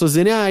ver pessoas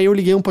dizerem, eu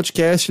liguei um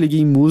podcast,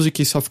 liguei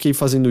música e só fiquei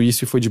fazendo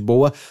isso e foi de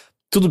boa.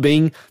 Tudo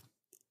bem.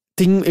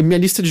 Minha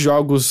lista de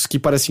jogos que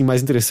parecem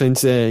mais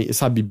interessantes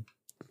sabe,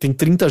 tem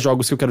 30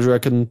 jogos que eu quero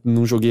jogar que eu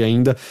não joguei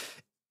ainda.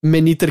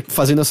 Maniter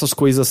fazendo essas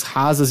coisas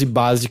rasas e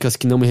básicas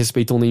que não me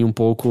respeitam nem um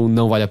pouco,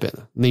 não vale a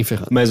pena, nem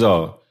ferrando. Mas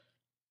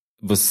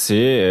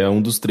você é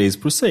um dos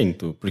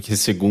 3%, porque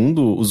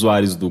segundo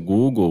usuários do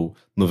Google,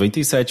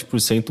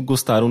 97%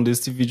 gostaram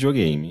desse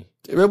videogame.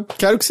 Eu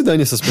quero que se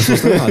dane, essas pessoas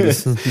estão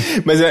erradas.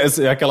 Mas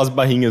é aquelas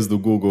barrinhas do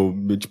Google,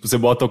 tipo, você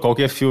bota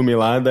qualquer filme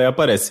lá, daí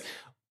aparece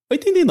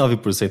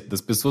 89%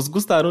 das pessoas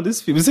gostaram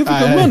desse filme. Você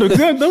fica, mano,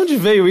 de onde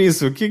veio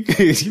isso? Que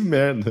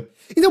merda.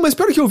 Então, mas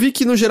pior que eu vi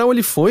que, no geral,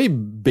 ele foi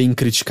bem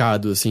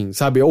criticado, assim,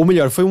 sabe? Ou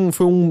melhor, foi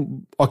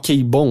um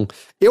ok bom.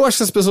 Eu acho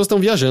que as pessoas estão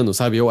viajando,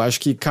 sabe? Eu acho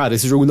que, cara,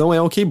 esse jogo não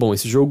é ok bom.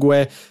 Esse jogo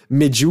é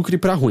medíocre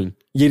pra ruim.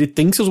 E ele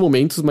tem seus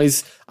momentos,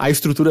 mas a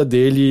estrutura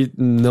dele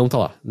não tá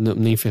lá,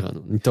 nem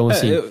ferrando. Então,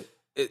 assim...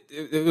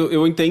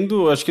 Eu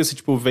entendo, acho que assim,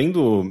 tipo,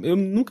 vendo... Eu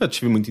nunca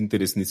tive muito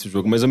interesse nesse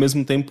jogo, mas ao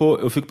mesmo tempo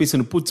eu fico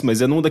pensando, putz,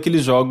 mas é um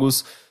daqueles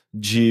jogos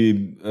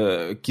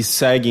que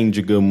seguem,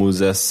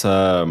 digamos,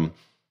 essa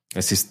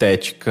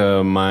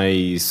estética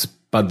mais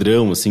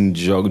padrão, assim,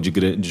 de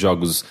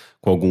jogos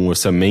com algum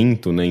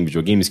orçamento, né, em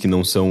videogames, que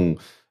não são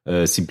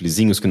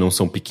simplesinhos, que não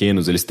são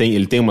pequenos.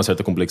 Ele tem uma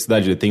certa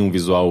complexidade, ele tem um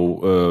visual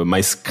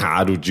mais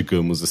caro,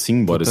 digamos assim,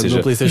 embora seja...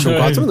 No PlayStation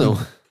 4, não.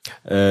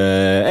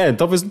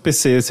 Talvez no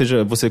PC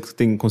você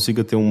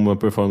consiga ter uma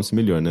performance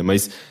melhor, né?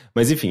 Mas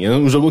enfim, é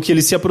um jogo que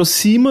ele se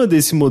aproxima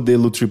desse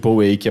modelo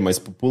AAA que é mais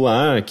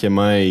popular, que é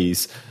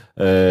mais...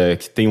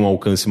 que tem um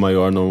alcance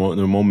maior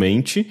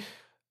normalmente.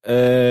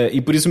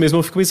 E por isso mesmo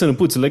eu fico pensando,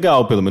 putz,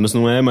 legal, pelo menos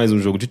não é mais um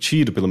jogo de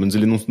tiro, pelo menos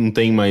ele não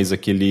tem mais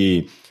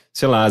aquele,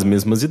 sei lá, as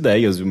mesmas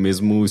ideias, o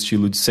mesmo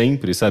estilo de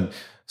sempre, sabe?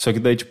 Só que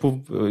daí, tipo,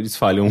 eles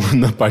falham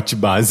na parte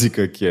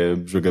básica, que é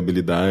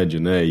jogabilidade,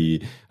 né?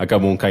 E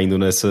acabam caindo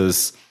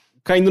nessas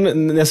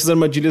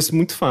armadilhas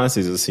muito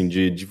fáceis, assim,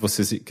 de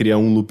você criar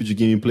um loop de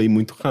gameplay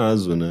muito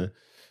raso, né?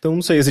 Então,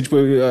 não sei, assim, tipo,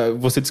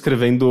 você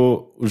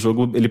descrevendo o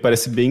jogo, ele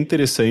parece bem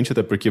interessante,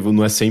 até porque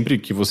não é sempre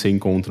que você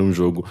encontra um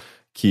jogo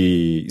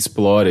que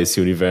explora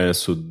esse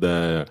universo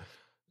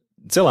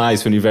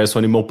esse universo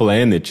Animal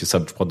Planet,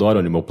 sabe? Tipo, eu adoro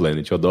Animal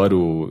Planet, eu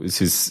adoro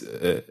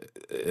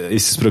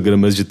esses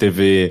programas de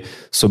TV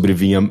sobre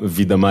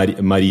vida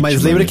marítima.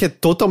 Mas lembra que é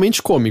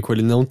totalmente cômico,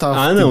 ele não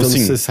tá tentando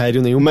ser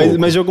sério nenhum pouco.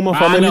 Mas de alguma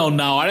forma...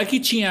 na hora que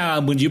tinha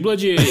a mandíbula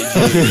de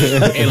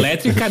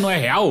elétrica não é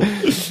real?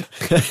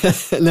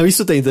 Não,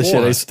 isso tem,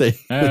 Teixeira, isso tem.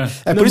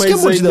 Por isso que é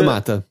mordida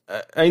mata.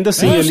 Ainda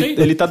assim,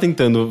 ele tá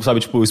tentando, sabe,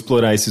 tipo,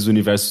 explorar esses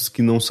universos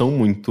que não são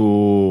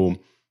muito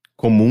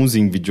comuns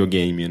em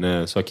videogame,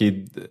 né? Só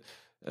que...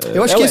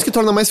 Eu acho que é isso que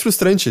torna mais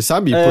frustrante,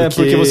 sabe?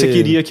 Porque você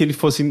queria que ele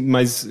fosse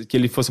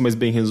mais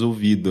bem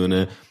resolvido,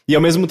 né? E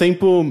ao mesmo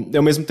tempo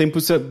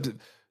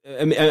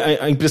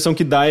a impressão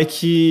que dá é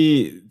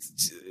que,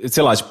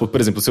 sei lá, tipo,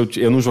 por exemplo,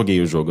 eu não joguei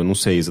o jogo, eu não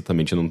sei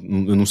exatamente, eu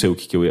não sei o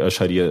que eu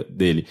acharia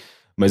dele,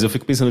 mas eu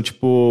fico pensando,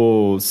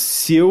 tipo,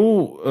 se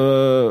eu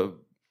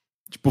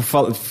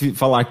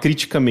falar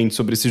criticamente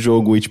sobre esse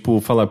jogo e, tipo,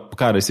 falar,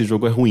 cara, esse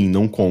jogo é ruim,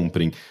 não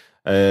comprem.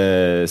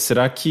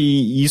 Será que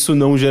isso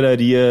não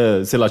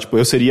geraria, sei lá, tipo,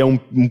 eu seria um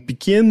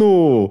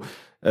pequeno...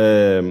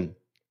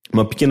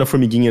 uma pequena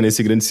formiguinha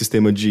nesse grande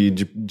sistema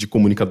de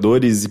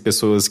comunicadores e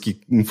pessoas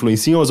que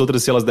influenciam as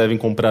outras se elas devem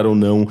comprar ou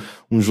não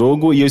um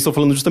jogo, e eu estou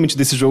falando justamente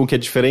desse jogo que é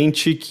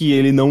diferente, que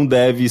ele não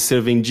deve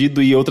ser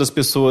vendido e outras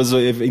pessoas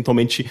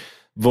eventualmente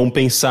vão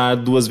pensar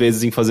duas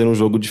vezes em fazer um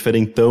jogo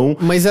diferentão.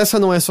 Mas essa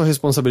não é sua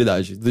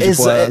responsabilidade.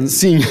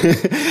 Sim.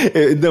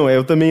 Não,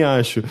 eu também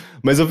acho.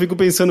 Mas eu fico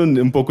pensando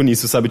um pouco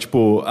nisso, sabe?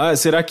 Tipo,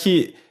 será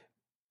que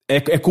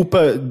é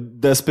culpa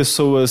das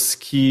pessoas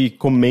que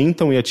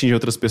comentam e atingem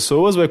outras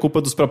pessoas, ou é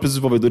culpa dos próprios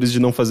desenvolvedores de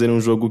não fazerem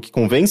um jogo que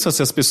convença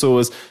as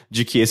pessoas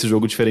de que esse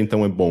jogo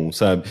diferentão é bom,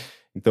 sabe?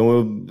 Então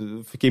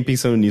eu fiquei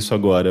pensando nisso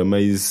agora,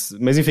 mas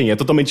enfim, é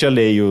totalmente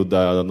alheio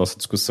da nossa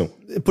discussão.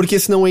 Porque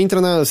senão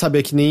entra sabe,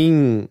 é que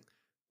nem...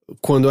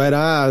 Quando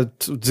era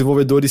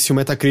desenvolvedores, se o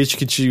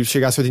Metacritic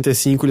chegasse a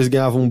 85, eles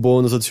ganhavam um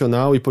bônus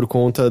adicional, e por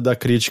conta da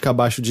crítica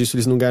abaixo disso,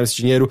 eles não ganharam esse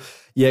dinheiro.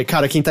 E,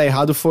 cara, quem tá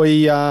errado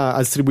foi a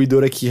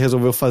distribuidora que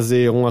resolveu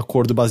fazer um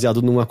acordo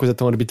baseado numa coisa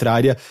tão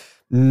arbitrária.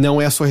 Não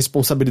é a sua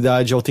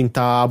responsabilidade ao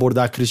tentar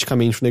abordar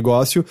criticamente o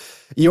negócio.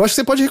 E eu acho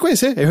que você pode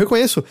reconhecer, eu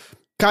reconheço.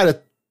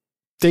 Cara,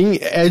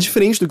 é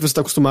diferente do que você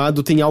tá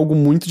acostumado, tem algo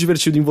muito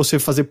divertido em você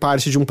fazer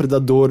parte de um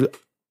predador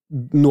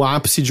no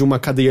ápice de uma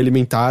cadeia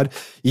alimentar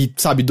e,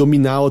 sabe,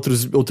 dominar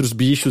outros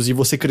bichos e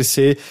você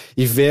crescer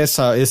e ver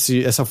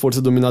essa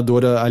força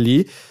dominadora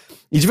ali.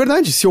 E de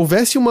verdade, se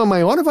houvesse uma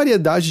maior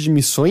variedade de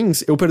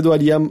missões, eu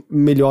perdoaria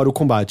melhor o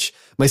combate.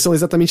 Mas são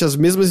exatamente as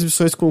mesmas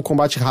missões com o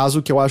combate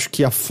raso que eu acho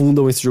que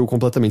afundam esse jogo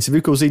completamente. Você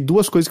viu que eu usei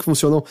duas coisas que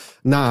funcionam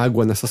na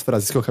água nessas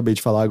frases que eu acabei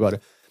de falar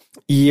agora.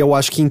 E eu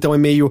acho que então é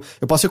meio...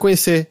 Eu posso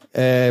reconhecer,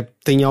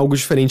 tem algo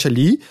diferente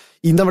ali.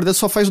 E na verdade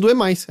só faz doer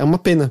mais. É uma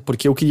pena,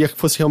 porque eu queria que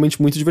fosse realmente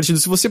muito divertido.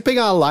 Se você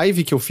pegar a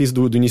live que eu fiz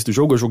do início do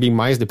jogo, eu joguei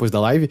mais depois da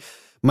live.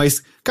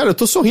 Mas, cara, eu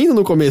tô sorrindo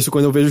no começo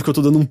quando eu vejo que eu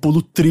tô dando um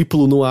pulo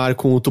triplo no ar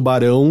com o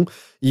tubarão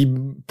e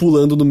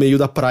pulando no meio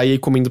da praia e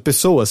comendo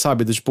pessoas,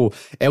 sabe? Tipo,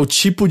 é o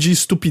tipo de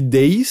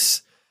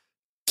estupidez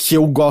que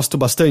eu gosto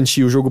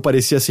bastante e o jogo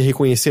parecia se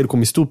reconhecer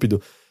como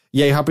estúpido.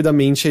 E aí,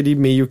 rapidamente, ele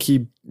meio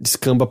que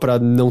descamba pra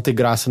não ter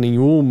graça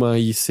nenhuma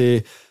e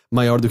ser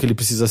maior do que ele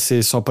precisa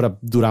ser só pra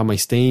durar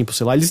mais tempo,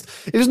 sei lá.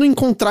 Eles não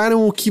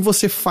encontraram o que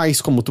você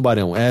faz como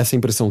tubarão. É essa a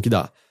impressão que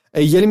dá.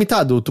 E é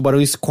limitado,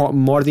 tubarões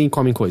mordem e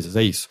comem coisas,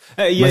 é isso.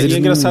 E é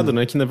engraçado,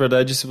 né, que na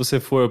verdade se você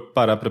for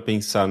parar pra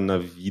pensar na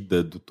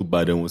vida do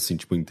tubarão, assim,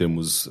 tipo, em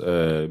termos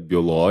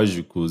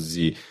biológicos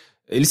e...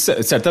 Eles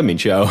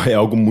certamente é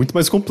algo muito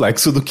mais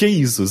complexo do que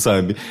isso,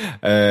 sabe?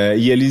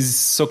 E eles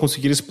só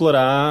conseguiram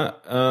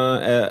explorar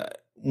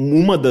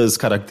uma das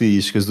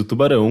características do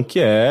tubarão,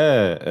 que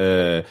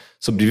é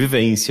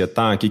sobrevivência,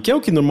 ataque, que é o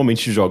que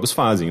normalmente jogos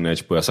fazem, né?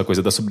 Tipo, essa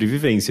coisa da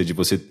sobrevivência, de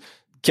você...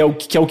 Que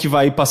é o que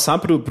vai passar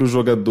pro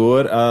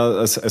jogador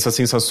essas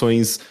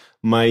sensações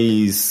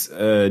mais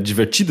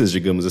divertidas,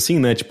 digamos assim,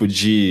 né? Tipo,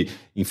 de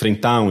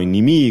enfrentar um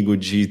inimigo,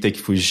 de ter que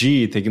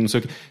fugir, ter que não sei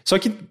o quê. Só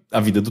que a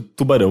vida do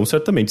tubarão,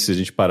 certamente, se a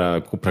gente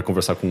parar pra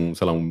conversar com,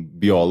 sei lá, um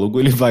biólogo,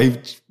 ele vai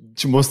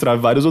te mostrar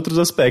vários outros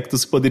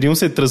aspectos que poderiam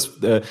ser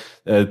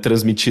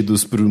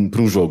transmitidos pra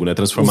um jogo, né?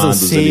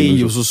 Transformados os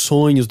anseios, os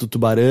sonhos do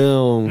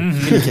tubarão,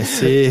 o que ele quer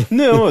ser.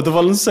 Não, eu tô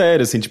falando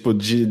sério, assim, tipo,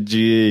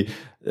 de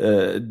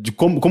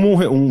como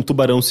um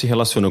tubarão se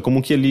relaciona,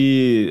 como que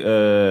ele,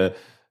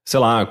 sei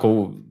lá,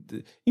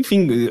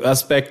 enfim,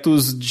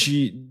 aspectos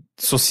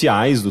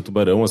sociais do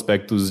tubarão,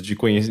 aspectos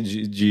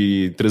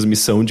de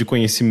transmissão de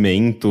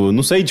conhecimento,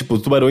 não sei, tipo,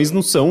 tubarões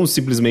não são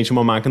simplesmente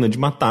uma máquina de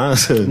matar.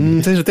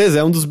 Tem certeza,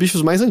 é um dos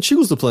bichos mais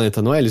antigos do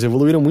planeta, não é? Eles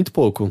evoluíram muito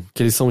pouco,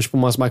 que eles são tipo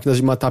umas máquinas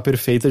de matar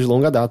perfeitas de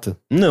longa data.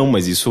 Não,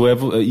 mas isso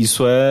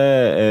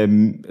é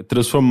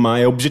transformar,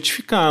 é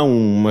objetificar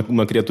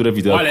uma criatura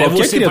viva. Olha,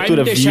 qualquer você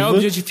criatura vai me deixar viva...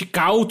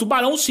 objetificar o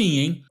tubarão sim,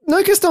 hein? Não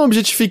é questão de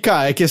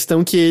objetificar, é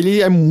questão que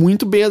ele é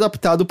muito bem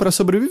adaptado pra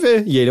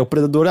sobreviver. E ele é o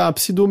predador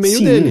ápice do meio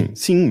dele.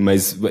 Sim,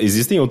 mas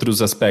existem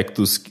outros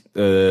aspectos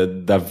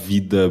da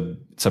vida,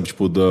 sabe,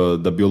 tipo,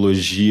 da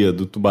biologia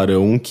do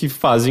tubarão que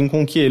fazem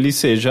com que ele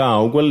seja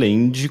algo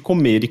além de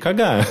comer e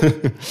cagar.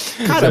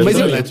 Cara, mas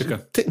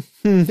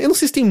eu não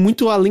sei se tem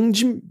muito além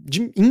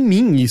em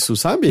mim isso,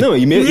 sabe? Não,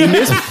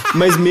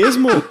 mas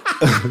mesmo...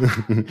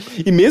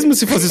 e mesmo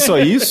se fosse só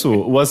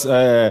isso,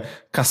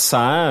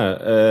 caçar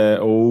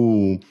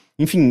ou...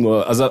 Enfim,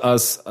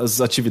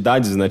 as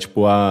atividades, né?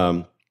 Tipo,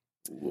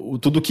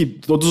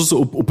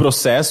 o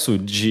processo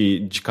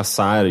de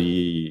caçar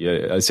e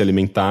se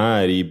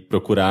alimentar e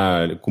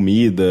procurar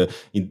comida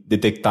e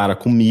detectar a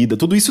comida,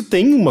 tudo isso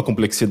tem uma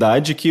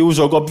complexidade que o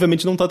jogo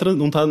obviamente não tá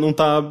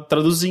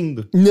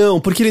traduzindo.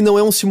 Não, porque ele não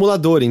é um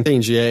simulador,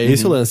 entende? É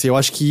esse o lance. Eu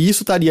acho que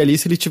isso estaria ali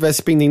se ele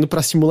estivesse pendendo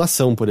pra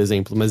simulação, por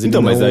exemplo. Mas ele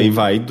mas aí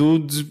vai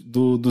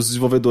dos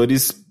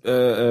desenvolvedores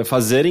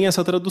fazerem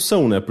essa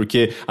tradução, né?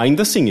 Porque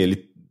ainda assim,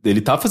 ele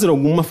tá fazendo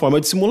alguma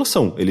forma de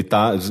simulação.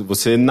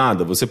 Você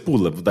nada, você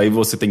pula, daí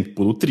você tem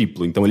pulo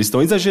triplo. Então eles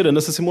estão exagerando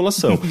essa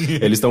simulação.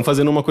 Eles estão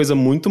fazendo uma coisa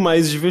muito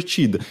mais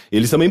divertida.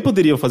 Eles também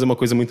poderiam fazer uma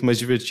coisa muito mais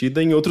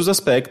divertida em outros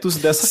aspectos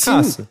dessa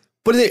caça.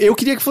 Por exemplo, eu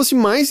queria que fosse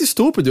mais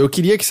estúpido. Eu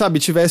queria que, sabe,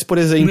 tivesse, por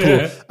exemplo...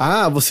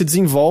 você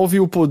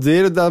desenvolve o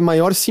poder da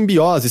maior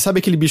simbiose. Sabe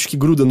aquele bicho que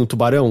gruda no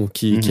tubarão?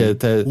 Que é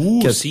até...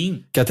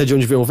 sim. Que é até de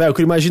onde vem o véu?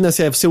 Que imagina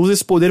assim, você usa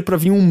esse poder pra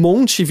vir um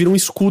monte e vira um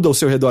escudo ao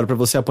seu redor pra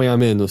você apanhar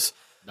menos.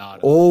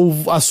 Ou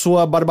a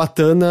sua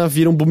barbatana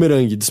vira um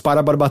bumerangue. Dispara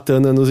a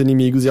barbatana nos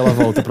inimigos e ela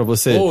volta pra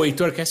você.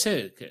 Heitor,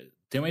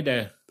 tem uma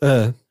ideia.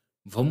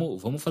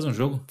 Vamos fazer um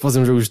jogo? Fazer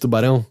um jogo de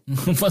tubarão?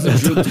 Vamos fazer um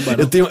jogo de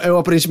tubarão. Eu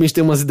aparentemente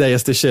tenho umas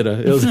ideias, Teixeira.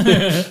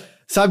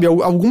 Sabe,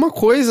 alguma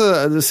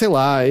coisa, sei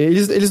lá,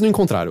 eles não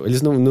encontraram.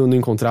 Eles não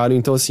encontraram,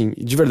 então assim,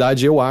 de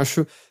verdade, eu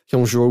acho que é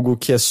um jogo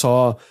que é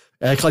só...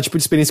 É aquela tipo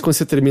de experiência que quando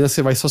você termina,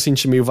 você vai só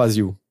sentir meio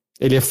vazio.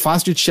 Ele é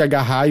fácil de te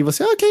agarrar e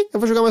você, ok, eu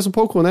vou jogar mais um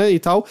pouco, né, e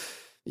tal...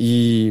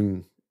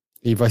 E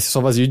vai ser só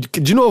vazio.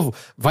 De novo,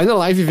 vai na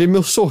live ver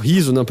meu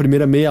sorriso na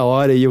primeira meia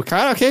hora. E eu,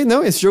 cara, ok,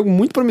 não, esse jogo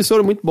muito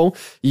promissor, muito bom.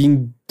 E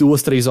em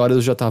 2-3 horas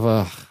eu já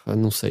tava,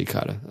 não sei,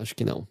 cara, acho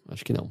que não.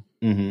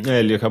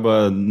 Ele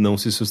acaba não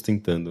se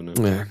sustentando, né?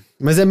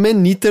 Mas é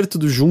Man-Eater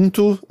tudo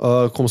junto,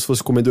 como se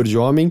fosse comedor de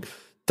homem.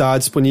 Tá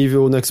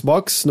disponível no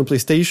Xbox, no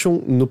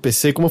PlayStation, no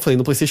PC. Como eu falei,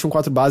 no PlayStation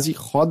 4 base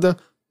roda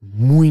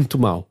muito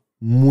mal.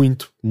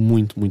 Muito,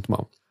 muito, muito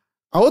mal.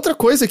 A outra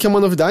coisa que é uma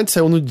novidade,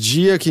 saiu no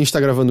dia que a gente tá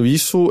gravando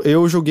isso,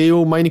 eu joguei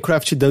o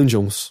Minecraft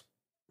Dungeons,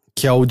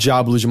 que é o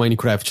Diablo de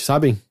Minecraft,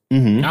 sabem?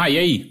 E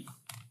aí?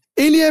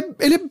 Ele é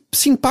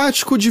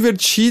simpático,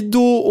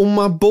 divertido,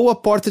 uma boa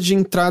porta de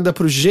entrada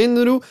pro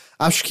gênero,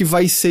 acho que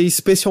vai ser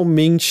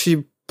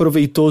especialmente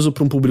proveitoso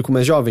pra um público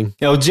mais jovem.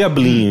 É o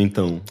Diablinho,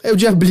 então. É o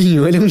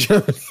Diablinho, ele é um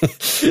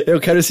Diablinho. Eu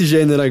quero esse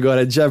gênero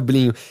agora,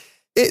 Diablinho.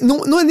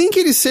 Não é nem que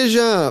ele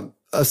seja...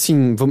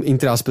 assim,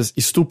 entre aspas,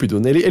 estúpido,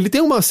 né? Ele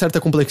tem uma certa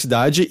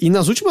complexidade e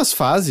nas últimas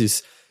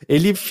fases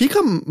ele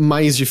fica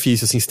mais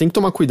difícil, assim, você tem que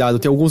tomar cuidado,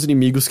 tem alguns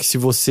inimigos que se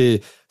você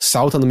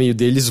salta no meio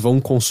deles vão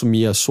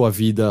consumir a sua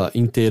vida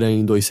inteira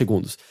em 2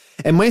 segundos.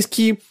 É mais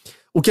que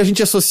o que a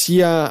gente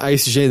associa a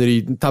esse gênero,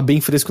 e tá bem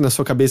fresco na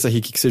sua cabeça,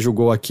 Rick, que você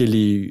jogou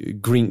aquele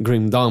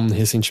Grim Dawn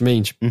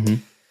recentemente.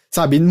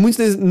 Sabe,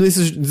 muitos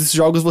desses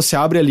jogos você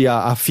abre ali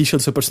a ficha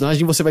do seu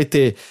personagem e você vai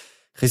ter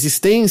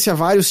resistência a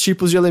vários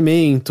tipos de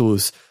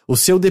elementos, o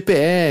seu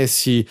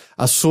DPS,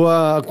 a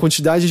sua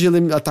quantidade de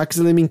ataques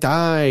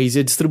elementais e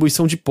a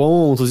distribuição de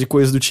pontos e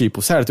coisas do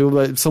tipo, certo?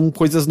 São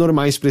coisas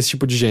normais pra esse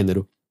tipo de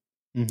gênero.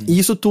 E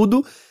isso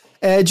tudo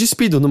é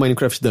despido no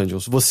Minecraft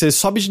Dungeons. Você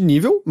sobe de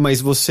nível,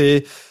 mas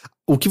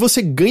o que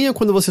você ganha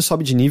quando você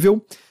sobe de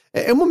nível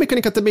é uma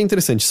mecânica também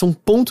interessante. São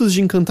pontos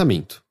de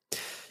encantamento.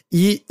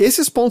 E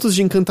esses pontos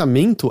de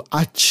encantamento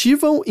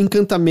ativam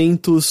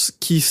encantamentos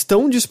que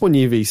estão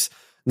disponíveis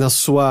na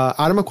sua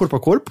arma corpo a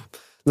corpo,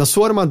 na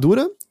sua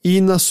armadura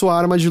e na sua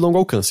arma de longo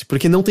alcance,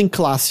 porque não tem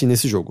classe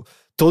nesse jogo.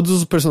 Todos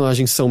os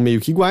personagens são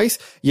meio que iguais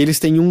e eles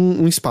têm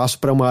um espaço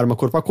para uma arma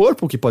corpo a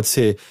corpo, que pode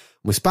ser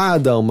uma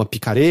espada, uma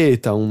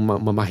picareta,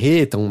 uma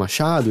marreta, um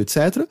machado,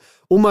 etc.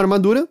 Uma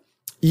armadura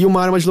e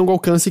uma arma de longo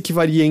alcance que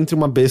varia entre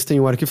uma besta e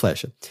um arco e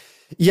flecha.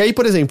 E aí,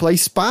 por exemplo, a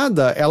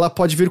espada, ela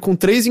pode vir com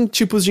 3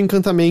 tipos de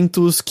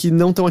encantamentos que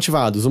não estão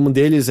ativados. Um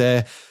deles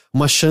é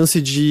uma chance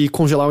de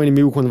congelar o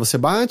inimigo quando você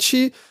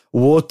bate,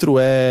 o outro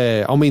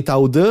é aumentar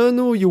o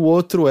dano e o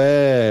outro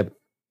é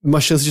uma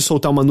chance de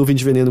soltar uma nuvem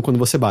de veneno quando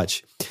você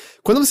bate.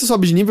 Quando você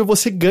sobe de nível,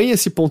 você ganha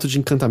esse ponto de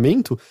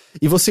encantamento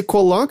e você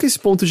coloca esse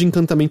ponto de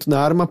encantamento na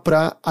arma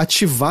pra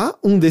ativar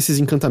um desses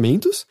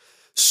encantamentos,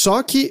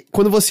 só que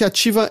quando você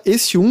ativa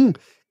esse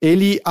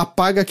ele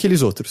apaga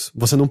aqueles outros.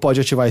 Você não pode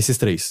ativar esses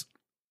 3.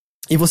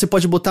 E você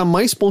pode botar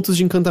mais pontos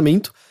de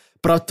encantamento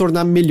pra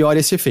tornar melhor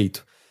esse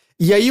efeito.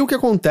 E aí o que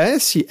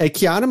acontece é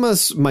que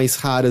armas mais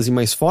raras e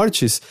mais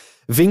fortes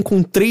vêm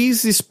com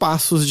 3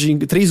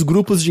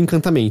 grupos de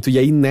encantamento. E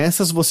aí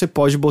nessas você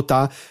pode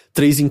botar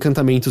 3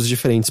 encantamentos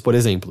diferentes, por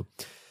exemplo.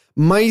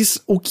 Mas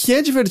o que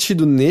é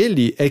divertido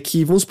nele é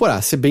que, vamos supor,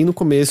 você bem no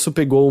começo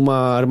pegou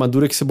uma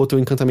armadura que você botou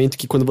um encantamento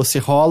que quando você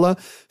rola,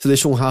 você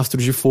deixa um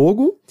rastro de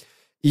fogo.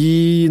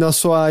 E na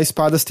sua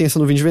espada você tem essa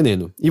nuvem de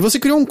veneno. E você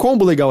criou um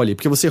combo legal ali,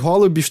 porque você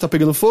rola, o bicho tá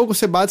pegando fogo,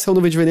 você bate, sai uma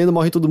nuvem de veneno,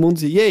 morre todo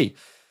mundo e yay!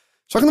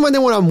 Só que não vai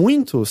demorar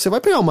muito, você vai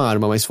pegar uma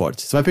arma mais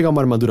forte, você vai pegar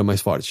uma armadura mais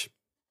forte.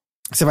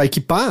 Você vai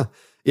equipar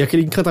e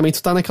aquele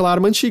encantamento tá naquela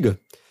arma antiga.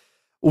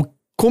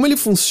 Como ele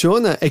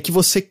funciona é que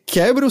você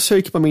quebra o seu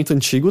equipamento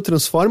antigo,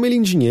 transforma ele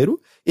em dinheiro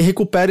e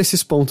recupera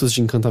esses pontos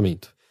de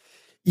encantamento.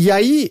 E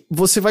aí,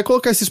 você vai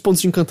colocar esses pontos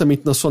de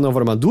encantamento na sua nova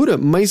armadura,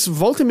 mas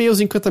volta e meia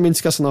os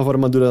encantamentos que essa nova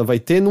armadura vai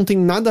ter não tem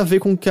nada a ver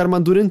com o que a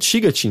armadura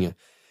antiga tinha.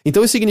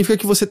 Então isso significa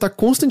que você tá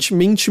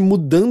constantemente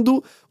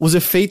mudando os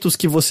efeitos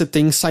que você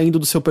tem saindo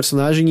do seu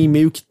personagem e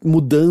meio que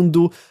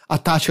mudando a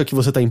tática que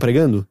você tá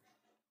empregando.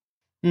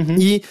 Uhum.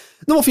 E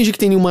não vou fingir que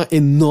tem nenhuma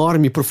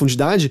enorme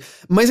profundidade,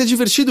 mas é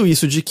divertido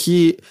isso de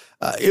que,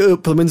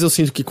 pelo menos eu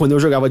sinto que quando eu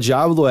jogava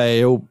Diablo,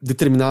 eu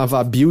determinava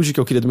a build que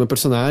eu queria do meu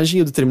personagem,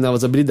 eu determinava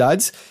as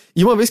habilidades,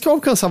 e uma vez que eu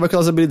alcançava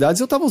aquelas habilidades,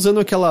 eu tava usando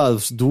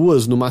aquelas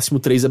 2, no máximo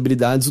 3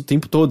 habilidades o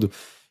tempo todo.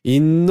 E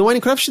no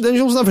Minecraft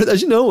Dungeons, na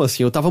verdade, não,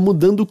 assim, eu tava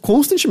mudando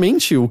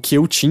constantemente o que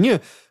eu tinha,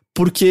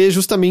 porque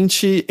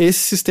justamente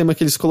esse sistema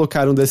que eles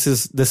colocaram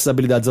dessas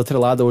habilidades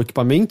atreladas ao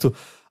equipamento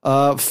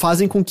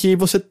fazem com que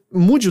você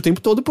mude o tempo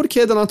todo,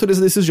 porque é da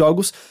natureza desses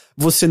jogos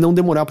você não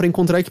demorar pra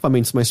encontrar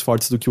equipamentos mais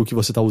fortes do que o que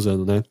você tá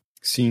usando, né?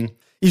 Sim.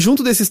 E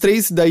junto desses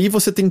 3, daí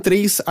você tem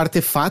 3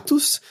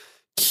 artefatos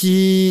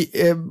que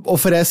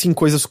oferecem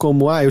coisas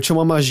como, eu tinha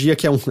uma magia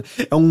que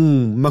é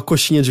uma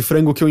coxinha de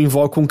frango que eu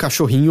invoco um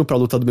cachorrinho pra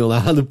lutar do meu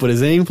lado, por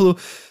exemplo.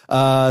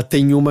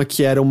 Tem uma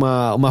que era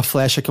uma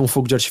flecha que é um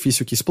fogo de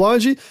artifício que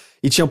explode,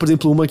 e tinha, por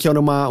exemplo, uma que era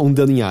um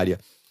dano em área.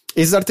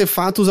 Esses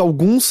artefatos,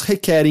 alguns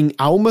requerem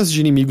almas de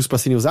inimigos pra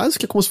serem usados,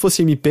 que é como se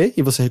fosse MP,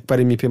 e você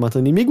recupera MP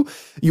matando inimigo,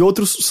 e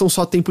outros são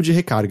só tempo de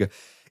recarga.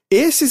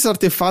 Esses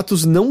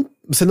artefatos,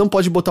 você não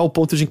pode botar o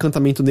ponto de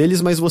encantamento neles,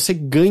 mas você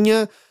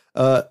ganha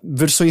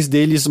versões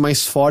deles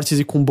mais fortes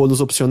e com bônus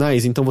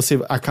opcionais, então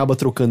você acaba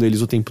trocando eles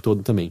o tempo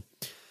todo também.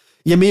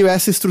 E é meio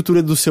essa a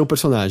estrutura do seu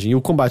personagem. E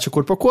o combate é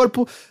corpo a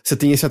corpo, você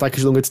tem esse ataque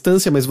de longa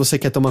distância, mas você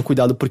quer tomar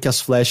cuidado porque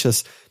as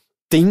flechas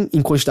tem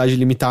em quantidade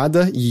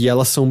limitada e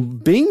elas são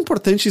bem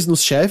importantes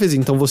nos chefes,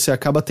 então você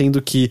acaba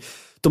tendo que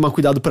tomar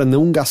cuidado pra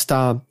não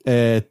gastar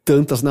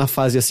tantas na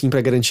fase assim pra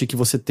garantir que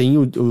você tem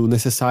o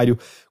necessário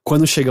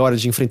quando chega a hora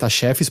de enfrentar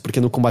chefes, porque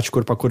no combate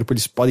corpo a corpo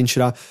eles podem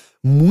tirar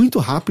muito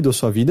rápido a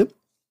sua vida.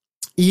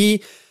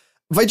 E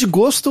vai de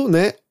gosto,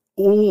 né?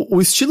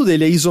 O estilo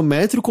dele é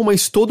isométrico,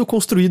 mas todo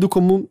construído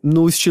como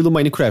no estilo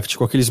Minecraft,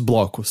 com aqueles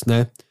blocos,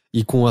 né?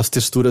 E com as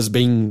texturas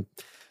bem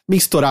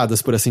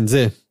estouradas, por assim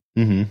dizer.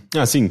 Uhum.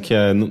 Sim, que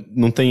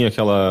não tem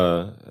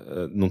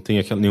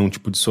nenhum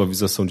tipo de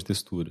suavização de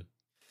textura.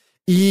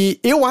 E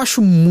eu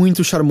acho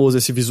muito charmoso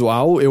esse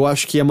visual, eu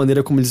acho que a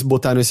maneira como eles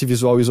botaram esse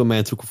visual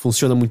isométrico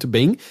funciona muito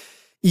bem.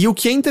 E o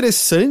que é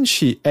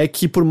interessante é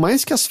que por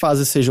mais que as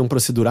fases sejam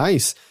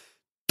procedurais,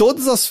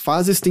 todas as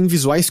fases têm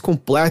visuais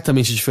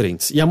completamente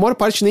diferentes. E a maior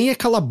parte nem é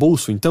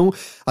calabouço. Então,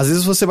 às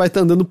vezes você vai estar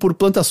andando por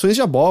plantações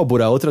de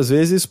abóbora, outras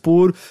vezes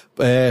por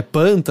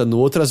pântano,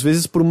 outras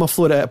vezes por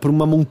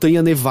uma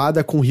montanha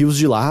nevada com rios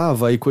de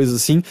lava e coisas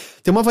assim.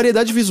 Tem uma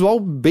variedade visual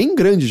bem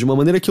grande, de uma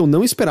maneira que eu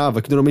não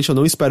esperava, que normalmente eu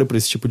não espero pra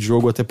esse tipo de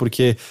jogo, até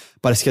porque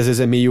parece que às vezes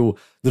é meio,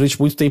 durante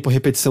muito tempo,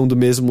 repetição do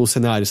mesmo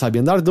cenário, sabe?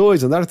 Andar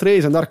 2, andar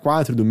 3, andar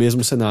 4 do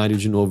mesmo cenário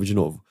de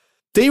novo.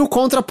 Tem o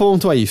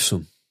contraponto a isso.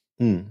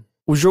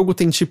 O jogo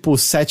tem,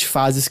 7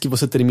 fases que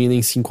você termina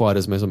em 5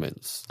 horas, mais ou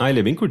menos. Ele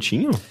é bem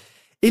curtinho?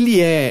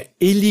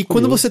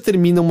 Quando você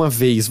termina uma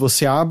vez,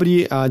 você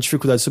abre a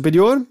dificuldade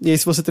superior, e aí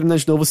se você terminar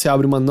de novo, você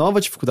abre uma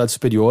nova dificuldade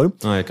superior.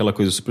 Ah, é aquela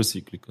coisa super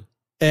cíclica.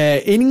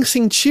 Ele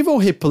incentiva o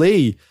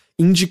replay,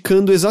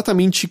 indicando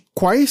exatamente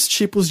quais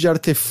tipos de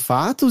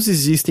artefatos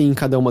existem em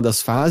cada uma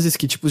das fases,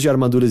 que tipos de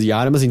armaduras e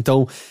armas,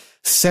 então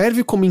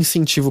serve como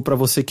incentivo pra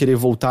você querer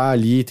voltar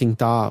ali e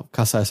tentar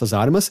caçar essas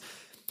armas.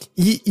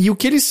 E o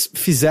que eles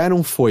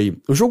fizeram foi,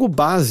 o jogo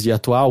base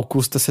atual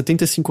custa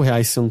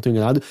R$75, se eu não tô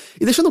enganado,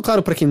 e deixando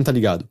claro pra quem não tá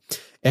ligado,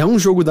 é um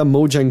jogo da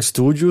Mojang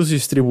Studios,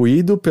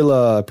 distribuído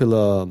pela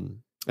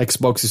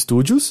Xbox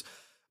Studios,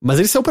 mas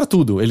ele saiu pra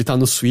tudo, ele tá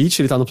no Switch,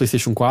 ele tá no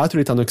PlayStation 4,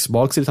 ele tá no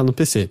Xbox, ele tá no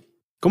PC.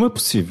 Como é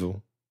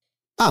possível?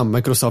 A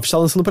Microsoft tá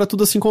lançando pra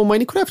tudo, assim como o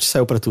Minecraft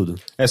saiu pra tudo.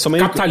 É só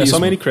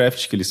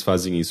Minecraft que eles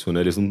fazem isso, né?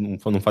 Eles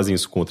não fazem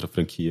isso contra a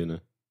franquia, né?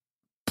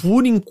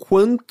 Por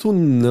enquanto,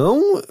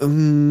 não.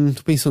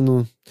 Tô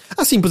pensando...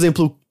 Assim, por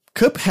exemplo,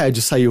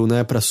 Cuphead saiu,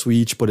 né, pra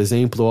Switch, por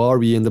exemplo.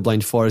 Ori and the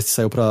Blind Forest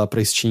saiu pra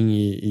Steam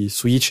e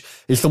Switch.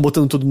 Eles estão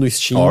botando tudo no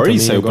Steam Ori também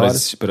saiu agora.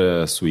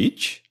 pra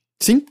Switch?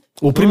 Sim,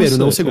 o primeiro,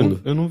 não o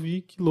segundo. Eu não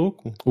vi, que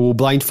louco. O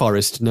Blind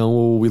Forest, não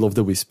o Will of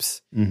the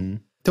Wisps. Uhum.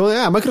 Então,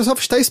 a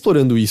Microsoft tá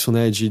explorando isso,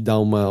 né, de dar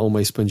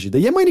uma expandida.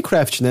 E é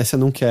Minecraft, né, você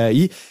não quer...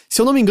 E,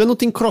 se eu não me engano,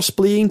 tem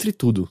crossplay entre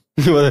tudo.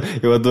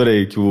 Eu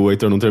adorei que o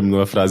Heitor não terminou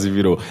a frase e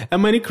virou. É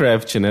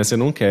Minecraft, né, você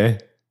não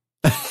quer.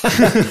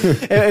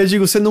 Eu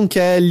digo, você não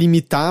quer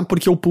limitar,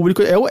 porque o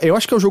público... Eu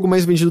acho que é o jogo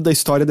mais vendido da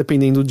história,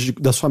 dependendo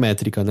da sua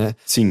métrica, né?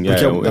 Sim,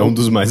 porque é um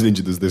dos mais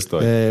vendidos da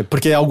história.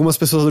 Porque algumas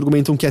pessoas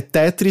argumentam que é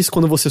Tetris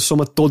quando você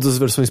soma todas as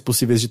versões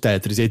possíveis de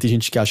Tetris. E aí tem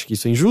gente que acha que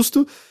isso é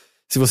injusto.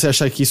 Se você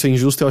achar que isso é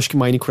injusto, eu acho que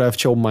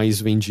Minecraft é o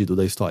mais vendido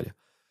da história.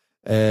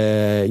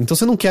 Então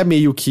você não quer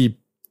meio que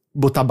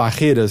botar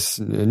barreiras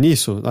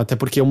nisso, até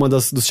porque uma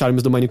dos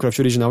charmes do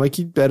Minecraft original é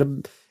que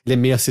ele é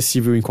meio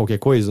acessível em qualquer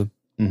coisa.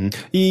 Uhum.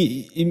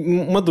 E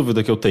uma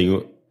dúvida que eu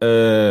tenho,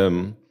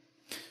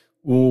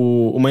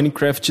 o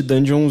Minecraft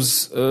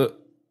Dungeons,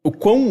 o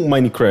quão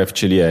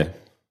Minecraft ele é?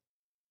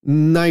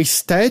 Na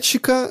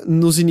estética,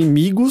 nos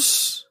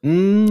inimigos...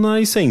 Na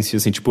essência,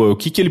 assim, tipo, o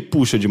que ele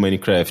puxa de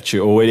Minecraft?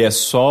 Ou ele é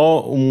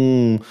só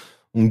um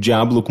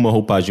Diablo com uma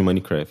roupagem de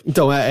Minecraft?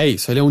 Então, é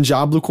isso. Ele é um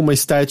Diablo com uma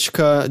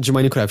estética de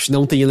Minecraft.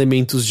 Não tem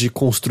elementos de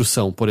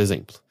construção, por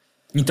exemplo.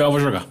 Então eu vou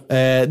jogar.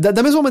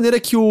 Da mesma maneira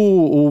que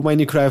o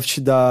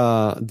Minecraft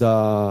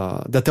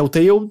da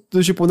Telltale,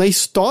 tipo, na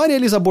história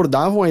eles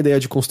abordavam a ideia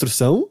de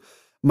construção,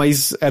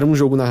 mas era um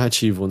jogo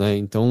narrativo, né?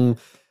 Então...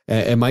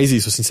 É mais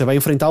isso, assim, você vai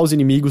enfrentar os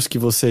inimigos que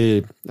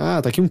você...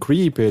 tá aqui um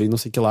Creeper e não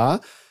sei o que lá.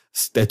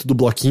 É tudo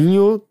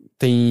bloquinho,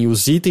 tem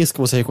os itens que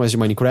você reconhece de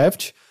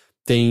Minecraft,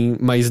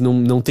 mas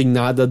não tem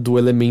nada do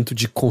elemento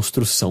de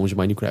construção de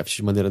Minecraft,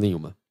 de maneira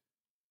nenhuma.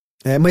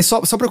 Mas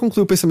só pra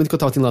concluir o pensamento que eu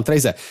tava tendo lá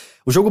atrás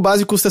o jogo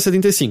base custa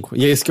 75,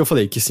 e é esse que eu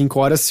falei, que 5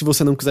 horas, se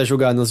você não quiser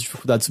jogar nas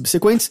dificuldades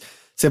subsequentes,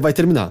 você vai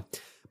terminar.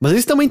 Mas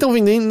eles também estão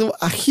vendendo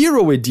a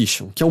Hero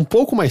Edition, que é um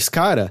pouco mais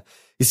cara.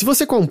 E se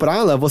você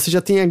comprá-la, você já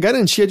tem a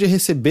garantia de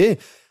receber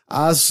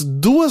as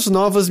 2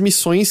 novas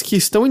missões que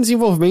estão em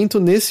desenvolvimento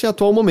nesse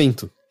atual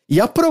momento. E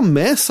a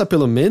promessa,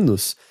 pelo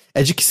menos,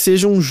 é de que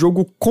seja um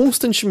jogo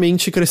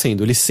constantemente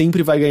crescendo. Ele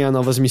sempre vai ganhar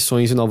novas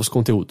missões e novos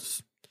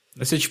conteúdos.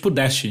 Vai ser tipo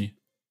Destiny.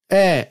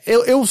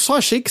 Eu só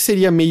achei que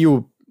seria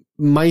meio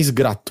mais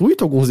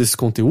gratuito alguns desses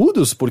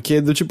conteúdos, porque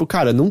do tipo,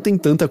 cara, não tem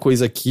tanta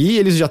coisa aqui,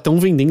 eles já estão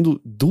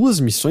vendendo 2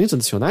 missões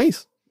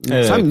adicionais?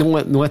 Sabe?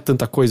 Não é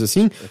tanta coisa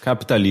assim. É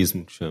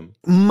capitalismo que chama.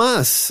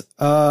 Mas,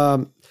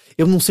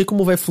 eu não sei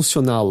como vai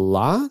funcionar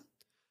lá.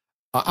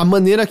 A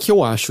maneira que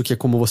eu acho que é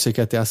como você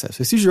quer ter acesso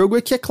a esse jogo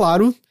é que, é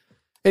claro,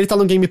 ele tá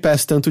no Game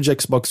Pass tanto de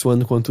Xbox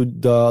One quanto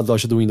da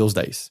loja do Windows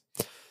 10.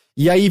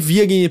 E aí,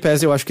 via Game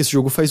Pass, eu acho que esse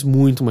jogo faz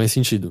muito mais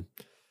sentido.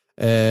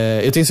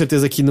 Eu tenho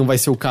certeza que não vai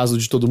ser o caso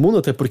de todo mundo,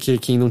 até porque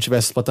quem não tiver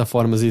essas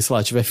plataformas e, sei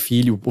lá, tiver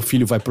filho, o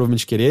filho vai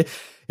provavelmente querer.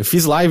 Eu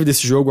fiz live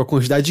desse jogo, a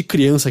quantidade de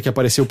criança que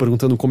apareceu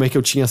perguntando como é que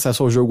eu tinha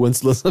acesso ao jogo antes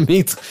do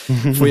lançamento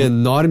foi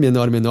enorme,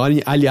 enorme,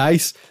 enorme.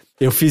 Aliás,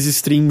 eu fiz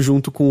stream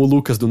junto com o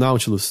Lucas do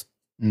Nautilus,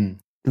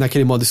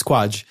 naquele modo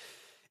squad.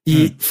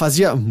 E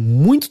fazia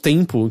muito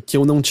tempo que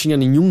eu não tinha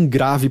nenhum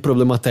grave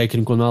problema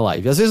técnico na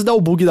live. Às vezes dá o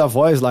bug da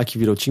voz lá que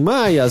virou Tim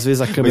Maia, às vezes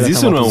a câmera. Mas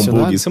isso não é um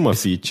bug, isso é uma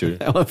feature.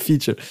 É uma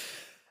feature.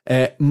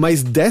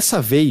 Mas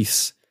dessa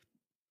vez...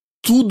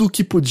 tudo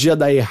que podia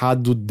dar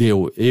errado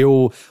deu.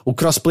 O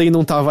crossplay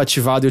não estava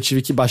ativado, eu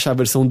tive que baixar a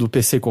versão do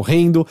PC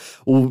correndo,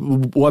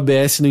 o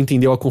OBS não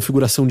entendeu a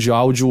configuração de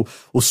áudio,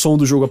 o som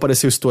do jogo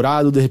apareceu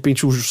estourado, de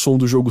repente o som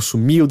do jogo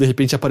sumiu, de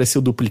repente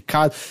apareceu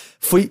duplicado.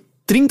 Foi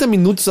 30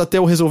 minutos até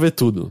eu resolver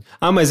tudo.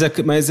 Ah, mas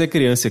é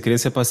criança, a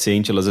criança é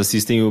paciente, elas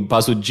assistem,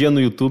 passa o dia no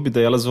YouTube,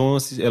 daí elas vão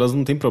assistir, elas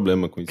não têm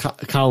problema com isso.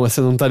 Calma,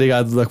 você não tá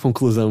ligado da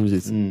conclusão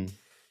disso.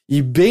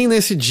 E bem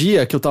nesse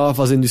dia que eu tava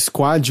fazendo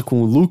squad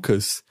com o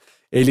Lucas,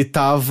 Ele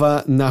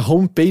tava na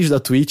homepage da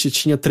Twitch e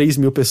tinha 3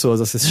 mil pessoas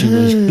assistindo.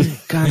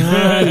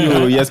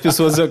 Caralho! E as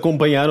pessoas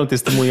acompanharam,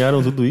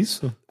 testemunharam tudo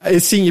isso?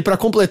 Sim, e pra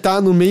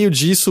completar, no meio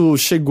disso,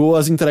 chegou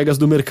as entregas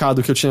do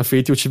mercado que eu tinha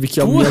feito e eu tive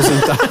que me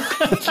ausentar.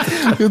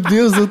 Meu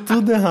Deus, deu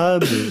tudo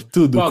errado.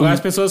 Tudo. Bom, agora as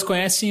pessoas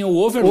conhecem o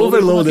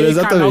Overloader como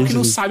exatamente. Canal que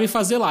não sabe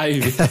fazer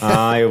live.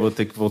 Eu vou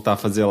ter que voltar a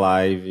fazer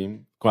live.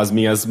 Com as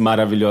minhas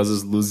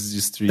maravilhosas luzes de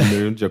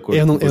streamer, de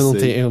acordo com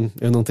você.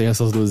 Eu não tenho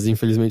essas luzes,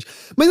 infelizmente.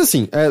 Mas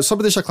assim, só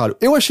pra deixar claro,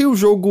 eu achei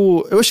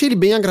ele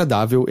bem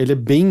agradável, ele é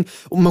bem...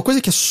 Uma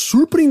coisa que é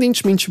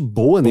surpreendentemente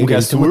boa nele. Que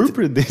é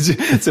surpreendente?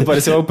 Você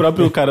pareceu o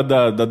próprio cara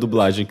da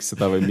dublagem que você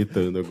tava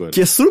imitando agora.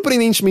 Que é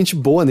surpreendentemente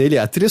boa nele,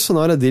 a trilha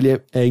sonora dele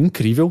é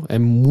incrível, é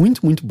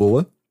muito, muito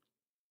boa.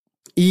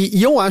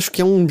 E eu acho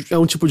que é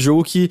um tipo de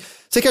jogo que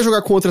você quer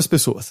jogar com outras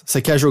pessoas.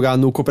 Você quer jogar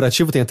no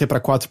cooperativo, tem até pra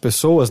 4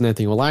 pessoas, né?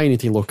 Tem online,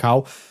 tem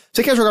local.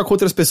 Você quer jogar com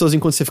outras pessoas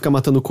enquanto você fica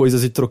matando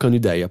coisas e trocando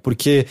ideia.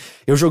 Porque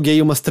eu joguei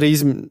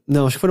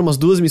acho que foram umas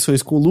 2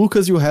 missões com o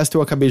Lucas e o resto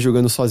eu acabei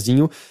jogando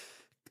sozinho.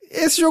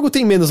 Esse jogo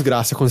tem menos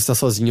graça quando você tá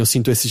sozinho, eu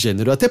sinto esse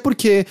gênero. Até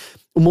porque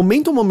o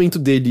momento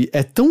dele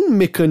é tão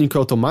mecânico e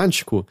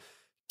automático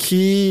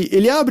que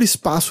ele abre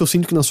espaço, eu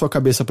sinto que na sua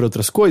cabeça pra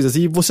outras coisas,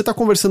 e você tá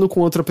conversando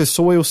com outra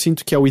pessoa, eu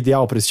sinto que é o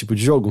ideal pra esse tipo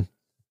de jogo.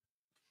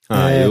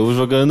 Eu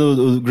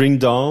jogando o Green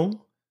Dawn,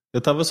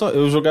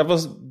 eu jogava,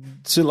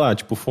 sei lá,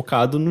 tipo,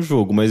 focado no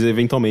jogo, mas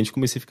eventualmente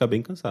comecei a ficar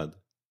bem cansado.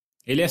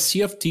 Ele é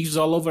Sea of Thieves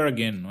all over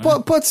again, não é?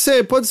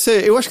 Pode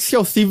ser. Eu acho que Sea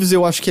of Thieves,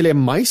 eu acho que ele é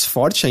mais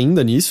forte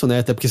ainda nisso, né?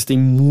 Até porque você tem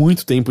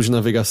muito tempo de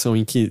navegação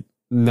em que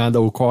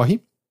nada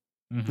ocorre.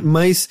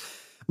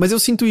 Mas eu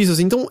sinto isso,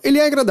 assim. Então, ele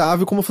é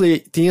agradável, como eu falei,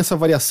 tem essa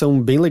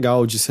variação bem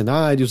legal de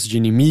cenários, de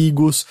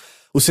inimigos.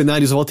 Os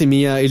cenários, volta e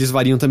meia, eles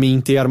variam também em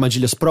ter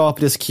armadilhas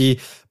próprias que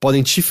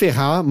podem te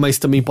ferrar, mas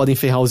também podem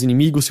ferrar os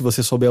inimigos se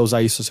você souber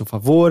usar isso a seu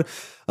favor.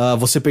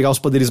 Você pegar os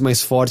poderes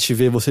mais fortes e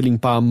ver você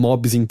limpar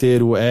mobs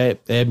inteiro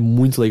é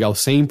muito legal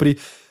sempre.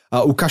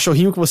 O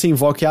cachorrinho que você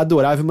invoca é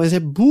adorável, mas é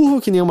burro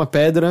que nem uma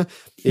pedra.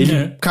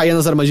 Ele caía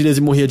nas armadilhas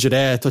e morria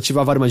direto,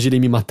 ativava a armadilha e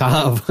me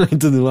matava e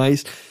tudo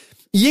mais.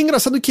 E é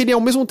engraçado que ele, ao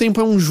mesmo tempo,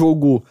 é um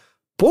jogo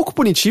pouco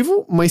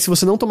punitivo, mas se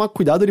você não tomar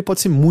cuidado, ele pode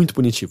ser muito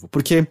punitivo.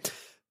 Porque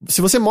se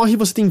você morre,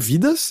 você tem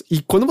vidas,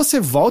 e quando você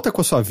volta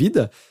com a sua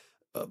vida,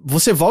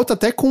 você volta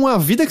até com a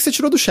vida que você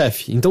tirou do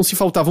chefe. Então, se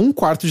faltava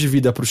 1/4 de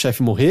vida pro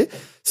chefe morrer,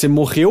 você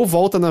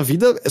volta na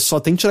vida, só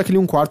tem que tirar aquele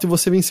 1/4 e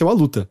você venceu a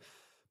luta.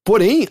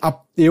 Porém,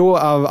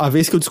 a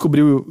vez que eu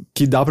descobri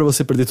que dá pra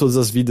você perder todas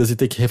as vidas e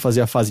ter que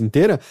refazer a fase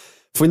inteira,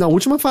 foi na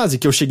última fase,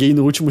 que eu cheguei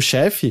no último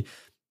chefe,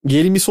 e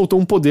ele me soltou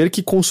um poder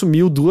que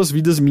consumiu 2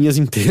 vidas minhas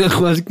inteiras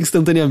quase que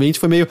instantaneamente.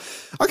 Foi meio...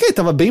 Ok,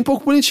 tava bem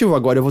pouco punitivo.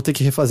 Agora eu vou ter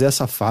que refazer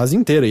essa fase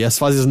inteira. E as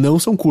fases não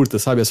são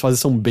curtas, sabe? As fases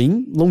são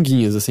bem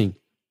longuinhas, assim.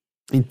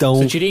 Então...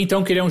 Você diria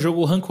então que ele é um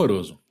jogo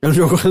rancoroso. É um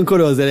jogo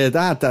rancoroso. Ele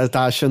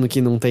tá achando que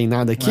não tem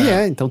nada aqui?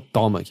 Então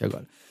toma aqui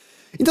agora.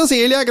 Então assim,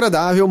 ele é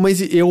agradável, mas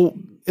eu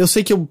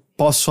sei que eu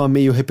posso soar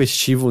meio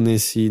repetitivo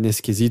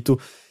nesse quesito.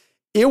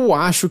 Eu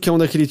acho que é um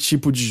daquele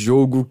tipo de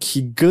jogo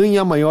que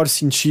ganha maior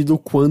sentido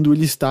quando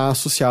ele está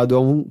associado a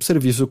um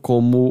serviço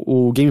como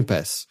o Game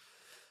Pass.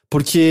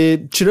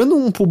 Porque, tirando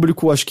um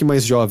público, acho que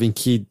mais jovem,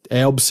 que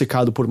é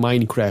obcecado por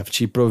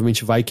Minecraft e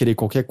provavelmente vai querer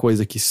qualquer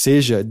coisa que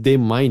seja de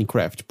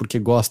Minecraft, porque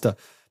gosta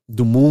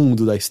do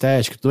mundo, da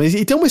estética, tudo mais.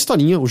 E tem uma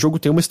historinha, o jogo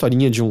tem uma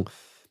historinha de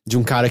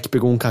um cara que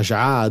pegou um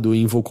cajado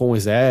e invocou um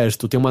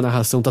exército, tem uma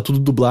narração, tá tudo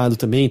dublado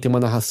também, tem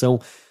uma narração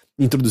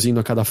introduzindo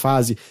a cada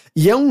fase,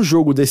 e é um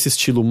jogo desse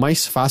estilo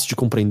mais fácil de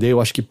compreender,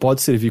 eu acho que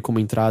pode servir como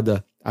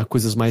entrada a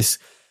coisas mais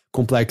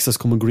complexas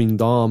como Green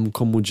Dawn,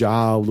 como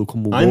Diablo,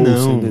 como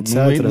Wolfen,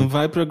 etc. Não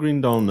vai pra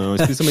Green Dawn, não,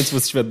 especialmente se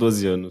você tiver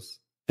 12 anos.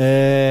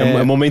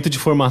 É momento de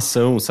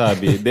formação,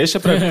 sabe? Deixa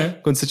pra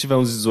quando você tiver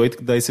uns 18,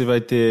 que daí você vai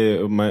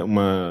ter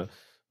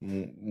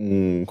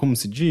como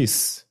se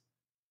diz?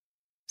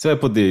 Você vai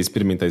poder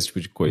experimentar esse tipo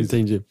de coisa.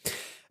 Entendi.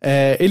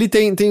 Ele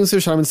tem o seu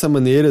charme dessa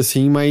maneira,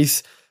 assim,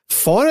 mas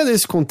fora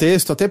desse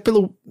contexto, até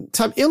pelo...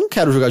 Sabe, eu não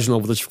quero jogar de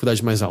novo da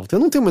dificuldade mais alta. Eu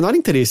não tenho o menor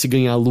interesse em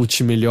ganhar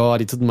loot melhor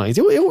e tudo mais.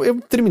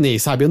 Eu terminei,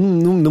 sabe? Eu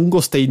não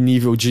gostei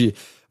nível de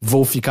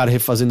vou ficar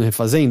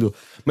refazendo.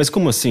 Mas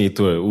como assim,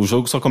 Heitor? O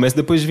jogo só começa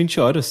depois de 20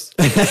 horas.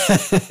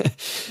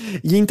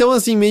 E então,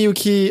 assim, meio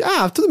que...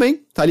 tudo bem.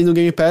 Tá ali no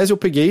Game Pass, eu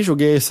peguei,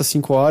 joguei essas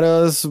 5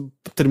 horas,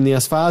 terminei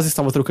as fases,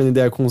 tava trocando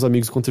ideia com os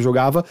amigos enquanto eu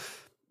jogava.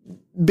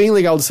 Bem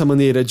legal dessa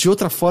maneira. De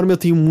outra forma, eu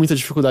tenho muita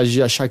dificuldade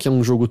de achar que é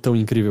um jogo tão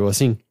incrível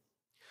assim.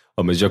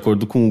 Mas de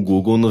acordo com o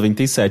Google,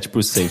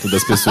 97%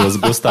 das pessoas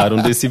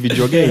gostaram desse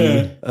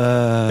videogame.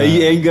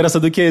 E é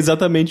engraçado que é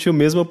exatamente a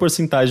mesma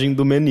porcentagem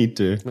do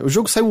Man-Eater. O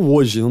jogo saiu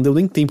hoje, não deu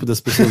nem tempo das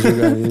pessoas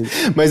jogarem.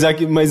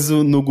 mas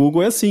no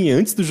Google é assim,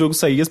 antes do jogo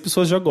sair as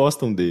pessoas já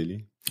gostam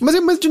dele.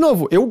 Mas de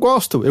novo, eu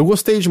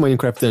gostei de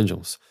Minecraft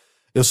Dungeons.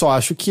 Eu só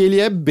acho que ele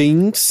é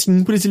bem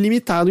simples e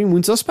limitado em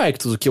muitos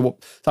aspectos. O que eu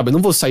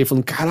não vou sair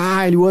falando,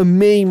 caralho, eu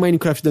amei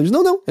Minecraft Dungeons.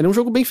 Não, ele é um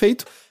jogo bem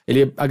feito,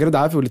 ele é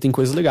agradável, ele tem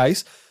coisas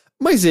legais.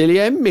 Mas ele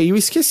é meio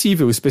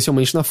esquecível,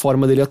 especialmente na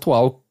forma dele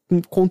atual,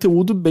 um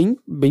conteúdo bem,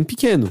 bem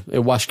pequeno.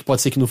 Eu acho que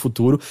pode ser que no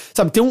futuro...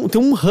 Sabe, tem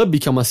um hub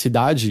que é uma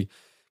cidade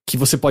que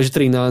você pode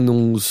treinar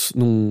nos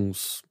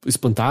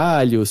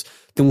espantalhos,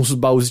 tem uns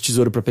baús de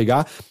tesouro pra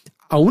pegar.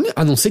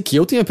 A não ser que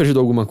eu tenha perdido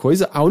alguma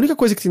coisa, a única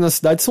coisa que tem na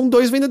cidade são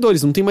 2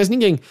 vendedores, não tem mais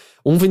ninguém.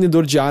 Um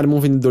vendedor de arma,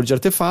 um vendedor de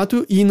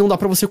artefato, e não dá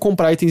pra você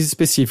comprar itens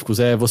específicos.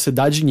 Você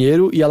dá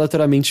dinheiro e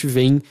aleatoriamente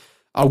vem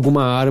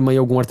alguma arma e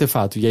algum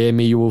artefato. E aí é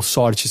meio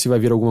sorte se vai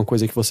vir alguma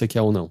coisa que você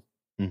quer ou não.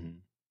 Uhum.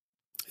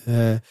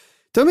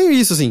 Então é meio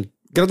isso, assim.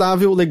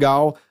 Agradável,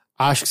 legal.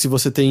 Acho que se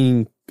você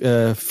tem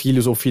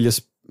filhos ou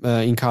filhas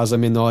em casa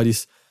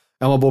menores,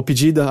 é uma boa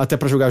pedida, até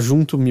pra jogar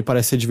junto, me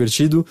parece ser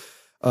divertido.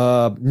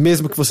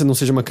 Mesmo que você não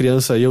seja uma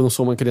criança, eu não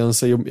sou uma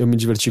criança, eu me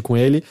diverti com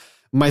ele,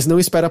 mas não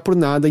espera por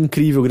nada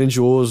incrível,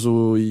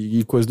 grandioso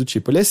e coisa do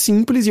tipo. Ele é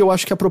simples e eu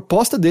acho que a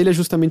proposta dele é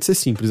justamente ser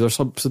simples. Eu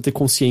só preciso ter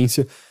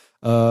consciência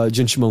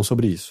de antemão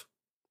sobre isso.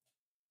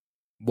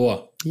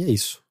 Boa. E é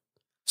isso.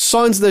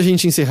 Só antes da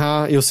gente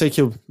encerrar, eu sei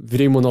que eu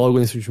virei monólogo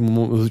nesse último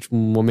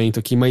momento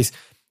aqui, mas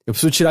eu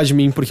preciso tirar de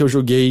mim porque eu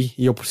joguei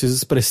e eu preciso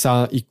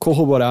expressar e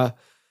corroborar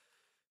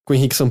com o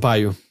Henrique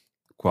Sampaio.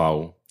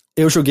 Qual?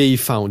 Eu joguei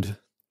Found.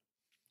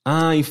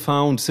 E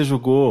Found, você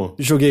jogou?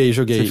 Joguei.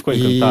 Você ficou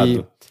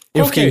encantado?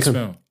 Eu fiquei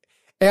encantado.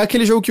 É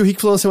aquele jogo que o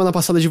Rick falou na semana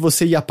passada de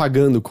você ir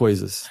apagando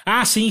coisas.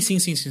 Sim.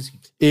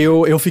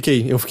 Eu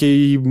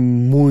fiquei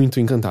muito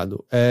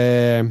encantado.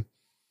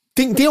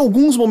 Tem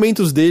alguns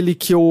momentos dele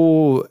que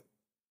eu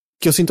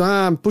sinto,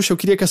 puxa, eu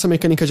queria que essa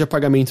mecânica de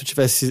apagamento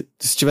estivesse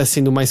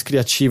sendo mais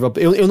criativa.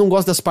 Eu não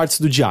gosto das partes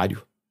do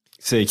diário.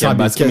 Sei, que é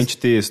basicamente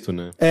texto,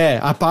 né?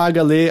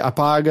 Apaga, lê,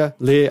 apaga,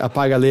 lê,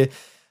 apaga, lê.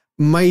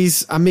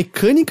 Mas a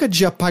mecânica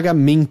de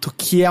apagamento,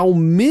 que é ao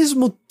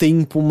mesmo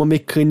tempo uma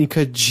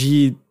mecânica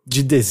de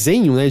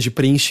desenho, né, de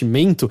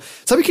preenchimento.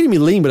 Sabe o que ele me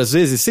lembra às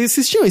vezes?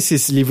 Vocês tinham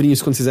esses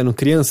livrinhos quando vocês eram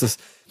crianças?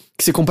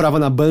 Que você comprava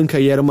na banca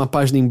e era uma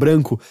página em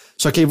branco,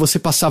 só que aí você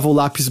passava o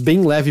lápis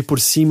bem leve por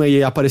cima e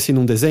ia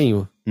aparecendo um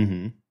desenho?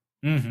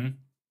 Uhum.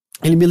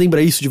 Ele me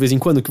lembra isso de vez em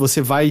quando, que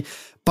você vai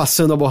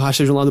passando a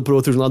borracha de um lado pro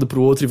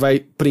outro e vai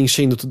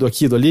preenchendo tudo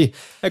aquilo ali.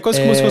 É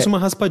quase como se fosse uma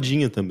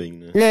raspadinha também,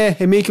 né?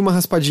 É meio que uma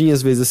raspadinha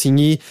às vezes, assim,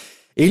 e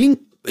ele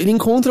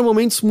encontra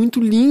momentos muito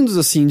lindos,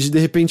 assim, de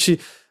repente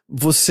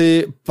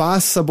você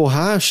passa a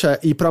borracha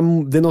e pra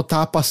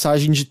denotar a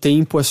passagem de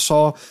tempo é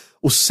só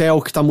o céu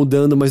que tá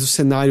mudando, mas o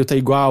cenário tá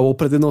igual, ou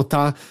pra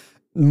denotar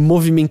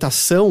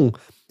movimentação,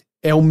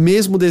 é o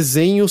mesmo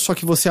desenho, só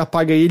que você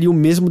apaga ele e o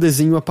mesmo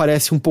desenho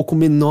aparece um pouco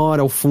menor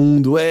ao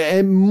fundo.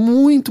 É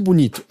muito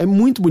bonito, é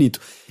muito bonito.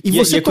 E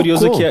você é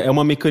curioso que é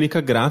uma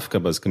mecânica gráfica,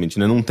 basicamente,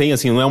 né? Não tem,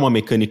 assim, não é uma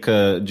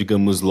mecânica,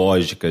 digamos,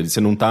 lógica.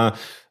 Você não tá...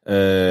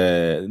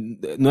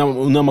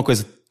 não é uma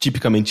coisa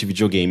tipicamente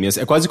videogame.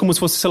 É quase como se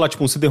fosse, sei lá,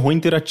 tipo um CD-ROM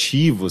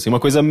interativo, assim, uma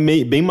coisa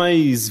bem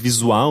mais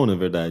visual, na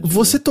verdade.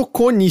 Você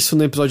tocou nisso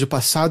no episódio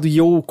passado e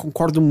eu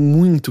concordo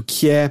muito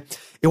que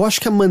eu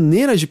acho que a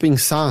maneira de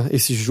pensar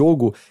esse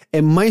jogo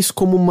é mais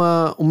como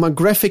uma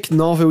graphic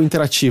novel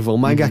interativa,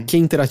 uma HQ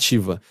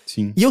interativa.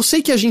 Sim. E eu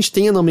sei que a gente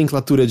tem a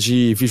nomenclatura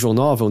de visual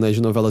novel, né,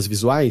 de novelas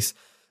visuais,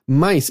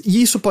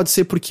 e isso pode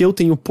ser porque eu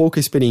tenho pouca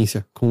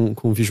experiência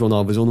com visual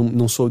novels, eu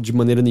não sou de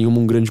maneira nenhuma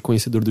um grande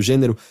conhecedor do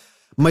gênero,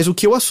 mas o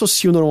que eu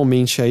associo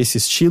normalmente a esse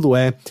estilo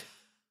é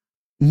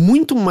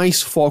muito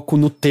mais foco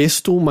no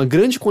texto, uma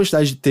grande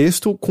quantidade de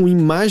texto, com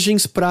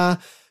imagens pra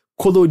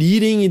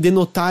colorirem e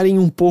denotarem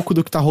um pouco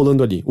do que tá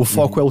rolando ali. O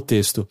foco é o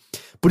texto.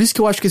 Por isso que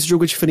eu acho que esse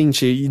jogo é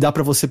diferente e dá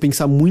pra você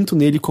pensar muito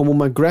nele como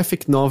uma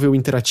graphic novel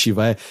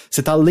interativa.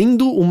 Você tá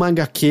lendo uma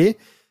HQ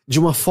de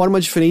uma forma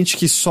diferente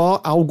que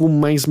só algo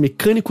mais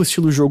mecânico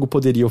estilo jogo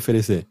poderia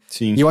oferecer.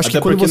 Sim. E eu acho que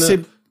quando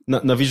você...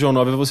 Na visual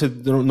novel você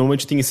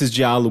normalmente tem esses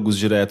diálogos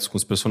diretos com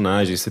os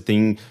personagens,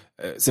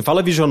 você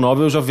fala visual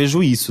novel, eu já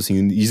vejo isso,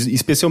 assim,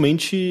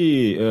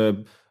 especialmente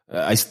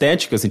a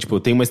estética, assim, tipo,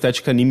 tem uma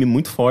estética anime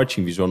muito forte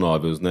em visual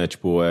novels, né,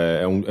 tipo,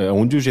 é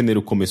onde o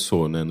gênero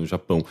começou, né, no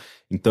Japão.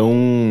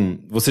 Então,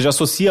 você já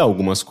associa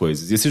algumas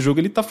coisas, e esse jogo,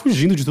 ele tá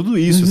fugindo de tudo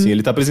isso, assim,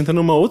 ele tá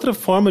apresentando uma outra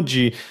forma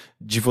de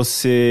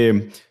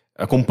você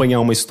acompanhar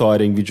uma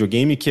história em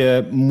videogame que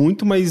é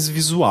muito mais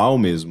visual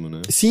mesmo,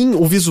 né? Sim,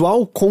 o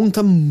visual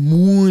conta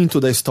muito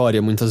da história,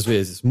 muitas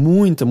vezes.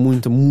 Muito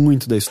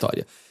da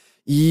história.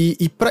 E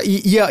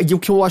o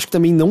que eu acho que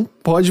também não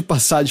pode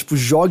passar, tipo,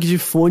 jogue de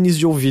fones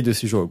de ouvido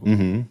esse jogo.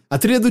 A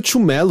trilha do Tio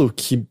Mello,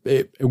 que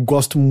eu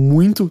gosto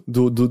muito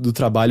do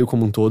trabalho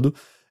como um todo,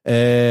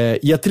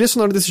 e a trilha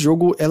sonora desse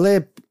jogo, ela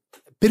é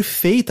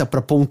perfeita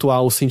pra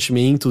pontuar os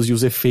sentimentos e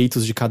os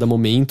efeitos de cada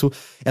momento.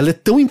 Ela é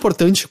tão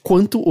importante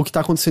quanto o que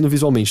tá acontecendo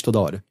visualmente toda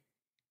hora.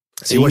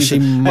 Sim, eu achei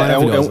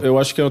maravilhoso. Eu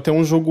acho que é até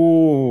um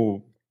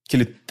jogo que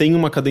ele tem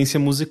uma cadência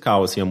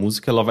musical, assim, a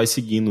música ela vai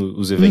seguindo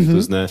os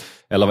eventos, né?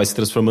 Ela vai se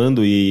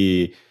transformando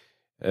e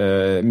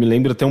me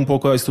lembra até um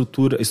pouco a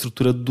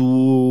estrutura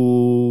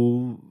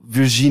do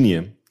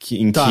Virginia,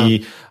 em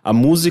que a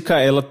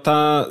música, ela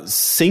tá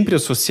sempre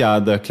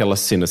associada àquela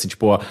cena, assim,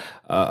 tipo,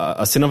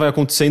 a cena vai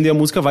acontecendo e a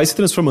música vai se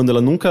transformando,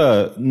 ela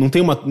nunca, não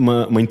tem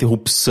uma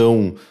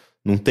interrupção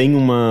Não tem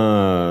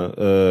uma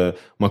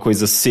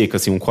coisa seca,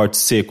 assim, um corte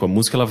seco. A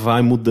música, ela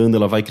vai mudando,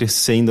 ela vai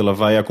crescendo, ela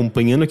vai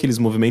acompanhando aqueles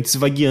movimentos e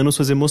vai guiando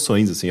suas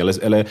emoções, assim.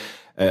 Ela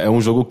é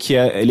um jogo que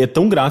ele é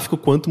tão gráfico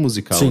quanto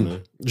musical, Sim, né?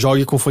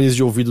 Jogue com fones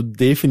de ouvido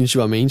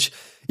definitivamente.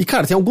 E,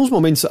 cara, tem alguns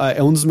momentos,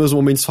 é um dos meus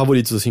momentos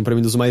favoritos, assim, pra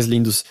mim, dos mais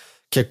lindos,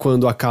 que é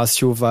quando a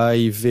Cássio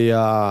vai ver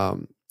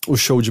o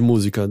show de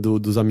música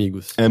dos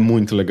amigos. É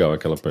muito legal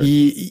aquela parte.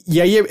 E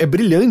aí é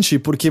brilhante,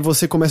 porque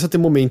você começa a ter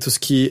momentos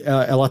que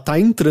ela tá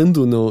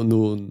entrando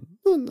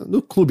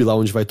no clube lá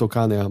onde vai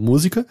tocar, né, a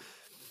música,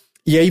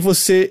 e aí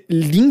você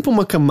limpa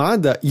uma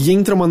camada e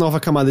entra uma nova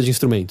camada de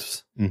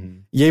instrumentos. Uhum.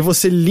 E aí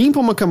você limpa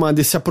uma camada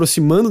e se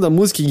aproximando da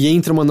música e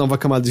entra uma nova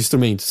camada de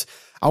instrumentos.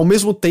 Ao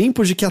mesmo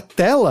tempo de que a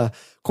tela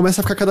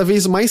começa a ficar cada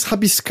vez mais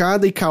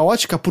rabiscada e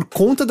caótica por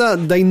conta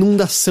da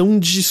inundação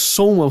de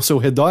som ao seu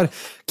redor,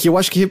 que eu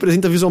acho que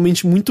representa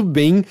visualmente muito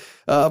bem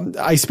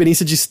a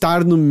experiência de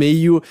estar no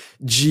meio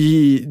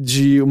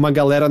de uma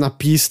galera na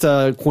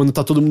pista quando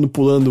tá todo mundo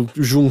pulando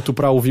junto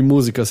pra ouvir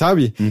música,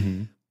 sabe?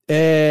 Uhum.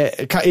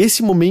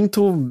 Esse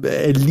momento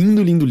é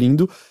lindo, lindo,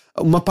 lindo.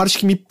 Uma parte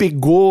que me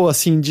pegou,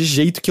 assim, de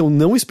jeito que eu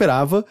não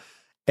esperava,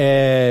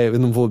 eu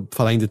não vou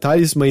falar em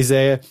detalhes, mas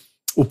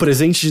o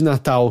presente de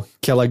Natal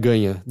que ela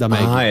ganha da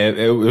Maggie.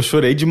 Eu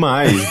chorei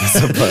demais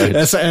nessa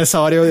parte. essa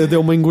hora eu dei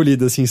uma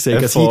engolida, assim,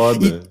 seca. É assim.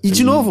 foda. E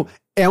de novo,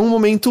 é um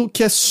momento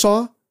que é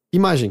só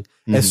imagem.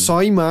 Uhum. É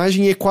só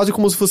imagem e é quase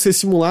como se você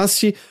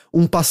simulasse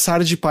um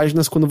passar de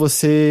páginas quando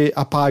você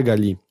apaga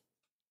ali.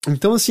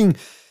 Então, assim,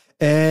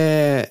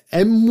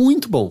 é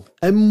muito bom.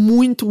 É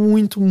muito,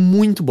 muito,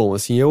 muito bom,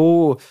 assim.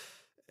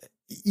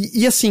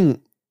 E assim,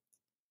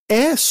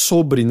 é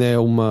sobre, né,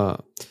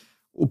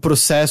 o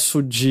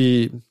processo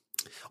de...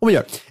 Ou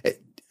melhor,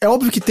 é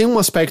óbvio que tem um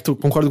aspecto,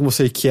 concordo com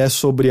você, que é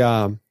sobre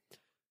a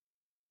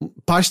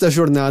parte da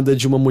jornada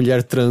de uma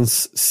mulher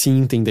trans se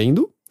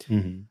entendendo,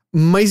 Uhum.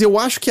 mas eu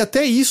acho que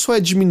até isso é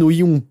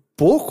diminuir um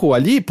pouco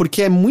ali,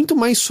 porque é muito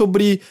mais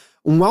sobre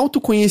um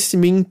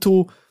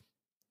autoconhecimento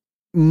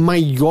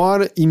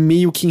maior e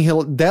meio que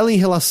dela em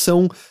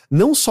relação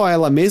não só a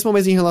ela mesma,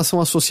 mas em relação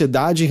à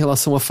sociedade, em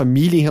relação à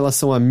família, em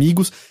relação a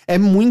amigos. É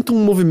muito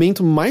um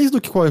movimento, mais do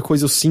que qualquer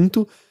coisa eu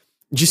sinto,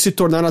 de se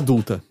tornar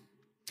adulta.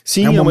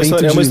 Sim, é uma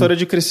história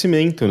de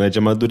crescimento, né, de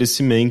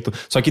amadurecimento.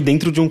 Só que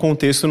dentro de um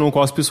contexto no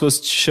qual as pessoas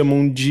te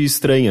chamam de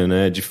estranha,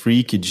 né, de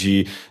freak,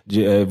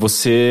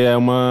 você é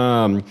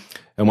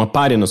uma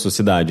pária na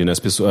sociedade, né,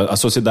 a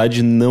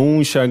sociedade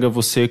não enxerga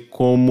você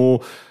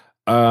como...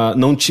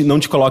 não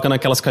te coloca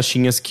naquelas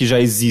caixinhas que já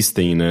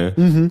existem, né?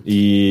 Uhum.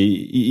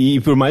 E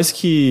por mais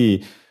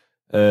que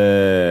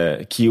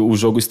o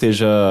jogo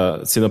esteja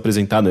sendo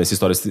apresentado, essa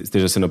história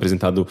esteja sendo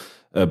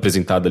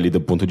apresentada ali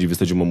do ponto de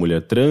vista de uma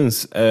mulher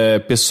trans,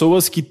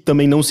 pessoas que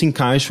também não se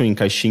encaixam em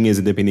caixinhas,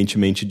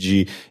 independentemente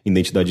de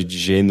identidade de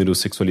gênero,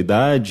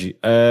 sexualidade,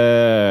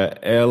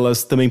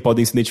 elas também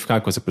podem se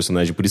identificar com essa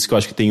personagem. Por isso que eu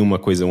acho que tem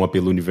um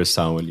apelo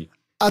universal ali.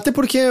 Até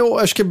porque eu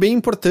acho que é bem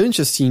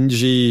importante, assim,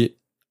 de...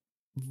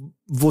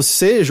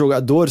 Você,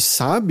 jogador,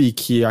 sabe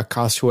que a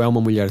Cássio é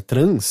uma mulher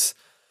trans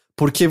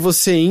porque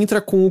você entra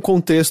com o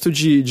contexto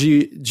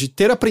de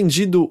ter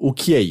aprendido o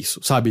que é isso,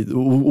 sabe?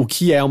 O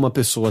que é uma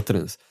pessoa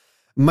trans.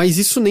 Mas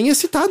isso nem é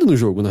citado no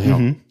jogo, na real.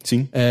 Uhum,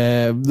 sim.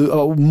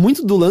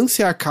 Muito do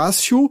lance é a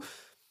Cássio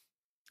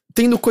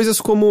tendo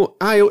coisas como...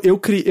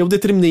 eu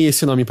determinei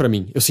esse nome pra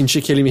mim. Eu senti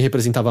que ele me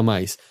representava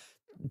mais.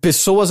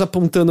 Pessoas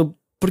apontando...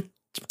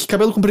 Que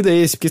cabelo comprido é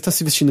esse? Por que você tá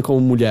se vestindo como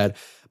mulher?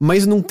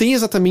 Mas não tem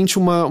exatamente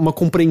uma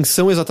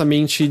compreensão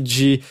exatamente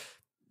de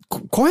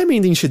qual é a minha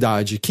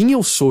identidade, quem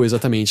eu sou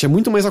exatamente. É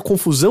muito mais a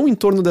confusão em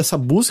torno dessa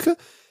busca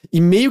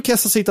e meio que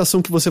essa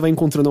aceitação que você vai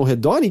encontrando ao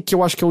redor, e que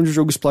eu acho que é onde o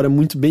jogo explora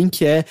muito bem,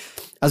 que é,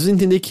 às vezes,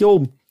 entender que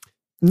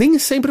nem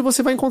sempre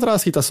você vai encontrar a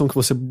aceitação que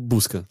você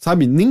busca,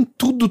 sabe? Nem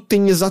tudo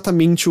tem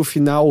exatamente o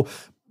final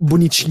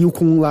bonitinho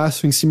com um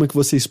laço em cima que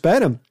você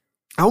espera,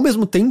 ao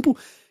mesmo tempo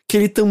que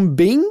ele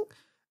também...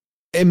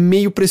 é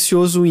meio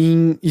precioso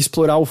em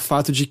explorar o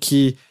fato de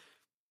que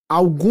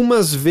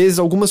algumas vezes,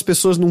 algumas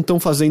pessoas não estão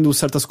fazendo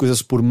certas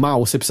coisas por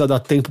mal, você precisa dar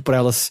tempo pra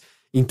elas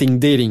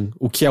entenderem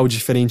o que é o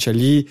diferente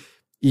ali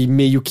e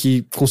meio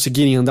que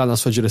conseguirem andar na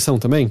sua direção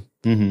também.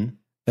 Uhum.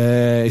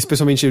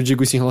 Especialmente eu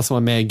digo isso em relação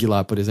a Meg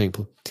lá, por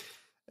exemplo.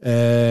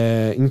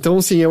 Então,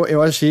 assim,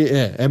 eu achei...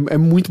 É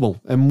muito bom.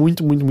 É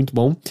muito, muito, muito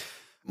bom.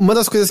 Uma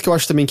das coisas que eu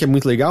acho também que é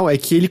muito legal é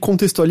que ele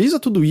contextualiza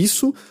tudo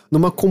isso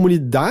numa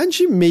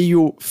comunidade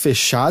meio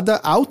fechada,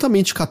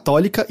 altamente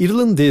católica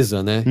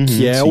irlandesa, né? Uhum,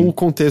 que é sim. o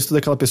contexto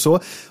daquela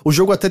pessoa. O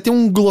jogo até tem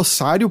um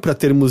glossário pra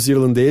termos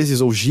irlandeses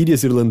ou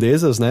gírias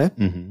irlandesas, né?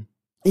 Uhum.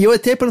 E eu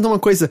até ia perguntar uma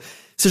coisa.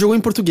 Você jogou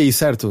em português,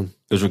 certo?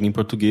 Eu joguei em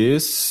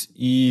português,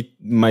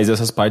 mas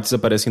essas partes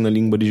aparecem na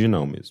língua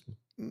original mesmo.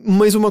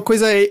 Mas uma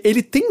coisa é,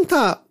 ele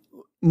tenta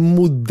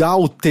mudar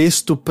o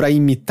texto pra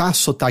imitar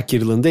sotaque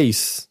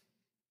irlandês?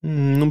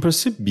 Não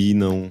percebi,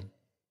 não.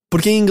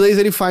 Porque em inglês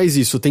ele faz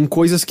isso. Tem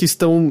coisas que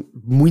estão,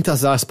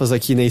 muitas aspas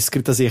aqui, né,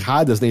 escritas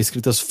erradas, né,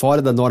 escritas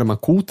fora da norma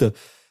culta,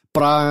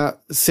 pra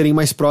serem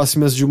mais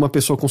próximas de uma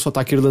pessoa com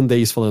sotaque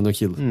irlandês falando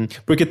aquilo.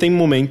 Porque tem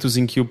momentos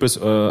em que o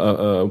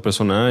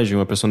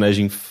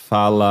personagem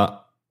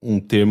fala um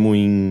termo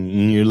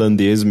em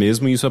irlandês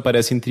mesmo, e isso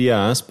aparece entre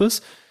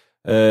aspas,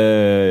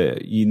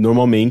 e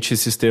normalmente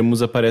esses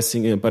termos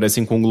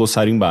aparecem com um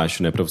glossário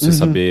embaixo, né, pra você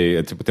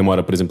saber. Tipo, tem uma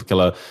hora, por exemplo, que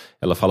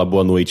ela fala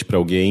boa noite pra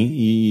alguém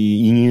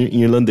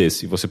em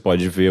irlandês, e você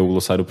pode ver o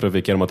glossário pra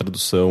ver que era uma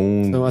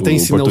tradução. Então, até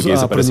ensina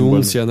a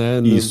pronúncia,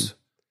 né? Isso.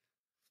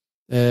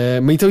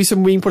 Então isso é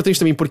muito importante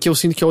também, porque eu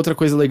sinto que a outra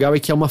coisa legal é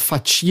que é uma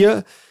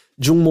fatia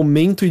de um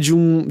momento e de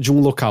um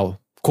local.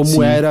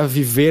 Como era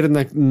viver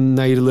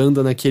na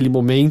Irlanda naquele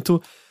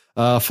momento,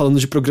 falando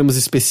de programas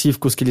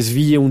específicos que eles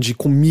viam, de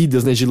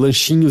comidas, né, de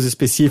lanchinhos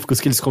específicos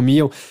que eles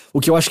comiam,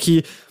 o que eu acho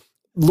que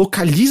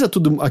localiza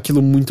tudo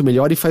aquilo muito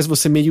melhor e faz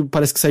você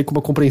parece que sair com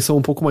uma compreensão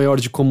um pouco maior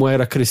de como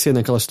era crescer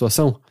naquela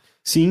situação.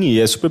 Sim, e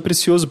é super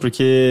precioso,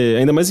 porque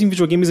ainda mais em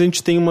videogames a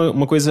gente tem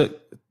uma coisa...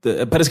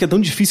 Parece que é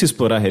tão difícil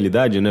explorar a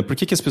realidade, né? Por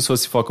que as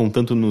pessoas se focam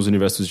tanto nos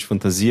universos de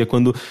fantasia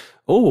quando...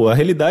 a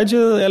realidade,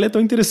 ela é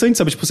tão interessante,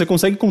 sabe? Tipo, você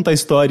consegue contar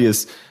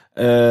histórias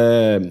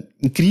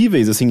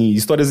incríveis, assim,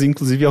 histórias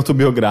inclusive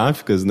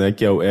autobiográficas, né?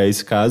 Que é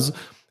esse caso,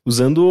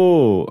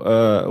 usando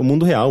o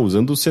mundo real,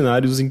 usando os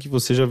cenários em que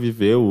você já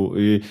viveu.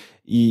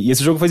 E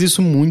esse jogo faz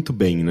isso muito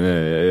bem,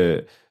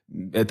 né?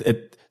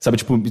 Sabe,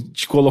 tipo,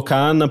 te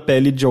colocar na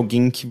pele de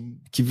alguém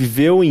que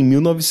viveu em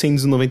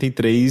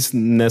 1993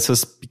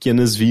 nessas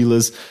pequenas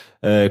vilas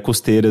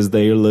costeiras da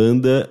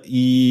Irlanda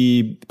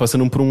e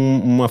passando por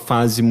uma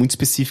fase muito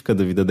específica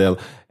da vida dela.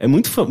 É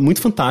muito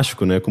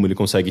fantástico, né, como ele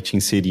consegue te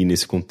inserir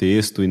nesse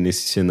contexto e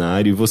nesse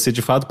cenário, e você,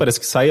 de fato, parece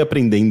que sai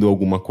aprendendo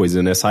alguma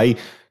coisa, né, sai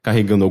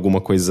carregando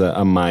alguma coisa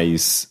a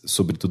mais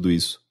sobre tudo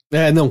isso.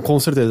 Não, com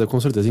certeza,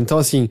 com certeza. Então,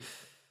 assim...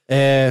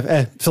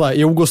 sei lá,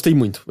 eu gostei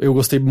muito. Eu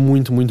gostei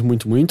muito, muito,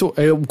 muito, muito.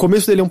 O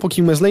começo dele é um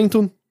pouquinho mais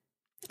lento.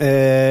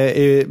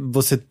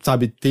 Você,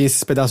 sabe, tem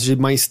esses pedaços de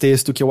mais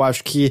texto que eu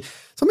acho que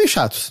são meio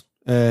chatos.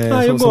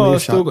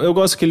 Eu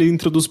gosto que ele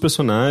introduz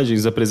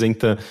personagens,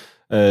 apresenta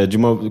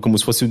como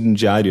se fosse um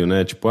diário,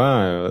 né? Tipo,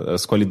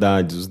 as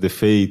qualidades, os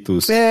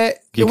defeitos, o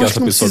que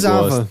essa pessoa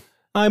gosta.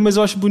 Mas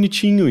eu acho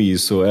bonitinho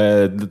isso.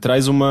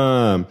 Traz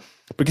uma...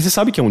 Porque você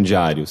sabe que é um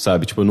diário,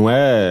 sabe? Tipo, não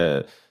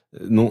é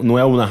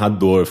o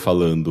narrador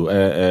falando,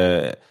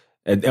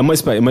 é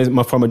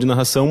uma forma de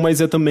narração,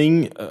 mas é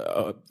também,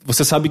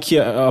 você sabe que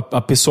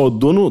a pessoa, o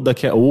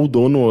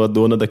dono ou a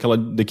dona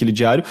daquele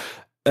diário,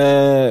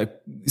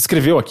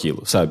 escreveu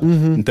aquilo, sabe?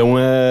 Então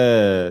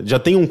já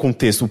tem um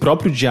contexto, o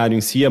próprio diário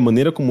em si, a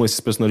maneira como esses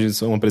personagens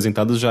são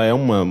apresentados já é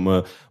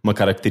uma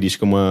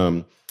característica,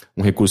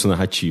 um recurso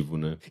narrativo,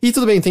 né? E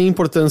tudo bem, tem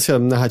importância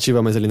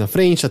narrativa mais ali na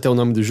frente, até o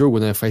nome do jogo,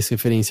 né, faz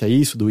referência a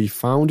isso, do We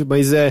Found,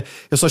 mas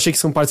eu só achei que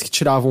são partes que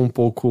tiravam um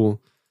pouco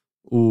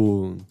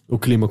o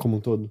clima como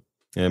um todo.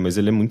 Mas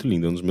ele é muito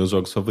lindo, é um dos meus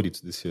jogos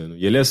favoritos desse ano.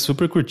 E ele é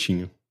super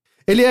curtinho.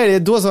 Ele é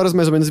 2 horas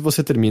mais ou menos e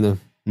você termina.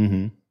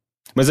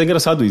 Mas é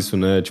engraçado isso,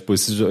 né? Tipo,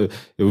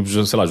 eu,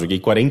 sei lá, joguei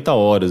 40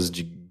 horas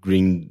de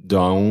Green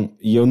Dawn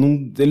e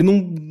ele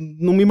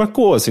não me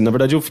marcou, assim. Na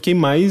verdade, eu fiquei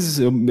mais...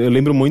 Eu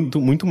lembro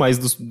muito mais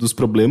dos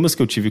problemas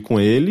que eu tive com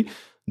ele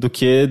do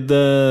que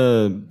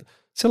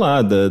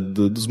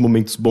dos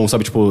momentos bons,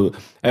 sabe? Tipo,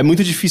 é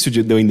muito difícil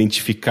de eu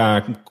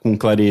identificar com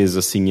clareza,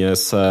 assim,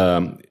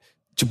 essa...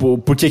 Tipo,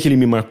 por que ele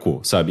me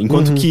marcou, sabe?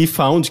 Enquanto que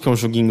Found, que é um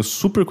joguinho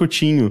super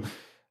curtinho,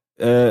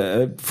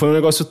 foi um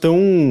negócio tão...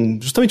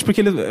 Justamente porque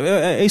ele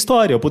é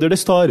história, é o poder da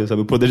história,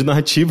 sabe? O poder de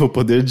narrativa, o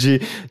poder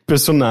de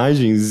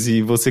personagens,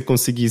 e você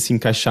conseguir se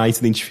encaixar e se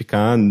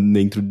identificar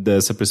dentro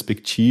dessa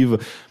perspectiva.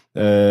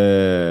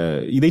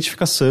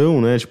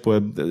 Identificação, né? Tipo,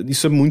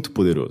 isso é muito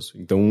poderoso.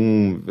 Então,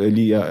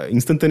 ele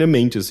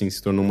instantaneamente, assim,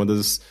 se tornou uma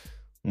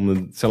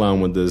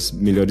das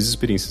melhores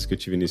experiências que eu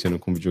tive nesse ano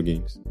com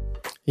videogames.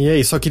 E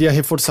aí, só queria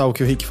reforçar o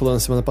que o Rick falou na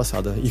semana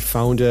passada. E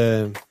Found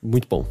é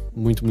muito bom.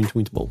 Muito, muito,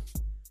 muito bom.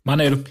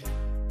 Maneiro.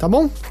 Tá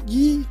bom?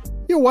 E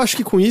eu acho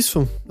que com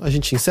isso a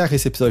gente encerra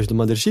esse episódio do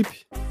Mothership.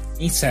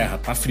 Encerra,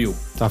 tá frio.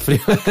 Tá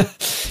frio.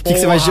 O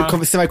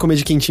que você vai comer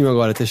de quentinho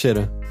agora,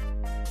 Teixeira?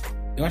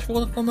 Eu acho que eu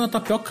vou comer uma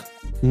tapioca.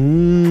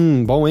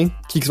 Bom, hein?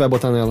 O que você vai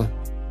botar nela?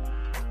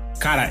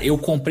 Cara, eu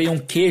comprei um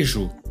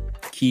queijo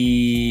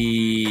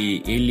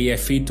que ele é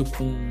feito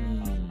com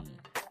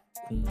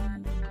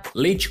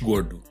leite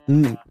gordo.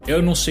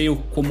 Eu não sei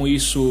como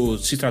isso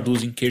se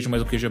traduz em queijo,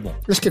 mas o queijo é bom.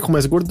 Acho que é com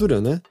mais gordura,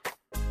 né?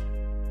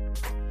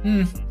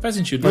 Faz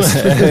sentido.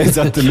 É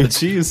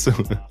exatamente isso.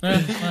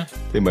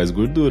 Tem mais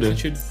gordura.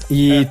 Faz sentido.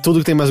 E tudo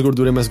que tem mais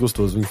gordura é mais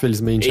gostoso.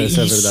 Infelizmente,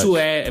 essa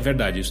é a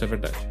verdade. Isso é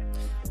verdade.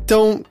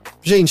 Então,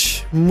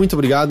 gente, muito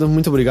obrigado,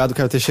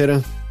 Caio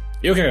Teixeira.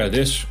 Eu que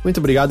agradeço. Muito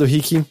obrigado,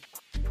 Rick.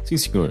 Sim,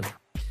 senhor.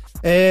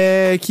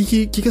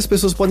 Que as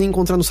pessoas podem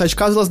encontrar no site,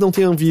 caso elas não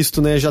tenham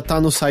visto, né? Já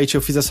tá no site,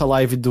 eu fiz essa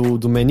live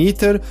do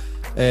Man-Eater.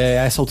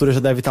 A essa altura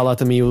já deve estar lá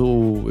também,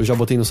 eu já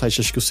botei no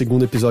site, acho que o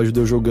 2º episódio de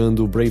eu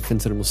jogando Brave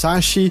Fencer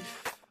Musashi.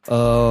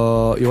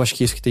 Eu acho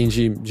que é isso que tem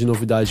de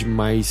novidade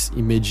mais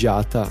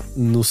imediata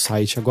no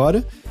site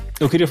agora.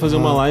 Eu queria fazer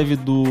uma live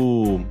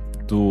do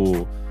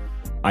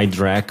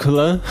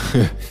iDrácula,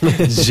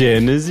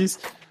 Genesis.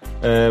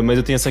 Mas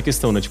eu tenho essa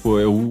questão, né? Tipo,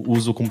 eu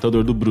uso o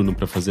computador do Bruno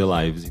pra fazer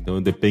lives. Então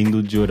eu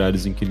dependo de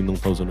horários em que ele não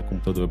tá usando o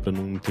computador pra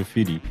não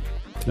interferir.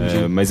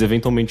 Mas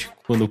eventualmente,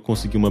 quando eu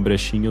conseguir uma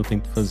brechinha, eu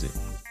tento fazer.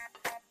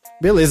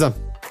 Beleza.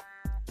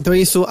 Então é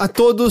isso. A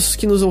todos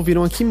que nos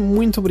ouviram aqui,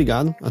 muito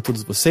obrigado. A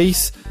todos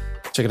vocês.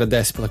 Te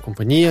agradece pela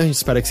companhia.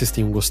 Espero que vocês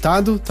tenham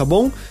gostado, tá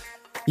bom?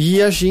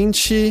 E a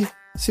gente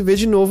se vê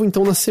de novo,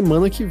 então, na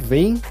semana que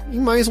vem em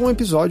mais um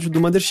episódio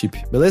do Mothership.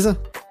 Beleza?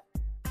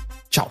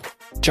 Tchau.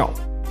 Tchau.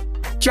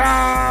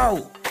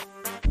 Tchau!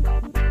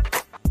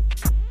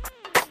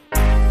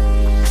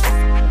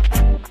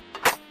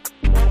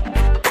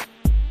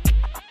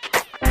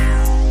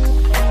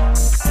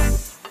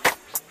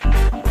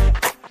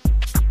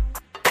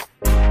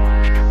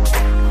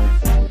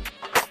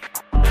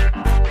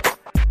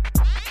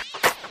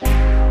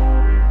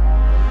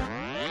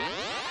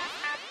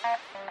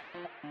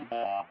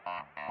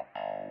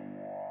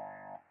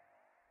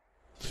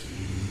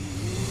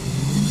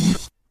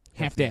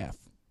 Half-Daff.